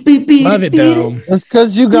beat. Love it though. That's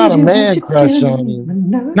because you got a man crush on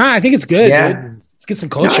him. Nah, I think it's good, Yeah. dude. Let's get some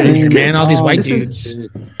culture No, in here, it's man. All these Oh, white this dudes. is-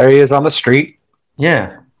 There he is on the street.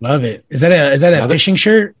 Yeah. Love it. Is that a fishing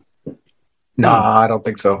shirt? Nah, I don't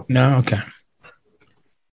think so. No, okay.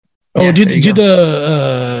 Oh, Yeah, do there you do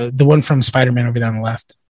the one from Spider-Man over there on the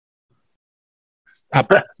left.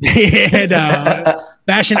 Up. And,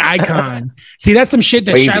 fashion icon. See, that's some shit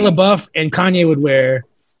that Wavy. Shia LaBeouf and Kanye would wear,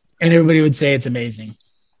 and everybody would say it's amazing.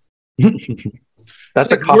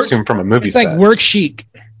 That's like a costume from a movie It's set. like work chic,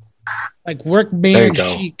 like work There band you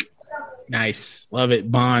go. chic. Nice, love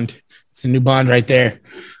it. Bond. It's a new Bond right there.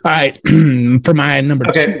 All right, for my number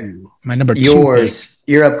Okay. two. My number two. Yours.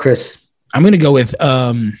 You're up, Chris. I'm gonna go with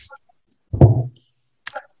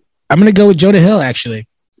Jonah Hill. Actually,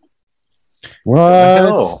 What?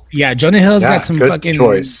 Oh, yeah, Jonah Hill's Yeah, got some good fucking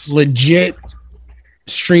choice. legit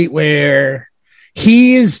streetwear.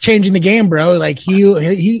 He is changing the game, bro. Like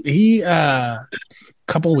he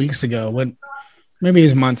couple weeks ago when maybe it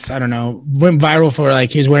was months, I don't know, went viral for like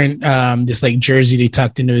he was wearing this like jersey that he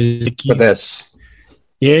tucked into his for this.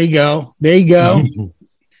 There you go.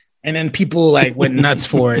 And then people like went nuts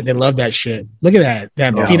for it. They love that shit. Look at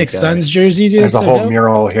that Oh, Phoenix God. Suns jersey, dude. There's a So whole dope.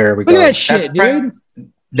 mural here. We Look go. at that shit, That's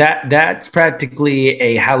dude. That's practically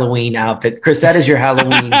a Halloween outfit. Chris, that is your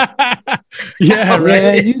Halloween. Yeah, right.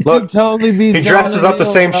 Man, you Look, could totally be. he dresses Jonah up the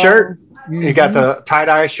Hill, same dog. shirt. He got the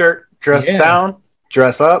tie-dye shirt, dress Yeah. down,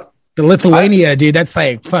 dress up. The Lithuania, dude. That's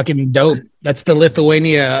like fucking dope. That's the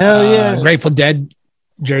Lithuania Hell yeah. Grateful Dead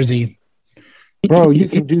jersey. Bro, you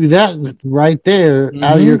can do that right there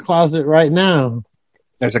out of your closet right now.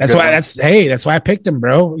 There's a That's good why. one. That's why I picked him,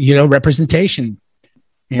 bro. You know, representation.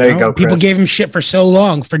 There you go, People Chris. gave him shit for so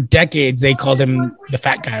long. For decades, they called him the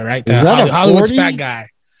fat guy, right? The Is that a Hollywood's 40? fat guy.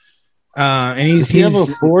 And Does he have a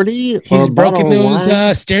he's 40? or he's a broken bottle of those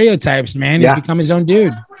wine? stereotypes, man. Yeah. He's become his own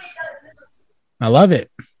dude. I love it.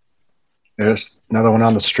 There's another one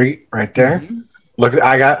on the street right there. Mm-hmm. Look,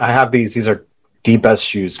 I have these. These are the best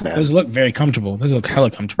shoes, man. Those look very comfortable. Those look hella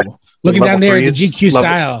comfortable. Looking Level down there at the threes, GQ level-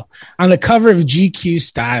 style. On the cover of GQ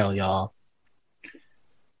style, y'all.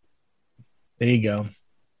 There you go.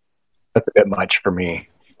 That's a bit much for me,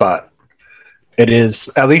 but it is.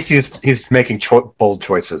 At least he's making bold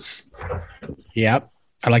choices. Yep.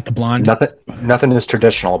 I like the blonde. Nothing is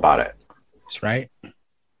traditional about it. That's right.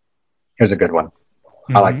 Here's a good one.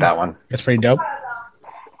 I like that one. That's pretty dope.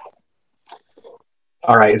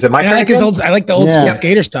 All right, is it my And turn? I like his again? old. I like the old Yeah. school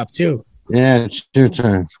skater stuff too. Yeah, it's your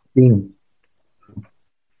turn.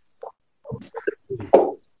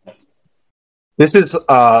 This is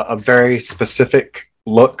a very specific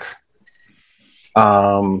look.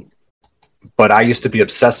 But I used to be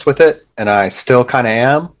obsessed with it, and I still kind of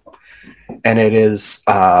am. And it is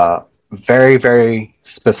very, very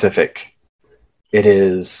specific. It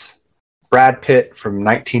is Brad Pitt from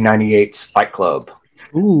 1998's Fight Club.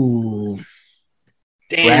 Ooh.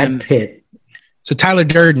 Damn. Brad Pitt. So Tyler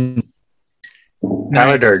Durden.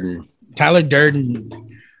 Tyler Durden. Tyler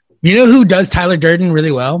Durden. You know who does Tyler Durden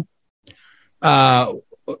really well?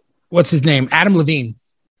 What's his name? Adam Levine.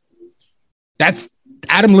 That's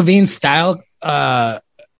Adam Levine's style.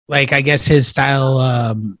 Like, I guess his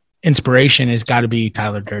style inspiration has got to be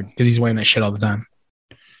Tyler Durden because he's wearing that shit all the time.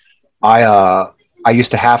 I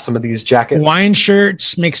used to have some of these jackets. Hawaiian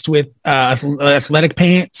shirts mixed with athletic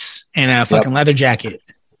pants and a fucking leather jacket.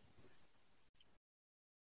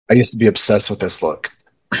 I used to be obsessed with this look.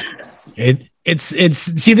 It's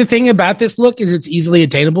see, the thing about this look is it's easily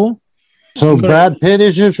attainable. So Brad Pitt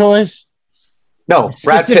is your choice? No,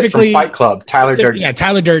 Brad Pitt from Fight Club. Tyler Durden. Yeah,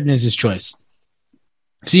 Tyler Durden is his choice.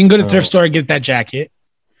 So you can go to the thrift store and get that jacket.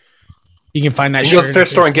 You can find that shirt. You go to the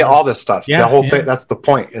thrift store and get all this stuff. Yeah, the whole thing. That's the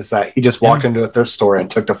point. Is that he just walked into a thrift store and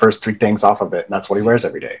took the first 3 things off of it, and that's what he wears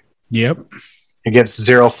every day. Yep. He gives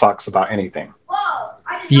 0 fucks about anything.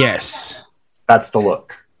 Yes. That's the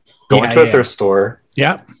look. Go into a thrift store.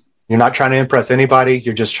 Yep. You're not trying to impress anybody.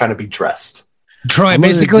 You're just trying to be dressed. Troy,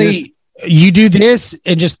 basically, you do this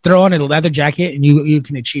and just throw on a leather jacket, and you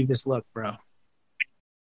can achieve this look, bro.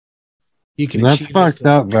 You can. That's fucked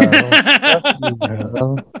up, bro.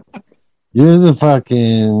 You're the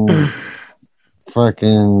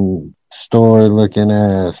fucking store looking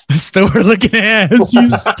ass. Store looking ass. You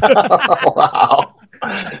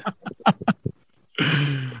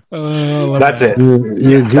Wow. That's it.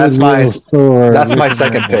 That's my store. That's my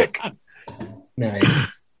second pick. Nice.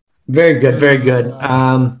 Very good. Very good.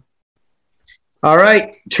 All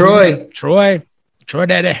right, Troy. Troy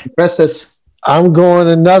Daddy. Press us. I'm going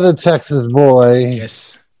another Texas boy.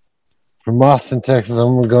 Yes. From Austin, Texas.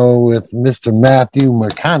 I'm going to go with Mr. Matthew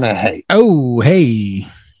McConaughey. Oh, hey.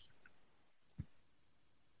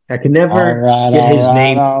 I can never get his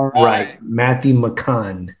name right. Matthew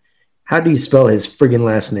McConaughey. How do you spell his friggin'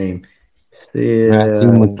 last name?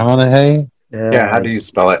 Matthew McConaughey? Yeah, how do you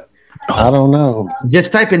spell it? I don't know.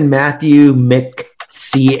 Just type in Matthew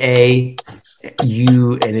C-A-U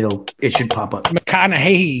and it should pop up.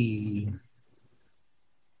 McConaughey.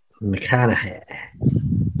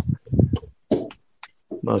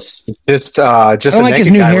 Just I don't like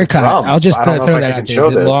his new haircut. I'll just throw that out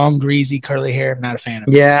there. The long, greasy, curly hair. I'm not a fan of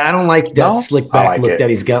it. Yeah, I don't like that slick back look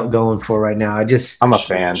that he's going for right now. I'm a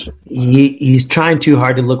fan. He's trying too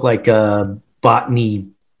hard to look like a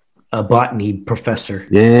botany professor.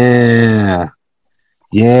 Yeah,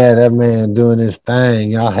 that man doing his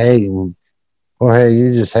thing. Y'all hating. Or hey,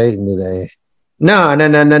 you're just hating today. No. I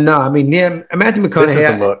mean, yeah, Matthew McConaughey. This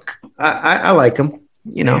is the look. I like him.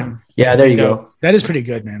 You know. Yeah, there you go. That is pretty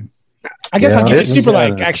good, man. I guess I'll give it a super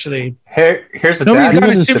like. Actually, here's the nobody's got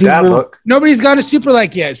a super look. Nobody's got a super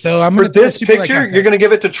like yet, so I'm for this picture. You're going to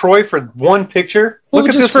give it to Troy for one picture. Well,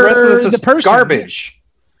 look at this. For rest of this the person. Garbage.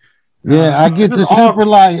 Yeah, I get the super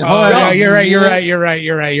light. Yeah, you're right.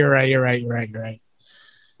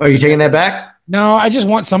 Are you taking that back? No, I just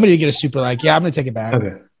want somebody to get a super like. Yeah, I'm going to take it back.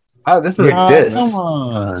 Okay. Oh, this is a diss. Come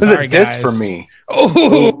on. This is a diss for me.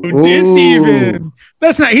 Oh, diss even.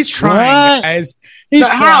 That's not. He's trying, guys. He's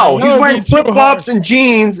how? He's wearing flip flops and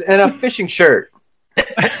jeans and a fishing shirt.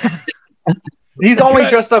 He's only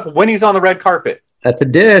dressed up when he's on the red carpet. That's a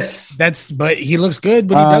diss. But he looks good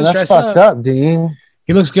when he does dress up. That's fucked up, Dean.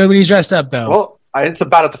 He looks good when he's dressed up, though. Well, it's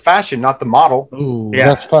about the fashion, not the model. Ooh, yeah,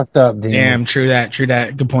 that's fucked up, Dean. Damn, true that.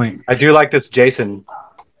 Good point. I do like this Jason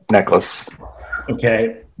necklace.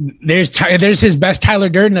 Okay. There's his best Tyler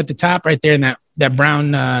Durden at the top right there in that brown.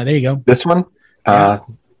 There you go. This one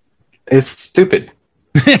is stupid.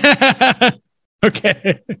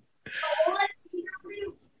 Okay.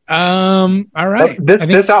 All right.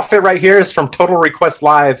 This outfit right here is from Total Request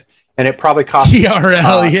Live, and it probably cost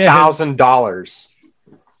 $1,000.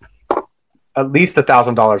 At least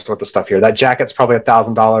 $1,000 worth of stuff here. That jacket's probably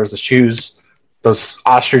 $1,000. The shoes, those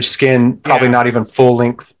ostrich skin, probably not even full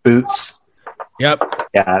length boots. Yep.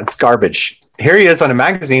 Yeah, it's garbage. Here he is on a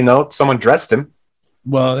magazine, though. Someone dressed him.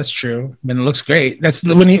 Well, that's true. I mean, it looks great. That's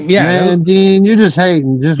when he, Man, Dean, you're just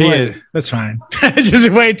hating. Just wait. That's fine. Just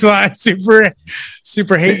wait till I super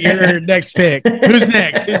hate your next pick. Who's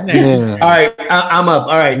next? Yeah. All right, I'm up.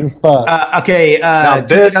 All right. Okay. Now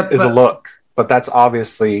this is a look, but that's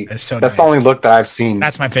obviously that's the only look that I've seen.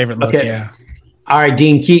 That's my favorite look. Okay. Yeah. All right,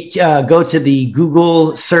 Dean. Go to the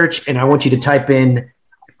Google search, and I want you to type in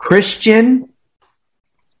Christian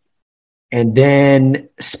and then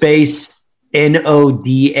space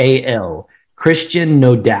Nodal, Christian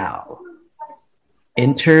Nodal.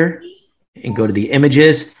 Enter and go to the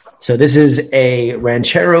images. So this is a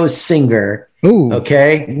ranchero singer. Ooh.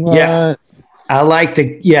 Okay. What? Yeah. I like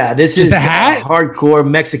this is the hat? hardcore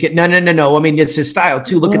Mexican. No. I mean, it's his style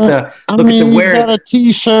too. Look at the he wear. got a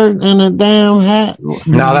t-shirt and a damn hat.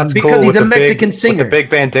 No, that's Because cool. he's with a the Mexican big, singer. With the big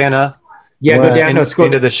bandana. Yeah, go down. No, scroll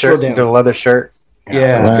into the shirt, down. into the leather shirt.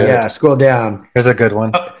 Yeah, that's good. yeah. Scroll down. Here's a good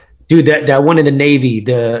one. Dude, that one in the navy,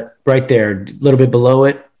 the right there, a little bit below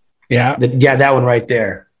it. Yeah. That one right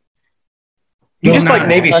there. You just like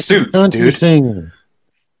Navy suits, dude. Singer.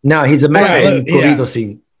 No, he's a Mexican corrido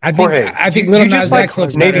scene. I think Little Nas X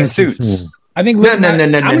looks Navy better. suits. I think No. I'm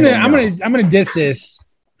gonna diss this.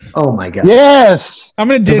 Oh my god. Yes. I'm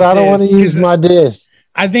gonna diss this. I don't want to use my diss.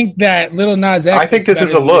 I think that Little Nas X. I think looks this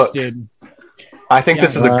is better a than look. dude. I think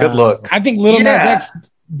this is a good look. I think Little Nas X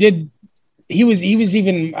did. He was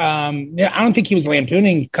even. I don't think he was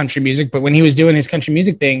lampooning country music, but when he was doing his country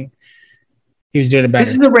music thing, he was doing it better.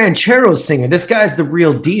 This is the ranchero singer. This guy's the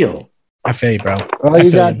real deal. I feel you, bro. Oh,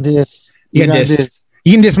 you got this. You got this.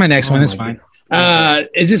 You can diss my next one. That's fine.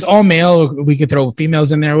 Is this all male? Or we could throw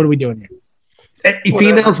females in there. What are we doing here?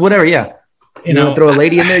 Females, whatever. Yeah. You know, throw a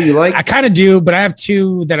lady in there you like. I kind of do, but I have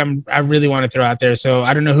two that I really want to throw out there. So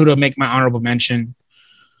I don't know who to make my honorable mention.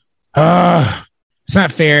 It's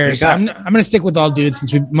not fair. So I'm gonna stick with all dudes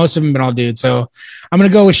since most of them have been all dudes. So I'm gonna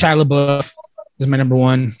go with Shia LaBeouf. This is my number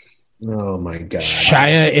one. Oh my god.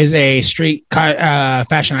 Shia is a street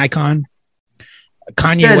fashion icon.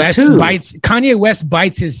 Kanye West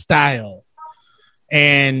bites his style,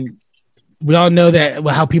 and we all know that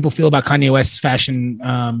how people feel about Kanye West's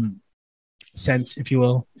fashion sense, if you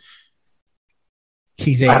will.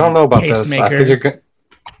 He's I don't know about this. tastemaker.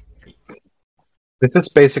 This is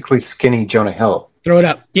basically skinny Jonah Hill. Throw it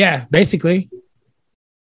up. Yeah, basically.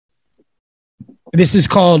 This is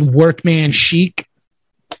called workman chic.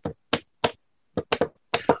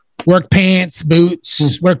 Work pants,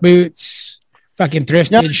 boots, work boots, fucking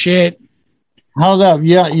thrifted shit. Hold up.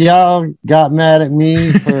 Y'all got mad at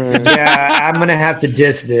me for... Yeah, I'm going to have to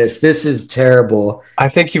diss this. This is terrible. I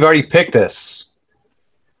think you've already picked this.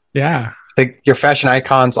 Yeah. I think your fashion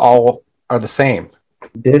icons all are the same.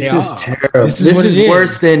 This is terrible. This is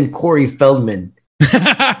worse than Corey Feldman.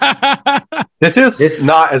 This is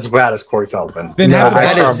not as bad as Corey Feldman. Then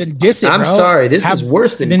diss it, bro. I'm sorry. This is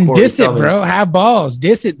worse than Then Corey diss it, Feldman. bro. Have balls.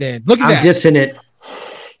 Diss it then. Look at that. I'm dissing it.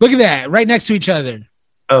 Look at that. Right next to each other.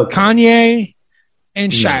 Okay. Kanye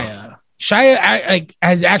and Shia. Shia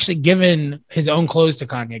has actually given his own clothes to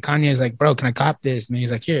Kanye. Kanye's like, bro, can I cop this? And then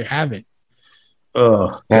he's like, here, have it.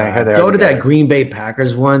 Oh, yeah, go to that Green Bay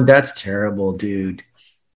Packers one. That's terrible, dude.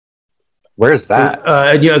 Where's that?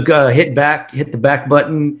 Hit the back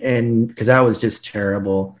button, and because that was just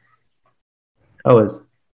terrible. Oh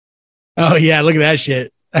yeah, look at that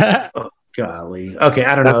shit. Oh, golly. Okay,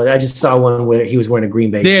 I don't know. I just saw one where he was wearing a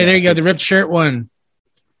Green Bay. There you go. The ripped shirt one.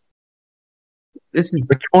 This is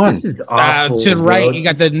which one? This is awful, to the right, bro. you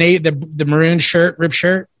got the maroon shirt, ripped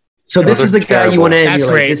shirt. So this is the guy you want to That's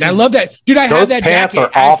emulate. great. I love that, dude. I have that pants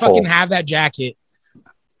jacket. are awful. I fucking have that jacket.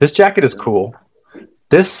 This jacket is cool.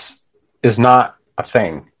 This is not a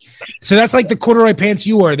thing. So that's like the corduroy pants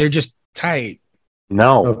you wore. They're just tight.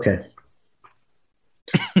 No. Okay.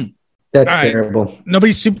 That's right. terrible.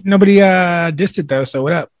 Nobody dissed it though. So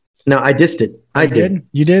what up? No, I dissed it. I did.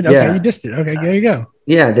 You did? Okay, Yeah. you dissed it. Okay, there you go.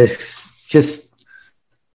 Yeah, this just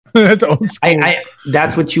That's old school.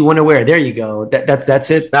 that's what you want to wear. There you go. That's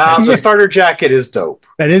it. Now the starter jacket is dope.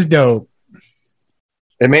 That is dope.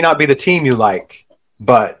 It may not be the team you like,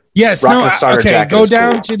 but Yes. rocking No. a starter Okay. jacket Go is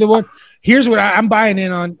down cool. to the one. Here's what I'm buying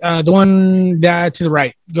in on. The one to the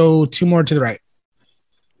right. Go two more to the right.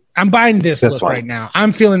 I'm buying this look one. right now.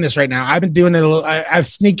 I'm feeling this right now. I've been doing it a little. I'm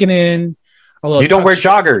sneaking in a little. You don't wear touch.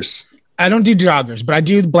 joggers. I don't do joggers, but I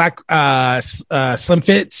do the black slim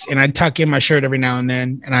fits, and I tuck in my shirt every now and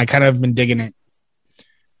then, and I kind of been digging it.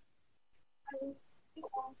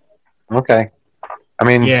 Okay. I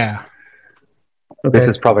mean, Yeah. this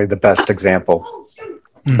is probably the best example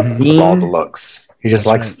Mhm. of all the looks. He just That's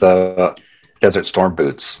likes the Desert Storm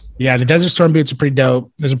boots. Yeah, the Desert Storm boots are pretty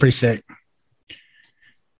dope. Those are pretty sick.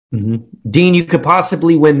 Mhm. Dean, you could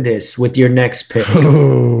possibly win this with your next pick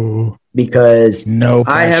Ooh, because no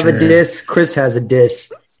I have a pressure. diss. Chris has a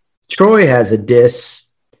diss. Troy has a diss.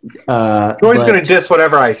 Troy's but going to diss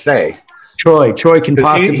whatever I say. Troy can 'Cause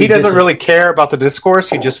possibly. he doesn't diss- really care about the discourse.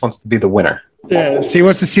 He just wants to be the winner. Yeah, so he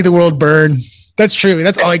wants to see the world burn. That's true.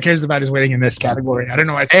 That's all he cares about is winning in this category. I don't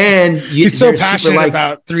know why. And He's so they're super passionate like-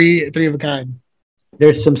 about three of a kind.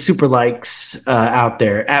 there's some super likes out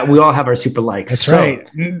there. We all have our super likes. That's So, right.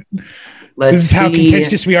 This is how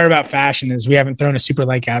contentious we are about fashion. Is we haven't thrown a super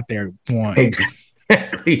like out there once.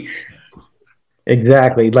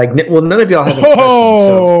 Exactly. Like, well, none of y'all have.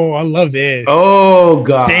 Oh, I love this. Oh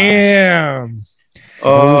God. Damn.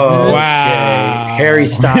 Oh wow. Okay. Harry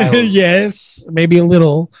Styles. Yes, maybe a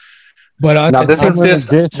little. But now this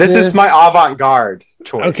is my avant-garde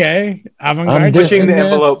choice. Okay, avant-garde. I'm pushing the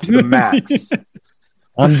envelope to the max.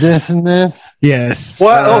 I'm dissing this. Yes.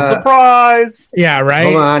 What a surprise! Yeah, right.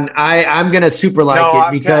 Hold on, I'm gonna super like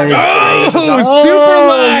it because super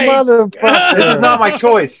like motherfucker. This is not my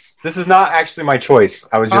choice. This is not actually my choice.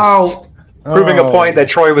 I was just proving a point that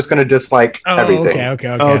Troy was going to dislike everything. Okay.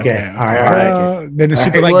 All right. Then the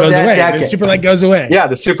super light goes away. The super light goes away. Yeah,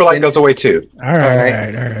 the super light goes away too. All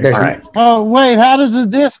right. Oh wait, how does the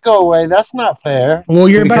disc go away? That's not fair. Well,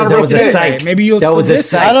 you're about That to was a psych. Maybe you'll. That was a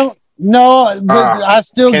psych. I don't know, but I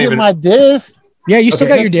still get my disc. Yeah, you still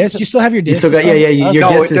got your disc. You still have your disc. You still got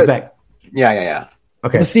your disc is back. Yeah.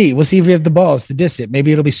 Okay. We'll see if we have the balls to diss it.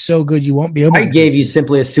 Maybe it'll be so good you won't be able. I gave you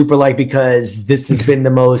simply a super like because this has been the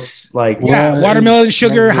most like watermelon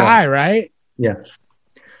sugar high, right? Yeah.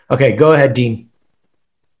 Okay, go ahead, Dean.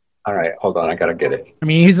 All right, hold on, I gotta get it. I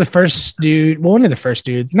mean, he's the first dude. Well, one of the first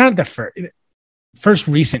dudes, not the first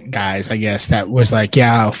recent guys, I guess, that was like,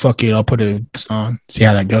 yeah, fuck it, I'll put a song, see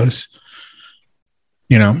how that goes.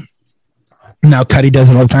 You know. Now Cuddy does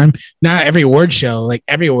it all the time. Now every award show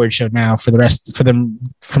now for them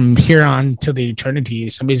from here on till the eternity,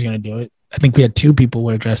 somebody's gonna do it. I think we had 2 people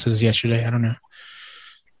wear dresses yesterday. I don't know.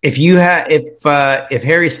 If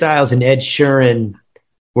Harry Styles and Ed Sheeran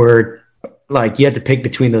were like you had to pick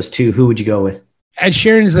between those 2, who would you go with? Ed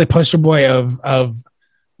Sheeran is the poster boy of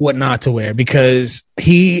what not to wear because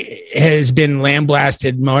he has been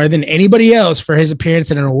lambasted more than anybody else for his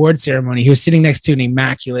appearance at an award ceremony. He was sitting next to an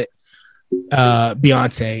immaculate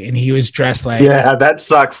Beyonce, and he was dressed like that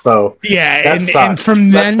sucks though. Yeah, and from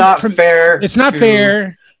then that's not fair. It's not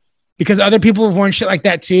fair because other people have worn shit like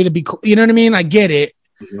that too to be cool. You know what I mean? I get it,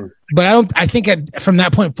 but I think from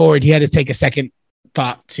that point forward, he had to take a second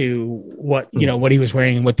thought to what what he was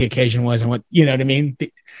wearing and what the occasion was and what you know what I mean.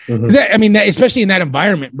 Especially in that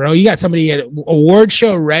environment, bro. You got somebody at an award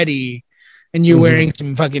show ready, and you're wearing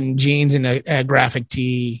some fucking jeans and a graphic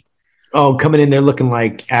tee. Oh, coming in there looking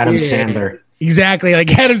like Adam Sandler. Exactly,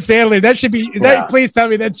 like Adam Sandler. That should be. Please tell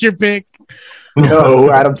me that's your pick.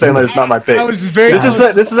 No, Adam Sandler is not my pick. This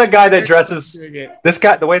is a guy that dresses.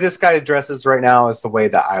 The way this guy dresses right now is the way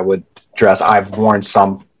that I would dress. I've worn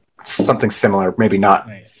something similar, maybe not.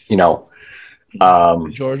 Nice.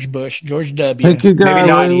 George Bush, George W. Pick your guy.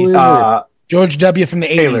 Maybe not. George W. from the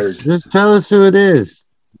 80s. Just tell us who it is.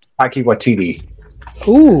 Taika Waititi.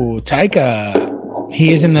 Ooh, Taika.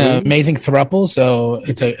 He is in the Amazing Thruple, so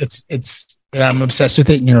I'm obsessed with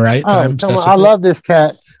it, and you're right. I love this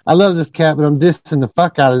cat. But I'm dissing the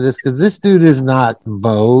fuck out of this because this dude is not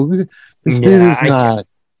Vogue. This dude is not.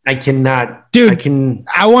 I cannot. Dude,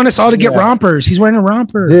 I want us all to get rompers. He's wearing a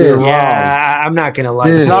romper. Yeah, I'm not gonna lie.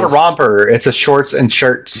 It's not a romper. It's a shorts and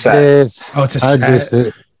shirt set. It's a set. I diss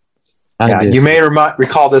it. You may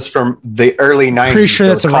recall this from the early 90s. Pretty sure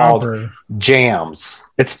that's a romper. Jams.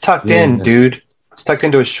 It's tucked in, dude. It's tucked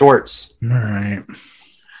into his shorts. All right.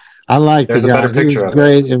 I like the guy. He's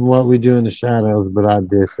great in What We Do in the Shadows, but I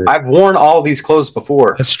diss it. I've worn all these clothes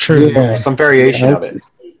before. That's true. Yeah. Some variation of it.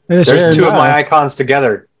 There's 2 of my icons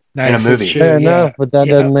together in a movie. Fair enough, but that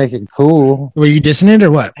doesn't make it cool. Were you dissing it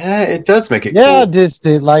or what? It does make it cool. Yeah, I dissed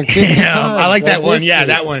it like 50 times. I like that one. Yeah,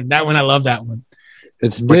 that one. That one. I love that one.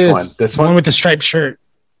 It's Which one? This one? One with the striped shirt.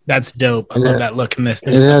 That's dope. I love that look in this.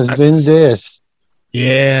 It has been dissed.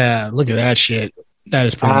 Yeah, look at that shit. That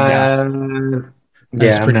is pretty nice.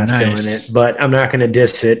 That's I'm pretty not nice. feeling it, but I'm not going to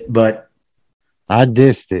diss it. But I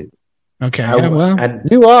dissed it. Okay,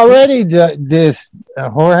 you already dissed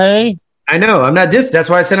Jorge. I know I'm not dissing. That's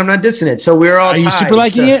why I said I'm not dissing it. So we're all. Are you super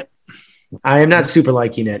liking it? I am not super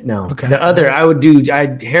liking it. No. Okay. The other I would do.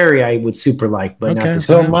 Harry I would super like, but not this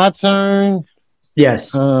So time. my turn.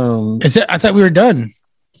 Yes. Is it? I thought we were done.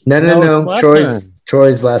 No.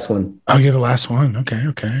 Troy's last one. Oh, you're the last one.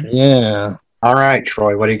 Okay. Yeah. All right,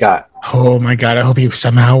 Troy. What do you got? Oh my god! I hope he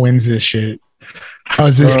somehow wins this shit. How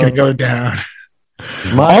is this gonna go down?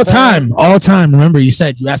 All time. Remember, you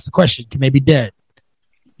asked the question. Can they be dead?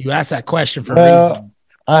 You asked that question for a reason.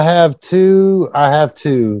 I have two.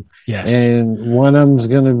 Yes. And one of them's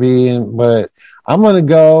going to be but I'm going to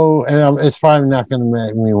go, and it's probably not going to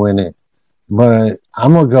make me win it, but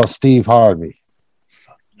I'm going to go Steve Harvey.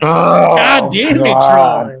 Oh, God damn it,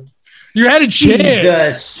 Troy. You had a chance.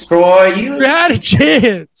 Jesus, Troy. You had a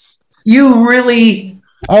chance. You really?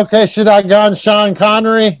 Okay, should I gone Sean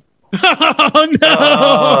Connery? Oh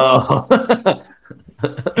no!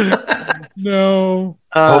 No.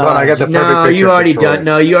 Hold on, I got the perfect no, picture. you for already Troy. done.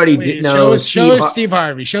 No, you already did. No, Show Steve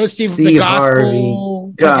Harvey. Show Steve the Steve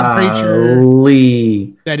gospel fucking preacher.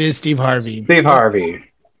 Golly. That is Steve Harvey. Steve Harvey.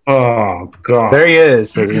 Oh god, There he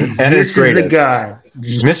is. And this his greatest. is the guy.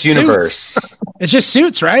 Miss Universe. It's just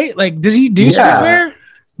suits, right? Like, does he do Yeah. streetwear?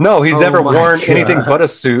 No, he's Oh never my worn God. anything but a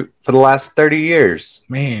suit for the last 30 years.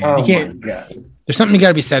 Man, Oh you can't. my god. There's something you got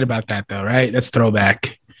to be said about that, though, right? That's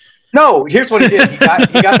throwback. No, here's what he did. He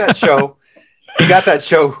got that show. He got that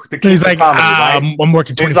show. The Kings He's of like, Comedy, right? I'm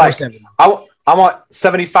working He's 24/7. like, I want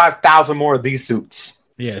 75,000 more of these suits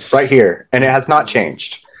Yes, right here, and it has not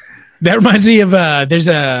changed. That reminds me of there's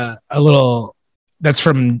a little that's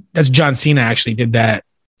John Cena actually did that.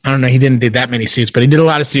 I don't know, he didn't do that many suits, but he did a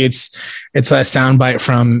lot of suits. It's a soundbite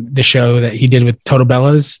from the show that he did with Total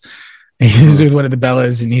Bellas. He was with one of the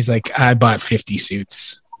Bellas, and he's like, I bought 50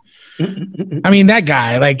 suits. I mean, that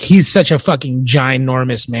guy, like, he's such a fucking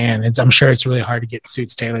ginormous man. I'm sure it's really hard to get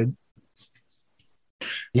suits tailored.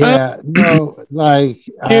 Yeah, no, like,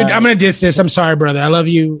 Dude, I'm gonna diss this. I'm sorry, brother. I love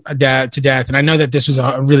you to death, and I know that this was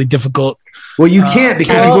a really difficult. Well, you can't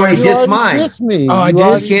because you already dissed mine. Me. Oh, I You did?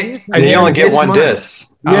 already Can't- dissed And me. you only get diss one mine. diss.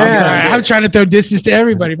 Oh, I'm Yeah. sorry. I'm trying to throw disses to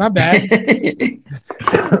everybody. My bad.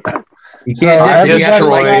 You So can't I diss dissed it. You everybody gotta-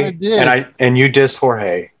 Troy, got a diss. and you dissed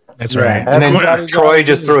Jorge. That's Yeah. right. And then Everybody got Troy a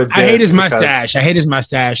just diss. threw a diss. I hate his because- mustache. I hate his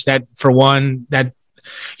mustache. That, for one, that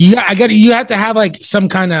you have to have like some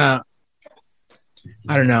kind of,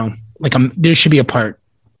 I don't know, like there should be a part.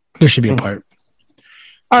 There should be a part.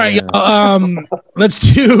 All right, y'all, let's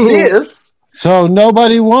do. Yes. So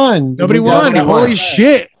nobody won. Nobody We got won. nobody Holy won.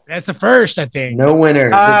 shit! That's the first, I think. No winner.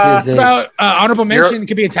 This is it. About honorable mention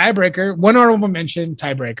could be a tiebreaker. One honorable mention,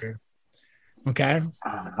 tiebreaker. Okay,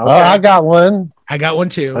 Oh, I got one. I got one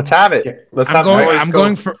too. Let's have it. Let's I'm have going. Troy I'm go.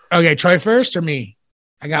 going for. Okay, Troy first or me?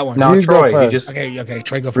 I got one. No, You go Troy. He first. just Okay.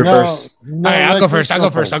 Troy, go first. Reverse. No, All right, I'll let go Chris first.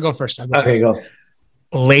 I'll go first. Okay, go.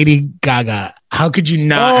 Lady Gaga. How could you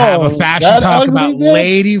not have a Oh, fashion that talk ugly about bitch?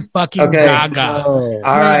 Lady fucking Okay. Gaga? Oh,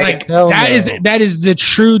 All right. Like Hell that no. is the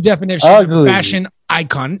true definition Ugly. of fashion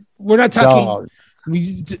icon. We're not talking. dog.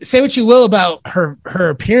 We say what you will about her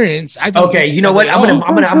appearance. I think Okay, she's you know what? ugly.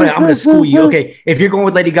 I'm gonna school you. Okay, if you're going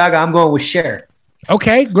with Lady Gaga, I'm going with Cher.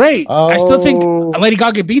 Okay, great. I still think Oh. Lady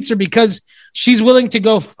Gaga beats her because she's willing to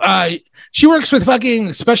go. She works with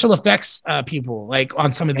fucking special effects people, like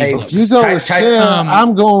on some of these Hey, looks. You go with Type- Cher.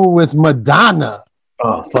 I'm going with Madonna.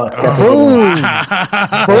 Oh fuck, that's Boom.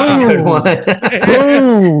 a good one.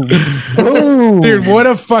 Boom. Boom. Dude, what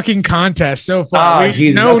a fucking contest so far. Oh,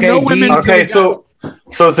 Jesus. no Okay, women. Dean. Okay, so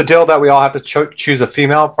it's a deal that we all have to choose a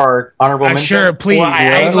female for our honorable mention. Sure, please. Well, I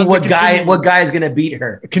I'd know love to what guy is gonna beat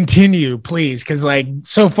her? continue, please, because like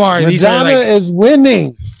so far these are Madonna like is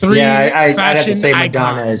winning. three Yeah, I'd have fashion to say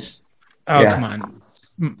Madonna icons. is. Oh yeah. come on,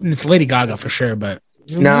 It's Lady Gaga for sure, but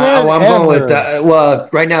No, I'm going with. Whatever. Well,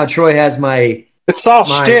 right now Troy has my. It's all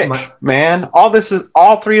shtick, man.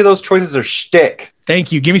 All three of those choices are shtick.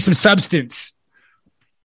 thank you. Give me some substance.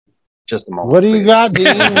 Just a moment. What do you please. got,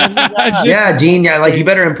 Dean? What do you got? Yeah, Gene. Yeah, like you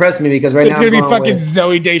better impress me because right It's now gonna I'm be going fucking with-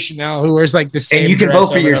 Zoe Deschanel who wears like the same. you can dress vote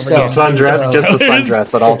for over and over yourself. again. Sundress, just the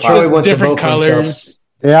sundress at all Troy times. wants to Different vote for himself. colors.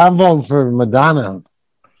 Yeah, I'm voting for Madonna.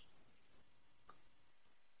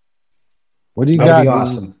 What do you That'd got? be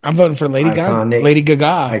Dean? awesome. I'm voting for Lady Gaga. Iconic. Lady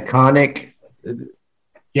Gaga. Iconic,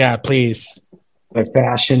 Yeah, please. like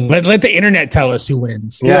fashion. Let the internet tell us who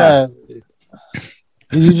wins. Yeah.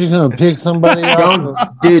 You just gonna pick somebody else?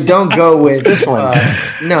 Don't go with This one.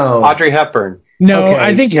 no. Audrey Hepburn. No, Okay,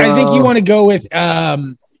 I think no. you want to go with not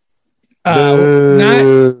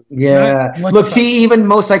Yeah. What Look, the see, even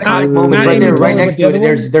most iconic Not- moments not right there, Amy right Poehler next with to the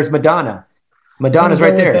it. other There's Madonna. Madonna's I'm right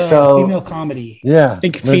gonna go there. with, So female comedy. Yeah. I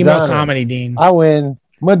think female Madonna. comedy, Dean. I win.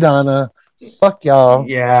 Madonna. Fuck y'all.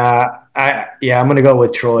 yeah, I'm gonna go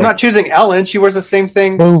with Troy. I'm not choosing Ellen. She wears the same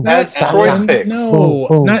thing Boom. as Not Troy's Ellen, picks. No, Boom,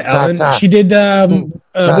 boom, not cha, Ellen. cha. She did Boom,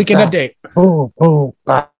 cha, Weekend cha. Update. Boom, boom,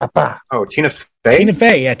 ba, ba. Oh, Tina Fey? Tina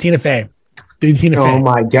Fey. Yeah, Tina Fey. Dude, Tina Oh Fey.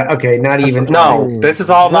 my god. Okay, not even. No, this is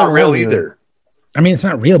all not real either. I mean, it's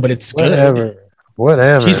not real, but it's good.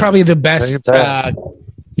 Whatever. She's probably the best Take that.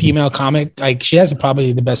 female comic. Like, she has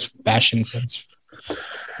probably the best fashion sense.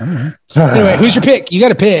 Anyway, who's your pick? You got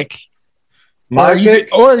to pick. My pick?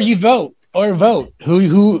 Or you vote.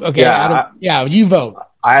 Who? Okay. Yeah, You vote.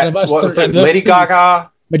 Out of us, what was it? those Lady three. Gaga,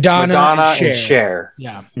 Madonna and Cher. Cher.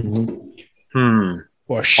 Yeah.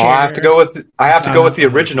 Or I Cher. have to go with the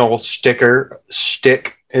original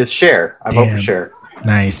stick is Cher. I vote for Cher.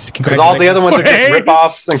 Nice. Because all the other ones are just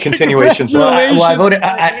rip-offs and continuations.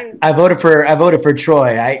 I voted for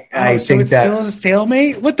Troy. I think it's that still a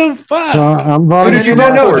stalemate. What the fuck? So I'm voting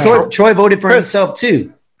Troy voted for himself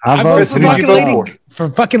too. I voted for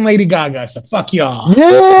fucking Lady Gaga. So fuck y'all. Yeah.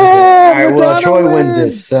 All right. Well, Troy wins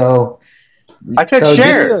this. So I said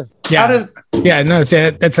share. Yeah. No.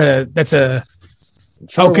 That's a.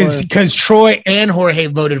 Oh, because Troy and Jorge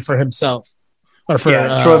voted for himself. Or for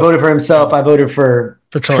Troy voted for himself. I voted for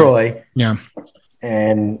Troy. Yeah.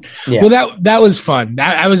 And yeah. Well, that was fun.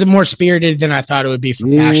 I was more spirited than I thought it would be for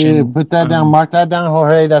passion. Put that down. Mark that down,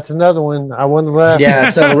 Jorge. That's another one. I won the last. Yeah.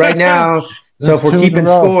 So right now, if we're keeping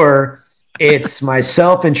score, it's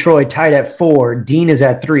myself and Troy tied at 4. Dean is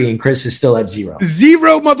at 3, and Chris is still at 0.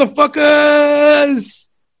 0, motherfuckers.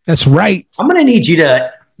 That's right. I'm gonna need you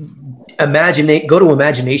to go to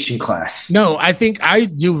imagination class. No, I think I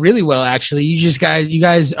do really well, actually. You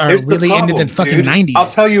guys are really into the fucking 90s.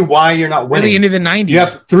 I'll tell you why you're not winning. Really into the 90s. You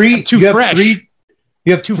have three. Too fresh. You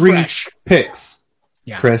have too three fresh picks.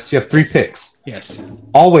 Yeah. Chris, you have 3 picks. Yes.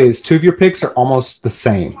 Always, 2 of your picks are almost the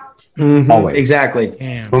same. Mm-hmm. Always. Exactly.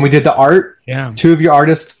 Damn. When we did the art, 2 of your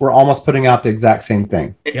artists were almost putting out the exact same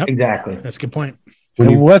thing. Yep. Exactly. That's a good point. When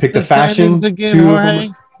you pick the fashion, again, 2 of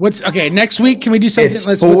them. What's okay? Next week, can we do something? It's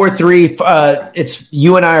 4-3. It's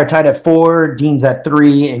you and I are tied at 4. Dean's at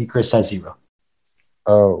 3, and Chris has 0.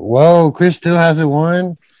 Oh, whoa! Chris still hasn't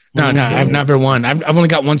won. No, I've never won. I've only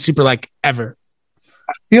got one super like ever.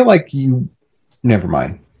 I feel like you. Never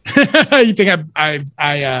mind. You think I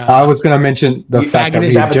was going to mention the fact that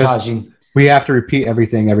we have to repeat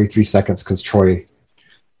everything every 3 seconds because Troy's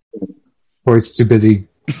too busy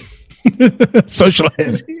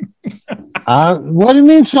socializing. What do you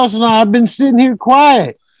mean socializing? I've been sitting here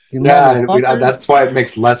quiet. That's why it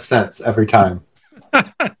makes less sense every time.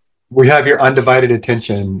 We have your undivided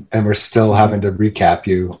attention, and we're still having to recap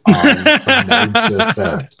you on something that we just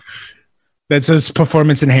said. That's those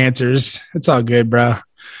performance enhancers. It's all good, bro.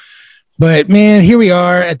 But man, here we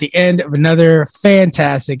are at the end of another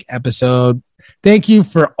fantastic episode. Thank you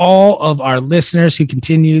for all of our listeners who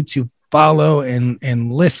continue to follow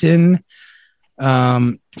and listen.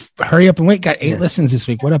 Hurry up and wait. Got 8 listens this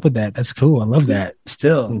week. What up with that? That's cool. I love that.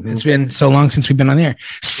 Still, It's been so long since we've been on there.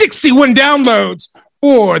 61 downloads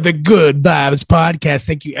for the Good Vibes podcast.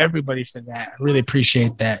 Thank you everybody for that. I really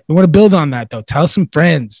appreciate that. We want to build on that though. Tell some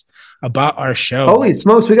friends about our show. Holy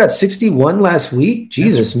smokes, we got 61 last week.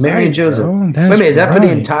 Jesus, Mary and Joseph. Wait a minute, is that for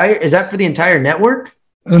the entire network?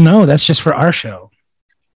 Oh, no, that's just for our show.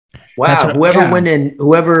 Wow. Whoever went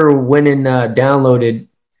and downloaded,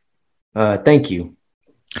 thank you.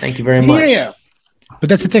 Thank you very much. Yeah. But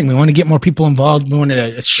that's the thing. We want to get more people involved. We want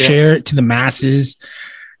to share it to the masses.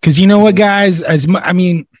 Because you know what, guys?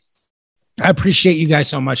 I appreciate you guys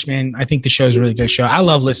so much, man. I think the show is a really good show. I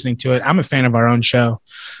love listening to it. I'm a fan of our own show.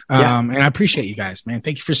 And I appreciate you guys, man.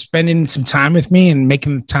 Thank you for spending some time with me and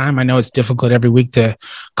making the time. I know it's difficult every week to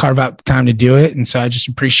carve out the time to do it. And so I just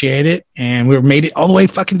appreciate it. And we made it all the way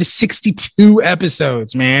fucking to 62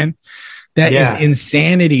 episodes, man. That is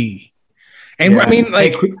insanity. And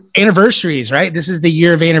anniversaries, right? This is the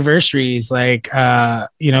year of anniversaries, because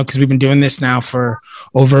we've been doing this now for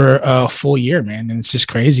over a full year, man. And it's just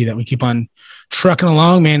crazy that we keep on trucking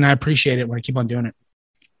along, man. I appreciate it when I keep on doing it.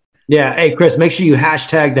 Yeah. Hey, Chris, make sure you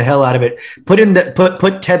hashtag the hell out of it.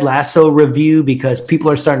 Put Ted Lasso review because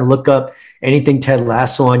people are starting to look up anything Ted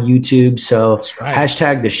Lasso on YouTube. So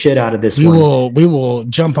hashtag the shit out of this one. We will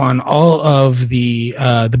jump on all of the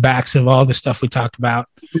backs of all the stuff we talked about.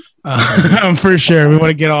 For sure. We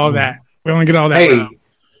want to get all that.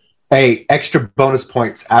 Hey, extra bonus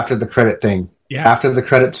points after the credit thing. Yeah. After the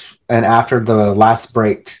credits and after the last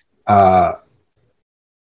break,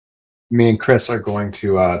 me and Chris are going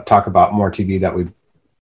to talk about more TV that we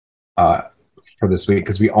for this week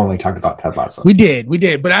because we only talked about Ted Lasso. We did,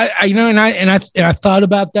 but I thought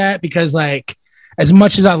about that because like as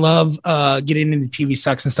much as I love getting into TV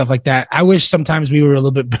sucks and stuff like that, I wish sometimes we were a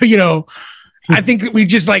little bit, I think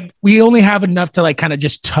we only have enough to like kind of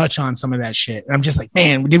just touch on some of that shit. And I'm just like,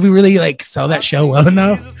 man, did we really like sell that show well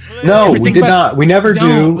enough? No, we did not. We never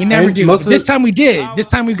do. We never do. This time we did. This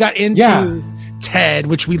time we got into Ted,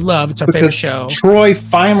 which we love. It's our favorite show. Troy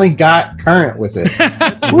finally got current with it.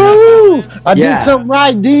 Woo! I did something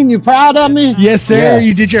right, Dean. You proud of me? Yes, sir. Yes.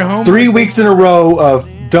 You did your homework. 3 weeks in a row of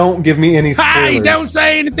don't give me any spoilers. Hey, don't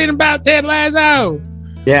say anything about Ted Lasso.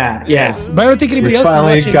 Yeah, yes. But I don't think anybody else is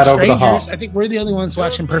watching got over the hump. I think we're the only ones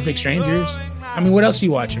watching Perfect Strangers. I mean, what else are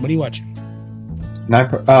you watching? What are you watching?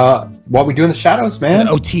 What We Do in the Shadows, man.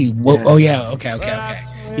 OT. Oh, yeah. Okay.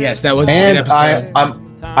 Yes, that was a good episode.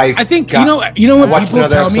 I think you know what watched people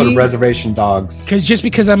another tell episode me. of Reservation Dogs.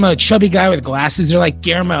 Because I'm a chubby guy with glasses, they're like,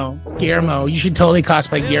 Guillermo, you should totally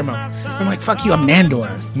cosplay Guillermo. I'm like, fuck you, I'm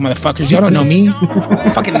Nandor, you motherfuckers. Y'all don't know me.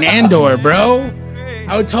 I'm fucking Nandor, bro.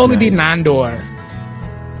 I would totally be Nandor.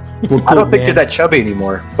 I don't think you're that chubby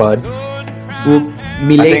anymore, bud. Well,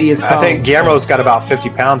 Milady is I think Guillermo's got about 50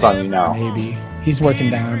 pounds on you now. Maybe. He's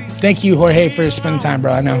working down. Thank you, Jorge, for spending time,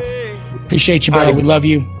 bro. I know. Appreciate you, bro. We love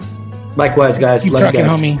you. Likewise, guys. Keep Love trucking, you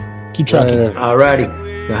guys. homie. Keep trucking.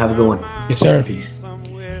 Alrighty. Y'all have a good one. Yes, sir. Peace.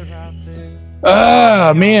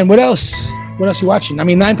 Man, what else? What else you watching? I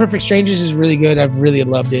mean, 9 Perfect Strangers is really good. I've really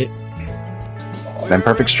loved it. 9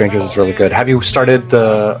 Perfect Strangers is really good. Have you started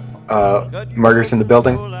the Murders in the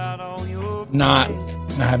Building? Not.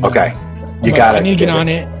 I haven't. Okay. You got it. I need to get on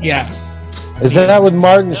it. Yeah. Is that with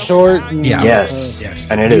Martin Short? Yeah. Yes.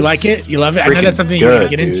 Yes. And it you is like it? You love it? I know that's something you good, gotta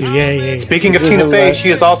get into. dude. Yeah. Speaking of Tina Fey, she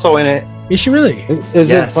is also in it. Is she really?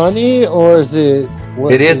 Is it funny or is it?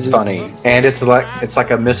 It is funny, and it's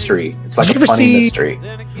like a mystery. It's like Did a you ever funny see- mystery.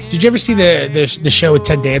 Did you ever see the show with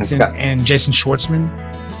Ted Danson and Jason Schwartzman?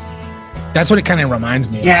 That's what it kind of reminds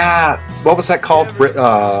me of. Yeah. What was that called?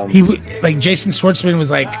 Like Jason Schwartzman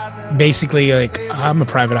was like basically like, I'm a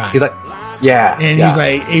private eye. Yeah. And yeah. he was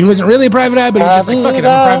like, he wasn't really a private eye, but he was just like, fuck it, I'm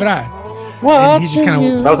a private eye. And he just kind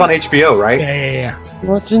of That was on HBO, right? Yeah.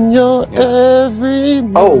 Watching your every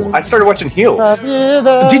move. Oh, I started watching Heels.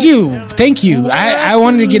 Did you? Thank you. I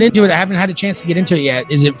wanted to get into it. I haven't had a chance to get into it yet.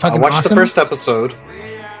 Is it I fucking watched awesome? the first episode.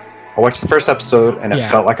 And it Yeah.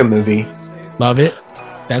 felt like a movie. Love it.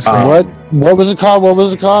 That's great. What was it called?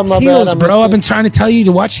 My Heels, bad. bro. I've been trying to tell you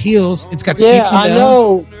to watch Heels. It's got Steve Yeah, I Carell.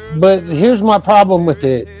 know, but here's my problem with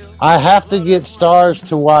it. I have to get Stars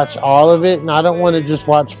to watch all of it, and I don't want to just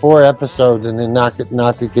watch 4 episodes and then not to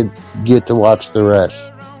get to watch the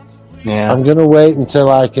rest. Yeah, I'm gonna wait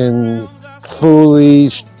until I can fully,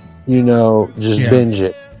 just binge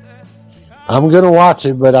it. I'm gonna watch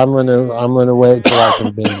it, but I'm gonna wait till I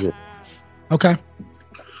can binge it. Okay.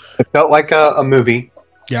 It felt like a movie.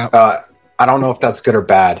 Yeah. I don't know if that's good or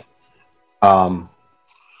bad.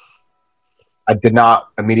 I did not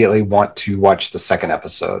immediately want to watch the second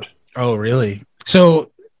episode. Oh, really?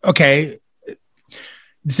 So, okay.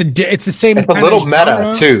 It's the same. It's a kind little of meta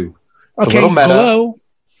genre? too. It's Okay, a little meta.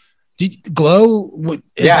 Glow.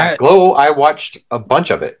 Glow. I watched a bunch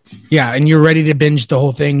of it. Yeah, and you're ready to binge the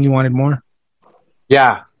whole thing. You wanted more.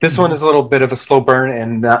 Yeah, this one is a little bit of a slow burn,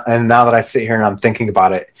 and now that I sit here and I'm thinking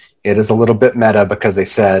about it, it is a little bit meta because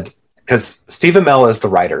Stephen Amell is the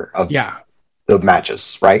writer of the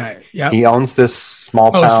matches, right? Yeah, he owns this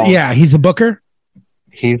small Oh, town. so, yeah, he's the booker.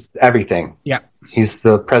 He's everything. Yeah, he's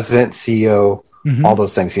the president, CEO, Mhm. all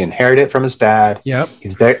those things. He inherited it from his dad. Yep.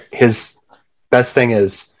 He's there. His best thing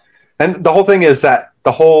is, and the whole thing is that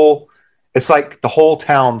it's like the whole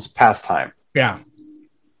town's pastime. Yeah.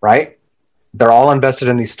 Right? They're all invested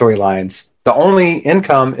in these storylines. The only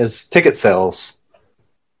income is ticket sales.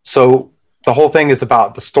 So the whole thing is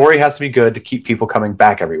about the story has to be good to keep people coming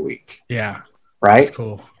back every week. Yeah. Right? That's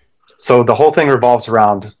cool. So the whole thing revolves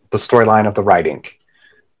around the storyline of the writing.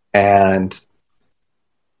 And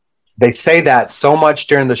they say that so much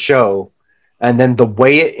during the show. And then the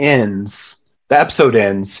way it ends, the episode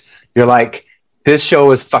ends, you're like, this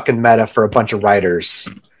show is fucking meta for a bunch of writers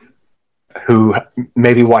who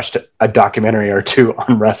maybe watched a documentary or two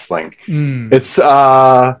on wrestling. It's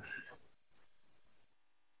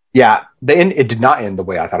it did not end the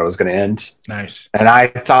way I thought it was going to end. Nice. And I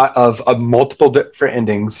thought of multiple different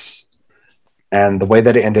endings, and the way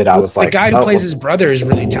that it ended, I was like, the guy who plays his brother is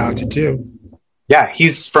really talented too. Yeah,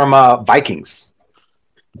 he's from Vikings.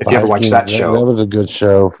 If you ever watched that show, that was a good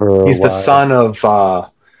show for. He's the son of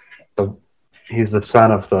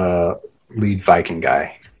the lead Viking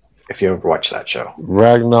guy. If you ever watched that show,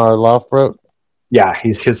 Ragnar Lothbrok. Yeah,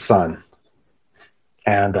 he's his son.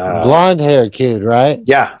 And blonde hair kid, right?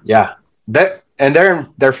 Yeah. They're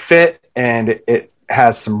fit, and it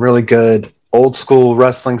has some really good old school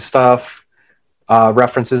wrestling stuff,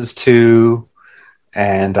 references to,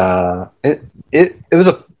 and it was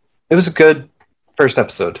a good first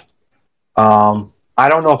episode. I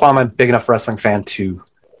don't know if I'm a big enough wrestling fan to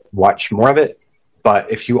watch more of it, but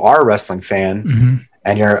if you are a wrestling fan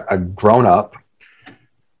and you're a grown up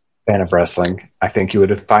fan of wrestling, I think you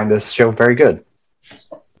would find this show very good.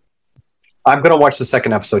 I'm going to watch the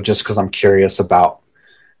second episode just because I'm curious about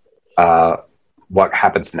what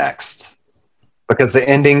happens next. Because the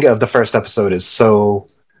ending of the first episode is so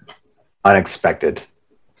unexpected.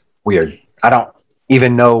 Weird. I don't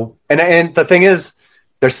even know. And the thing is,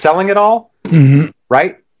 they're selling it all,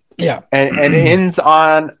 right? Yeah. And it ends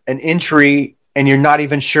on an entry and you're not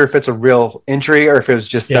even sure if it's a real injury or if it was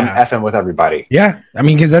just them effing with everybody. Yeah, I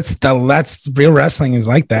mean, because that's real wrestling is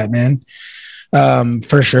like that, man,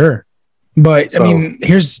 for sure. But I mean,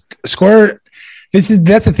 here's score. That's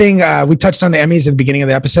the thing. We touched on the Emmys at the beginning of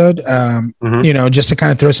the episode. You know, just to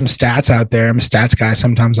kind of throw some stats out there. I'm a stats guy.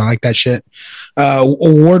 Sometimes I like that shit.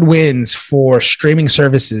 Award wins for streaming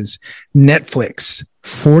services: Netflix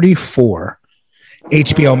 44,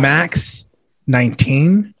 HBO Max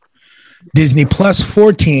 19, Disney Plus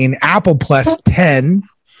 14, Apple Plus 10,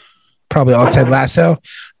 probably all Ted Lasso,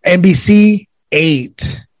 NBC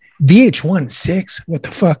 8, VH1 6. What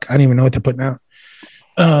the fuck? I don't even know what they're putting out.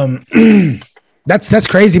 That's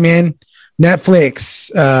crazy, man. Netflix,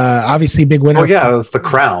 obviously big winner. Oh yeah, it was The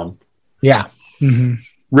Crown. Yeah. Mm-hmm.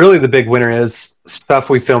 Really, the big winner is stuff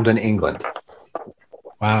we filmed in England.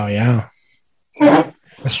 Wow, yeah.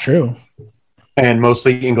 That's true. And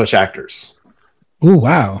mostly English actors. Ooh,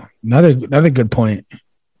 wow. Another good point.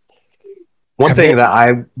 One thing that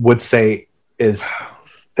I would say is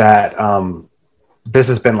that this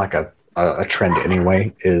has been like a trend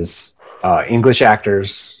anyway, is English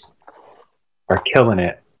actors are killing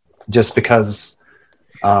it just because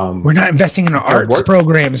we're not investing in our arts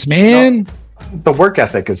programs, man. No, the work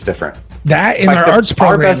ethic is different. That in our arts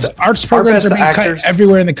programs, arts programs are being cut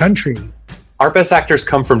everywhere in the country. Our best actors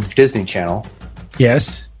come from Disney Channel.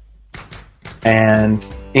 Yes. And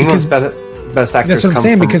England's best actors. That's what I'm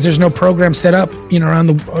saying, because there's no program set up, you know, around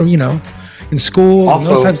the, you know, in schools and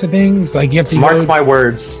those types of things. Like, you have to mark my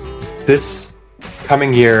words. This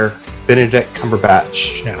coming year, Benedict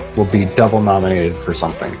Cumberbatch will be double nominated for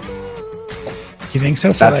something. You think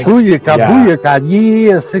so? That's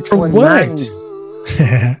booyaka,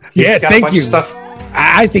 619. Yes, thank you.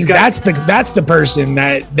 I think that's the person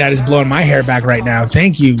that is blowing my hair back right now.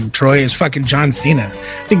 Thank you, Troy. Is fucking John Cena.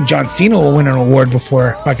 I think John Cena will win an award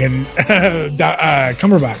before fucking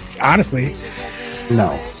Cumberbatch. Honestly,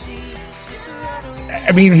 no.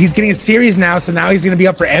 I mean, he's getting a series now, so now he's going to be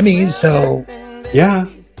up for Emmys. So yeah,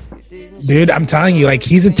 dude, I'm telling you, like,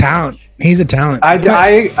 he's a talent. He's a talent.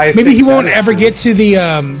 I maybe he won't ever get to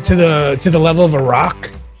the level of a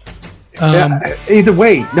Rock. Either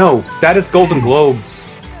way, no, that is Golden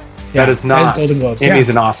Globes. That is not Golden Globes. Emmys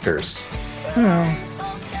and Oscars.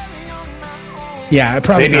 Yeah,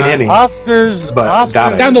 probably maybe not. an Emmy. Oscars, but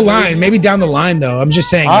down the line, maybe down the line though. I'm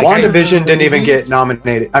just saying. WandaVision didn't even get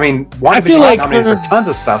nominated. I mean, WandaVision got nominated for tons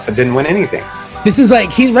of stuff and didn't win anything. This is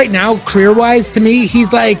like, he's right now career wise to me.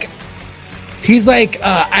 He's like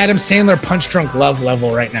Adam Sandler Punch Drunk Love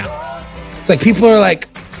level right now. It's like people are like,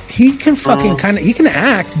 he can fucking he can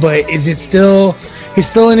act, but is it still? He's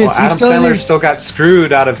still in his. Adam Sandler still got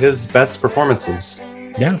screwed out of his best performances.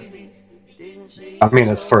 Yeah. I mean,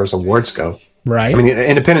 as far as awards go, right? I mean, the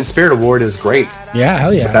Independent Spirit Award is great. Yeah,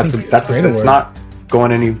 hell yeah. But it's not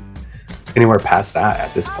going anywhere past that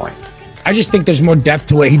at this point. I just think there's more depth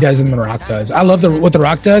to what he does than The Rock does. I love what The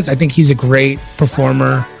Rock does. I think he's a great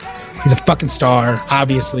performer. He's a fucking star,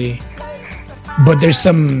 obviously. But there's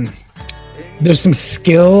some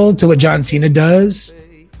skill to what John Cena does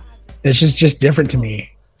that's just different to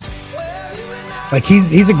me. Like,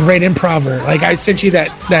 he's a great improver. Like, I sent you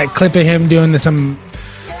that clip of him doing some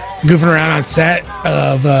goofing around on set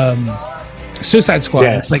of Suicide Squad.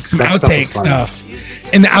 Yes, like some outtake stuff.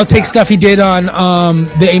 And the outtake stuff he did on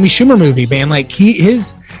the Amy Schumer movie, man. Like,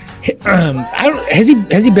 has he been on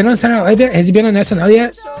SNL yet? Has he been on SNL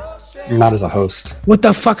yet? Not as a host. What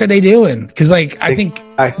the fuck are they doing? Because, like, I think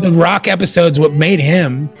the Rock episode's what made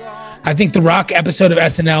him. I think the Rock episode of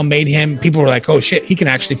SNL made him. People were like, "Oh shit, he can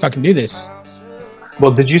actually fucking do this."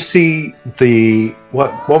 Well, did you see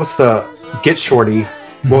what was the Get Shorty?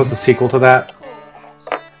 What was the sequel to that?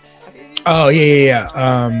 Oh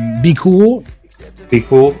yeah. Be Cool. Be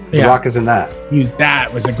Cool. The Rock is in that.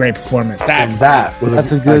 That was a great performance. That was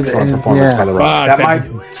a good performance by The Rock. That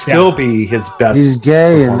might still be his best. He's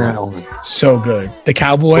gay in that one. So good. The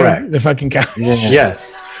cowboy. Correct. The fucking cowboy. Yeah.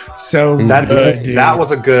 Yes. So that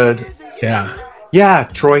was a good. Yeah. Yeah,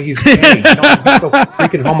 Troy, he's gay. He's so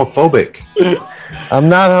freaking homophobic. I'm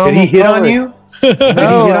not homophobic. Did he hit on you? Did he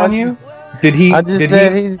hit on you? Did he? I just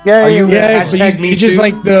said he's gay. Are you but you just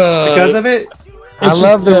like because of it? I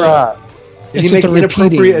love The Rock. Did you make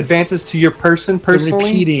inappropriate advances to your person personally?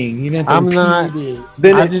 Repeating. I'm not.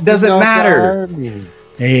 Then it doesn't matter.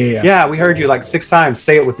 Yeah, we heard you like 6 times.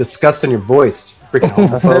 Say it with disgust in your voice.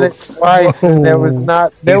 Freaking I said it twice, and there was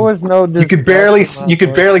no. You could barely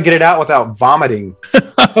get it out without vomiting.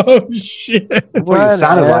 Oh shit! That's what it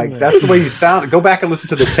sounded like. That's the way you sounded. Go back and listen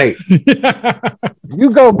to the tape. You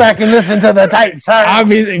go back and listen to the tape, sir.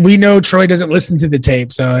 Obviously, we know Troy doesn't listen to the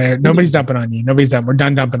tape, so nobody's dumping on you. We're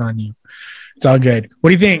done dumping on you. It's all good.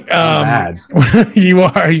 What do you think? mad. You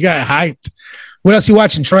got hyped. What else are you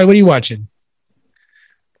watching, Troy? What are you watching?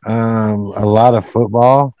 A lot of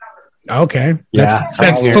football. Okay. Yeah.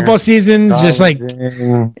 That's football season's just like,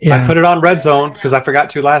 I put it on Red Zone because I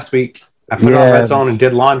forgot to last week. I put it on Red Zone and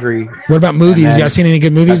did laundry. What about movies? Y'all seen any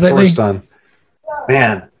good movies lately? Done.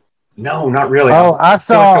 Man, no, not really. Oh,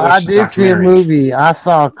 I did see a movie. I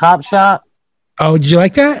saw Cop Shop. Oh, did you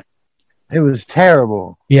like that? It was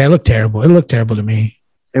terrible. Yeah, it looked terrible. It looked terrible to me.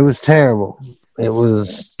 It was terrible. It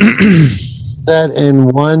was set in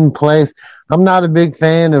one place. I'm not a big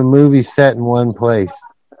fan of movies set in one place.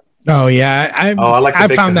 Oh yeah, I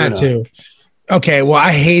found that too. Okay, well,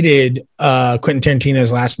 I hated Quentin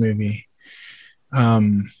Tarantino's last movie.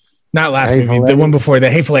 Not last movie, the one before that,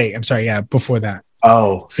 Hateful Eight. I'm sorry, yeah, before that.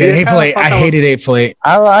 Oh, see, Hateful Eight. I hated Hateful Eight.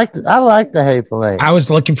 I liked the Hateful Eight. I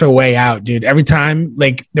was looking for a way out, dude. Every time,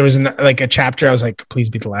 like there was a chapter, I was like, please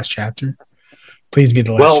be the last chapter. Please be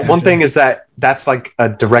the last. Well, chapter. one thing is that's like a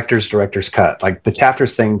director's cut. Like the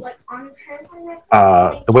chapters thing,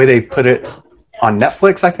 the way they put it on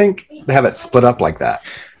Netflix, I think they have it split up like that.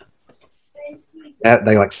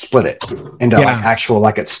 They like split it into like actual,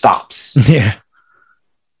 like it stops. Yeah.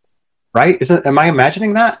 Right? Am I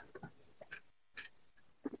imagining that?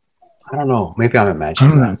 I don't know. Maybe I'm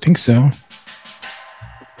imagining that. I think so.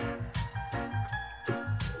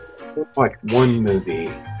 Like one movie,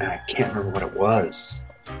 and I can't remember what it was.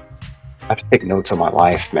 I have to take notes on my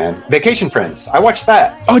life, man. Vacation Friends. I watched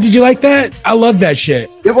that. Oh, did you like that? I love that shit.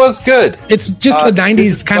 It was good. It's just the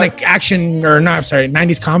 90s kind of action, or no, I'm sorry,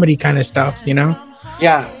 90s comedy kind of stuff, you know?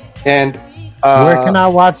 Yeah. And where can I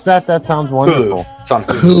watch that? That sounds wonderful. Hulu. It's on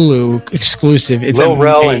Hulu exclusive. It's Lil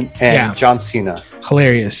Rel and John Cena.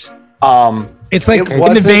 Hilarious. It's like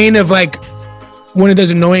in the vein of like one of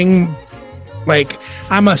those annoying, like,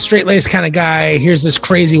 I'm a straight-laced kind of guy. Here's this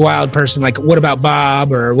crazy wild person. Like, What About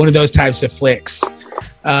Bob? Or one of those types of flicks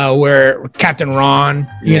where Captain Ron,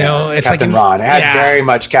 you know, it's Captain Ron. It had very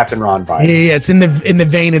much Captain Ron vibes. Yeah, it's in the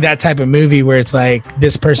vein of that type of movie where it's like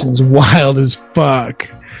this person's wild as fuck.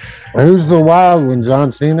 Who's the wild one?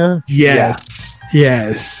 John Cena? Yes.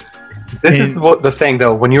 This is the thing,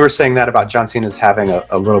 though. When you were saying that about John Cena's having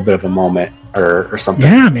a little bit of a moment or something.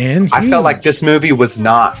 Yeah, man. I felt like this movie was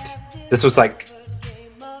not. This was like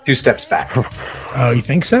 2 steps back. Oh, you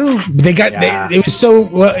think so? They got it was so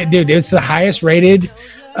well, dude. It's the highest rated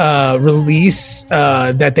release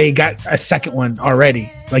that they got a second one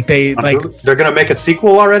already. Like they're gonna make a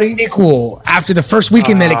sequel already. Sequel after the first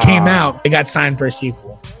weekend that it came out, they got signed for a sequel.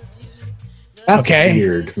 That's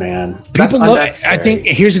weird, man. People look. I think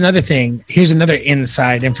here's another thing. Here's another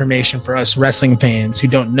inside information for us wrestling fans who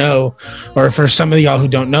don't know, or for some of y'all who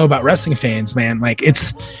don't know about wrestling fans, man. Like,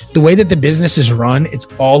 it's the way that the business is run. It's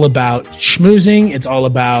all about schmoozing. It's all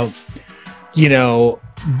about, you know,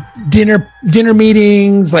 dinner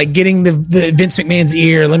meetings, like getting the Vince McMahon's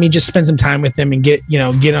ear. Let me just spend some time with him and get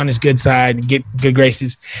on his good side and get good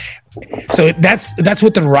graces. So that's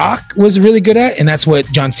what The Rock was really good at, and that's what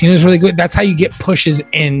John Cena is really good. That's how you get pushes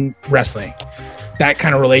in wrestling. That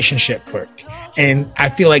kind of relationship work, and I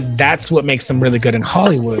feel like that's what makes them really good in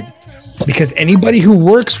Hollywood, because anybody who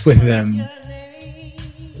works with them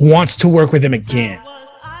wants to work with them again.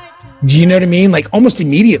 Do you know what I mean? Like almost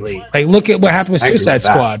immediately. Like look at what happened with Suicide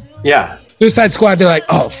Squad. Yeah. Suicide Squad, they're like,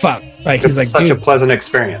 oh fuck. Like he's like, such a pleasant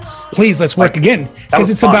experience. Please, let's work again. Because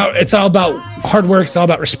it's all about hard work, it's all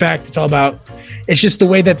about respect, it's just the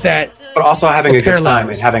way that but also having a good time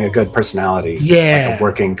and having a good personality. Yeah. Like a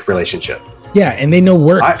working relationship. Yeah, and they know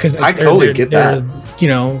work because I totally get that.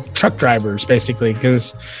 They're, truck drivers basically,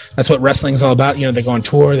 because that's what wrestling's all about. You know, they go on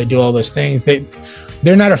tour, they do all those things.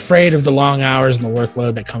 They're not afraid of the long hours and the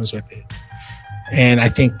workload that comes with it. And I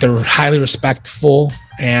think they're highly respectful.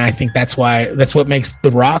 And I think that's what makes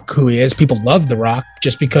The Rock who he is. People love The Rock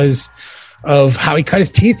just because of how he cut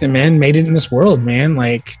his teeth and, man, made it in this world, man.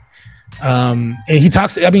 Like, and he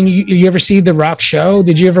talks, I mean, you ever see The Rock show?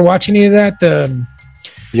 Did you ever watch any of that? The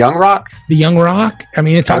Young Rock? The Young Rock? I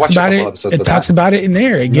mean, it talks about it. It talks about it in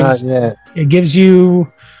there. It gives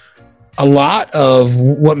you a lot of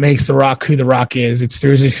what makes The Rock who The Rock is. It's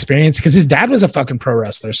through his experience, because his dad was a fucking pro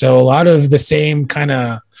wrestler. So a lot of the same kind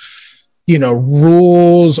of,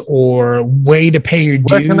 rules or way to pay your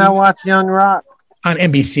due. Where can I watch Young Rock? On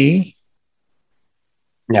NBC.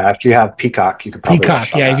 Yeah, if you have Peacock, you can probably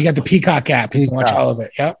watch if you got the Peacock app, you can watch all of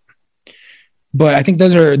it. Yep. But I think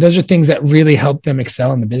those are things that really help them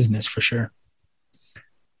excel in the business for sure.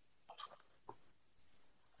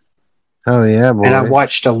 Oh yeah, boys. And I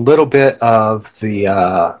watched a little bit of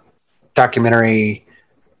the documentary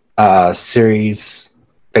series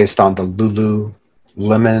based on the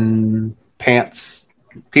Lululemon pants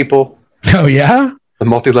people. Oh yeah, the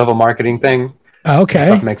multi-level marketing thing. Okay, that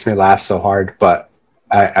stuff makes me laugh so hard. But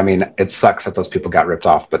I mean, it sucks that those people got ripped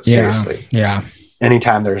off. But seriously, yeah.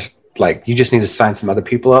 Anytime there's like you just need to sign some other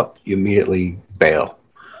people up, you immediately bail.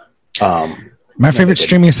 My favorite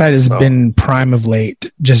streaming site has been Prime of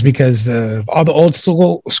late, just because of all the old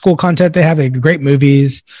school content they have. They have great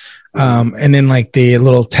movies, and then like the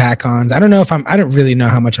little tack-ons. I don't don't really know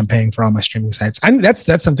how much I'm paying for all my streaming sites.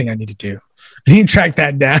 That's something I need to do. I need to track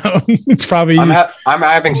that down. It's probably I'm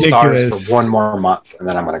having ridiculous. Stars for one more month, and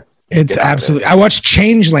then I'm gonna. It's absolutely. I watched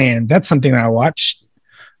Changeland. That's something that I watched.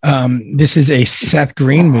 This is a Seth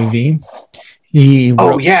Green movie. Where you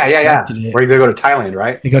go to Thailand,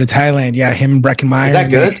 right? They go to Thailand. Yeah, him and Breckenmeyer. Is that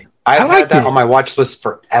good? I've had that on my watch list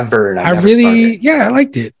forever, and I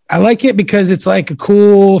liked it. I like it because it's like a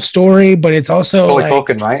cool story, but it's also Macaulay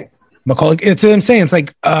Culkin, right? Macaulay. It's what I'm saying. It's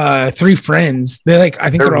like three friends. They're like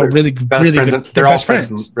they're all really good. They're all friends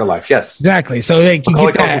in real life. Yes, exactly. So like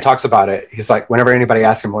Macaulay Culkin talks about it. He's like, whenever anybody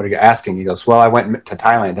asks him what are you asking, he goes, "Well, I went to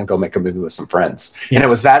Thailand and go make a movie with some friends," and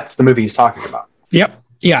that's the movie he's talking about. Yep.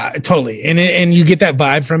 Yeah, totally. And you get that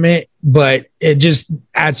vibe from it, but it just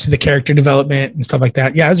adds to the character development and stuff like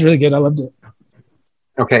that. Yeah, it was really good. I loved it.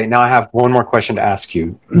 Okay, now I have one more question to ask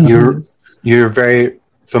you. Mm-hmm. You're very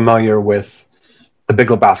familiar with The Big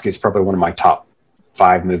Lebowski. Is probably one of my top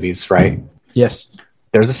 5 movies, right? Yes.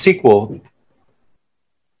 There's a sequel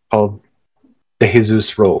called The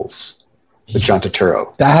Jesus Rolls with John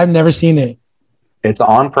Turturro. I have never seen it. It's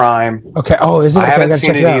on Prime. Okay. Oh, is it? I haven't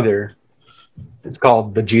seen it either. It's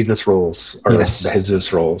called The Jesus Rolls or The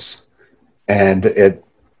Jesus Rolls, and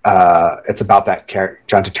it's about that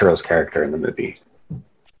John Turturro's character in the movie.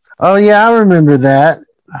 Oh yeah, I remember that.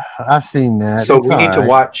 I've seen that. So we need to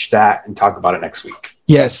watch that and talk about it next week.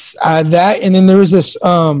 Yes, that, and then there was this.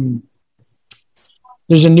 There's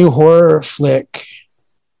a new horror flick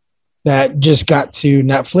that just got to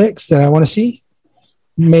Netflix that I want to see,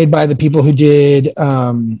 made by the people who did.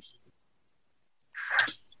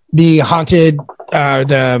 The haunted,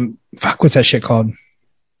 what's that shit called?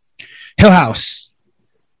 Hill House.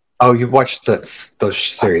 Oh, you've watched those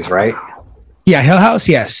series, right? Yeah, Hill House,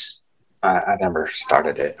 yes. I never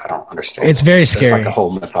started it. I don't understand. It's very scary. It's like a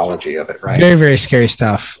whole mythology of it, right? Very, very scary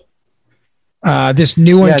stuff. This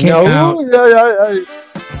new one came out.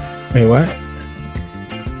 Wait, what?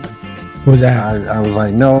 What was that? I was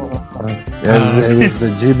like, no. It was the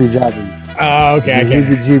Jibby Jabbies. Oh, okay.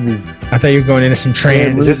 Jibby. I thought you were going into some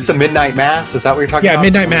trans. Is this the Midnight Mass? Is that what you're talking about? Yeah,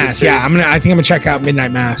 Midnight Mass. Yeah, I think I'm gonna check out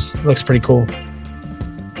Midnight Mass. It looks pretty cool.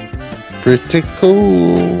 Pretty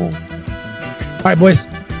cool. All right, boys.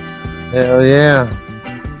 Hell yeah.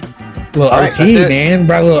 A little OT, man.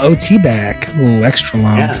 Brought a little OT back. A little extra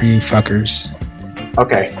long for you fuckers.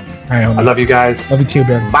 Okay. All right, I love you guys. Love you too,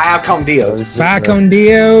 brother. Bye con Dios. Bye con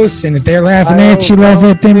Dios. And if they're laughing at you, laugh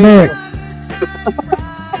at them back.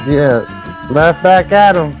 Yeah. Laugh back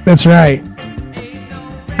at them. That's right.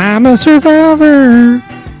 I'm a survivor.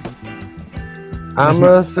 I'm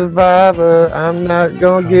a survivor. I'm not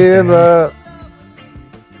gonna give up.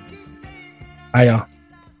 Bye, y'all.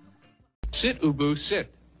 Sit, Ubu,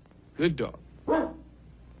 sit. Good dog.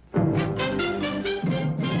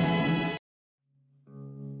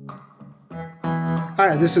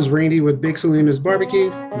 Hi, this is Randy with Big Salinas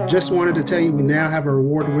Barbecue. Just wanted to tell you we now have our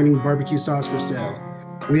award-winning barbecue sauce for sale.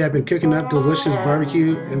 We have been cooking up delicious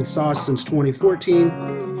barbecue and sauce since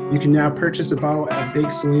 2014. You can now purchase a bottle at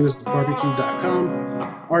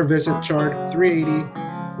BigSalinasBarbecue.com or visit Chart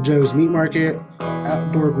 380, Joe's Meat Market,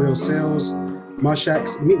 Outdoor Grill Sales,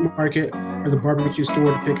 Mushak's Meat Market, or the barbecue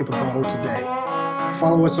store to pick up a bottle today.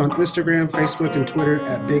 Follow us on Instagram, Facebook, and Twitter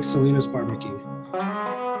at Big Salinas Barbecue.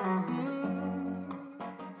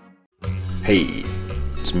 Hey,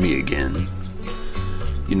 it's me again.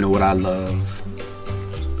 You know what I love?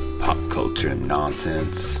 Pop culture and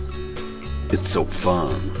nonsense. It's so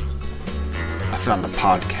fun. I found a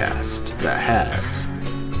podcast that has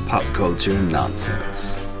pop culture and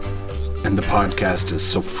nonsense. And the podcast is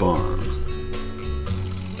so fun.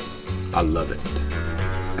 I love it.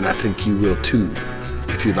 And I think you will too,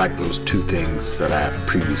 if you like those two things that I have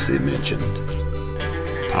previously mentioned.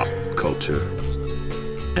 Pop culture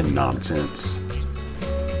and nonsense.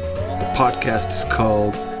 The podcast is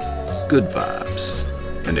called Good Vibes,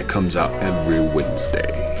 and it comes out every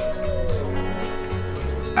Wednesday.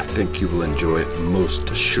 I think you will enjoy it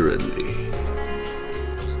most assuredly.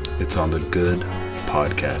 It's on the Good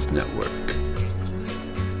Podcast Network,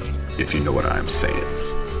 if you know what I'm saying.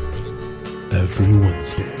 Every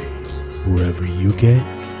Wednesday, wherever you get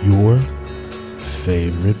your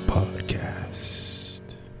favorite podcast.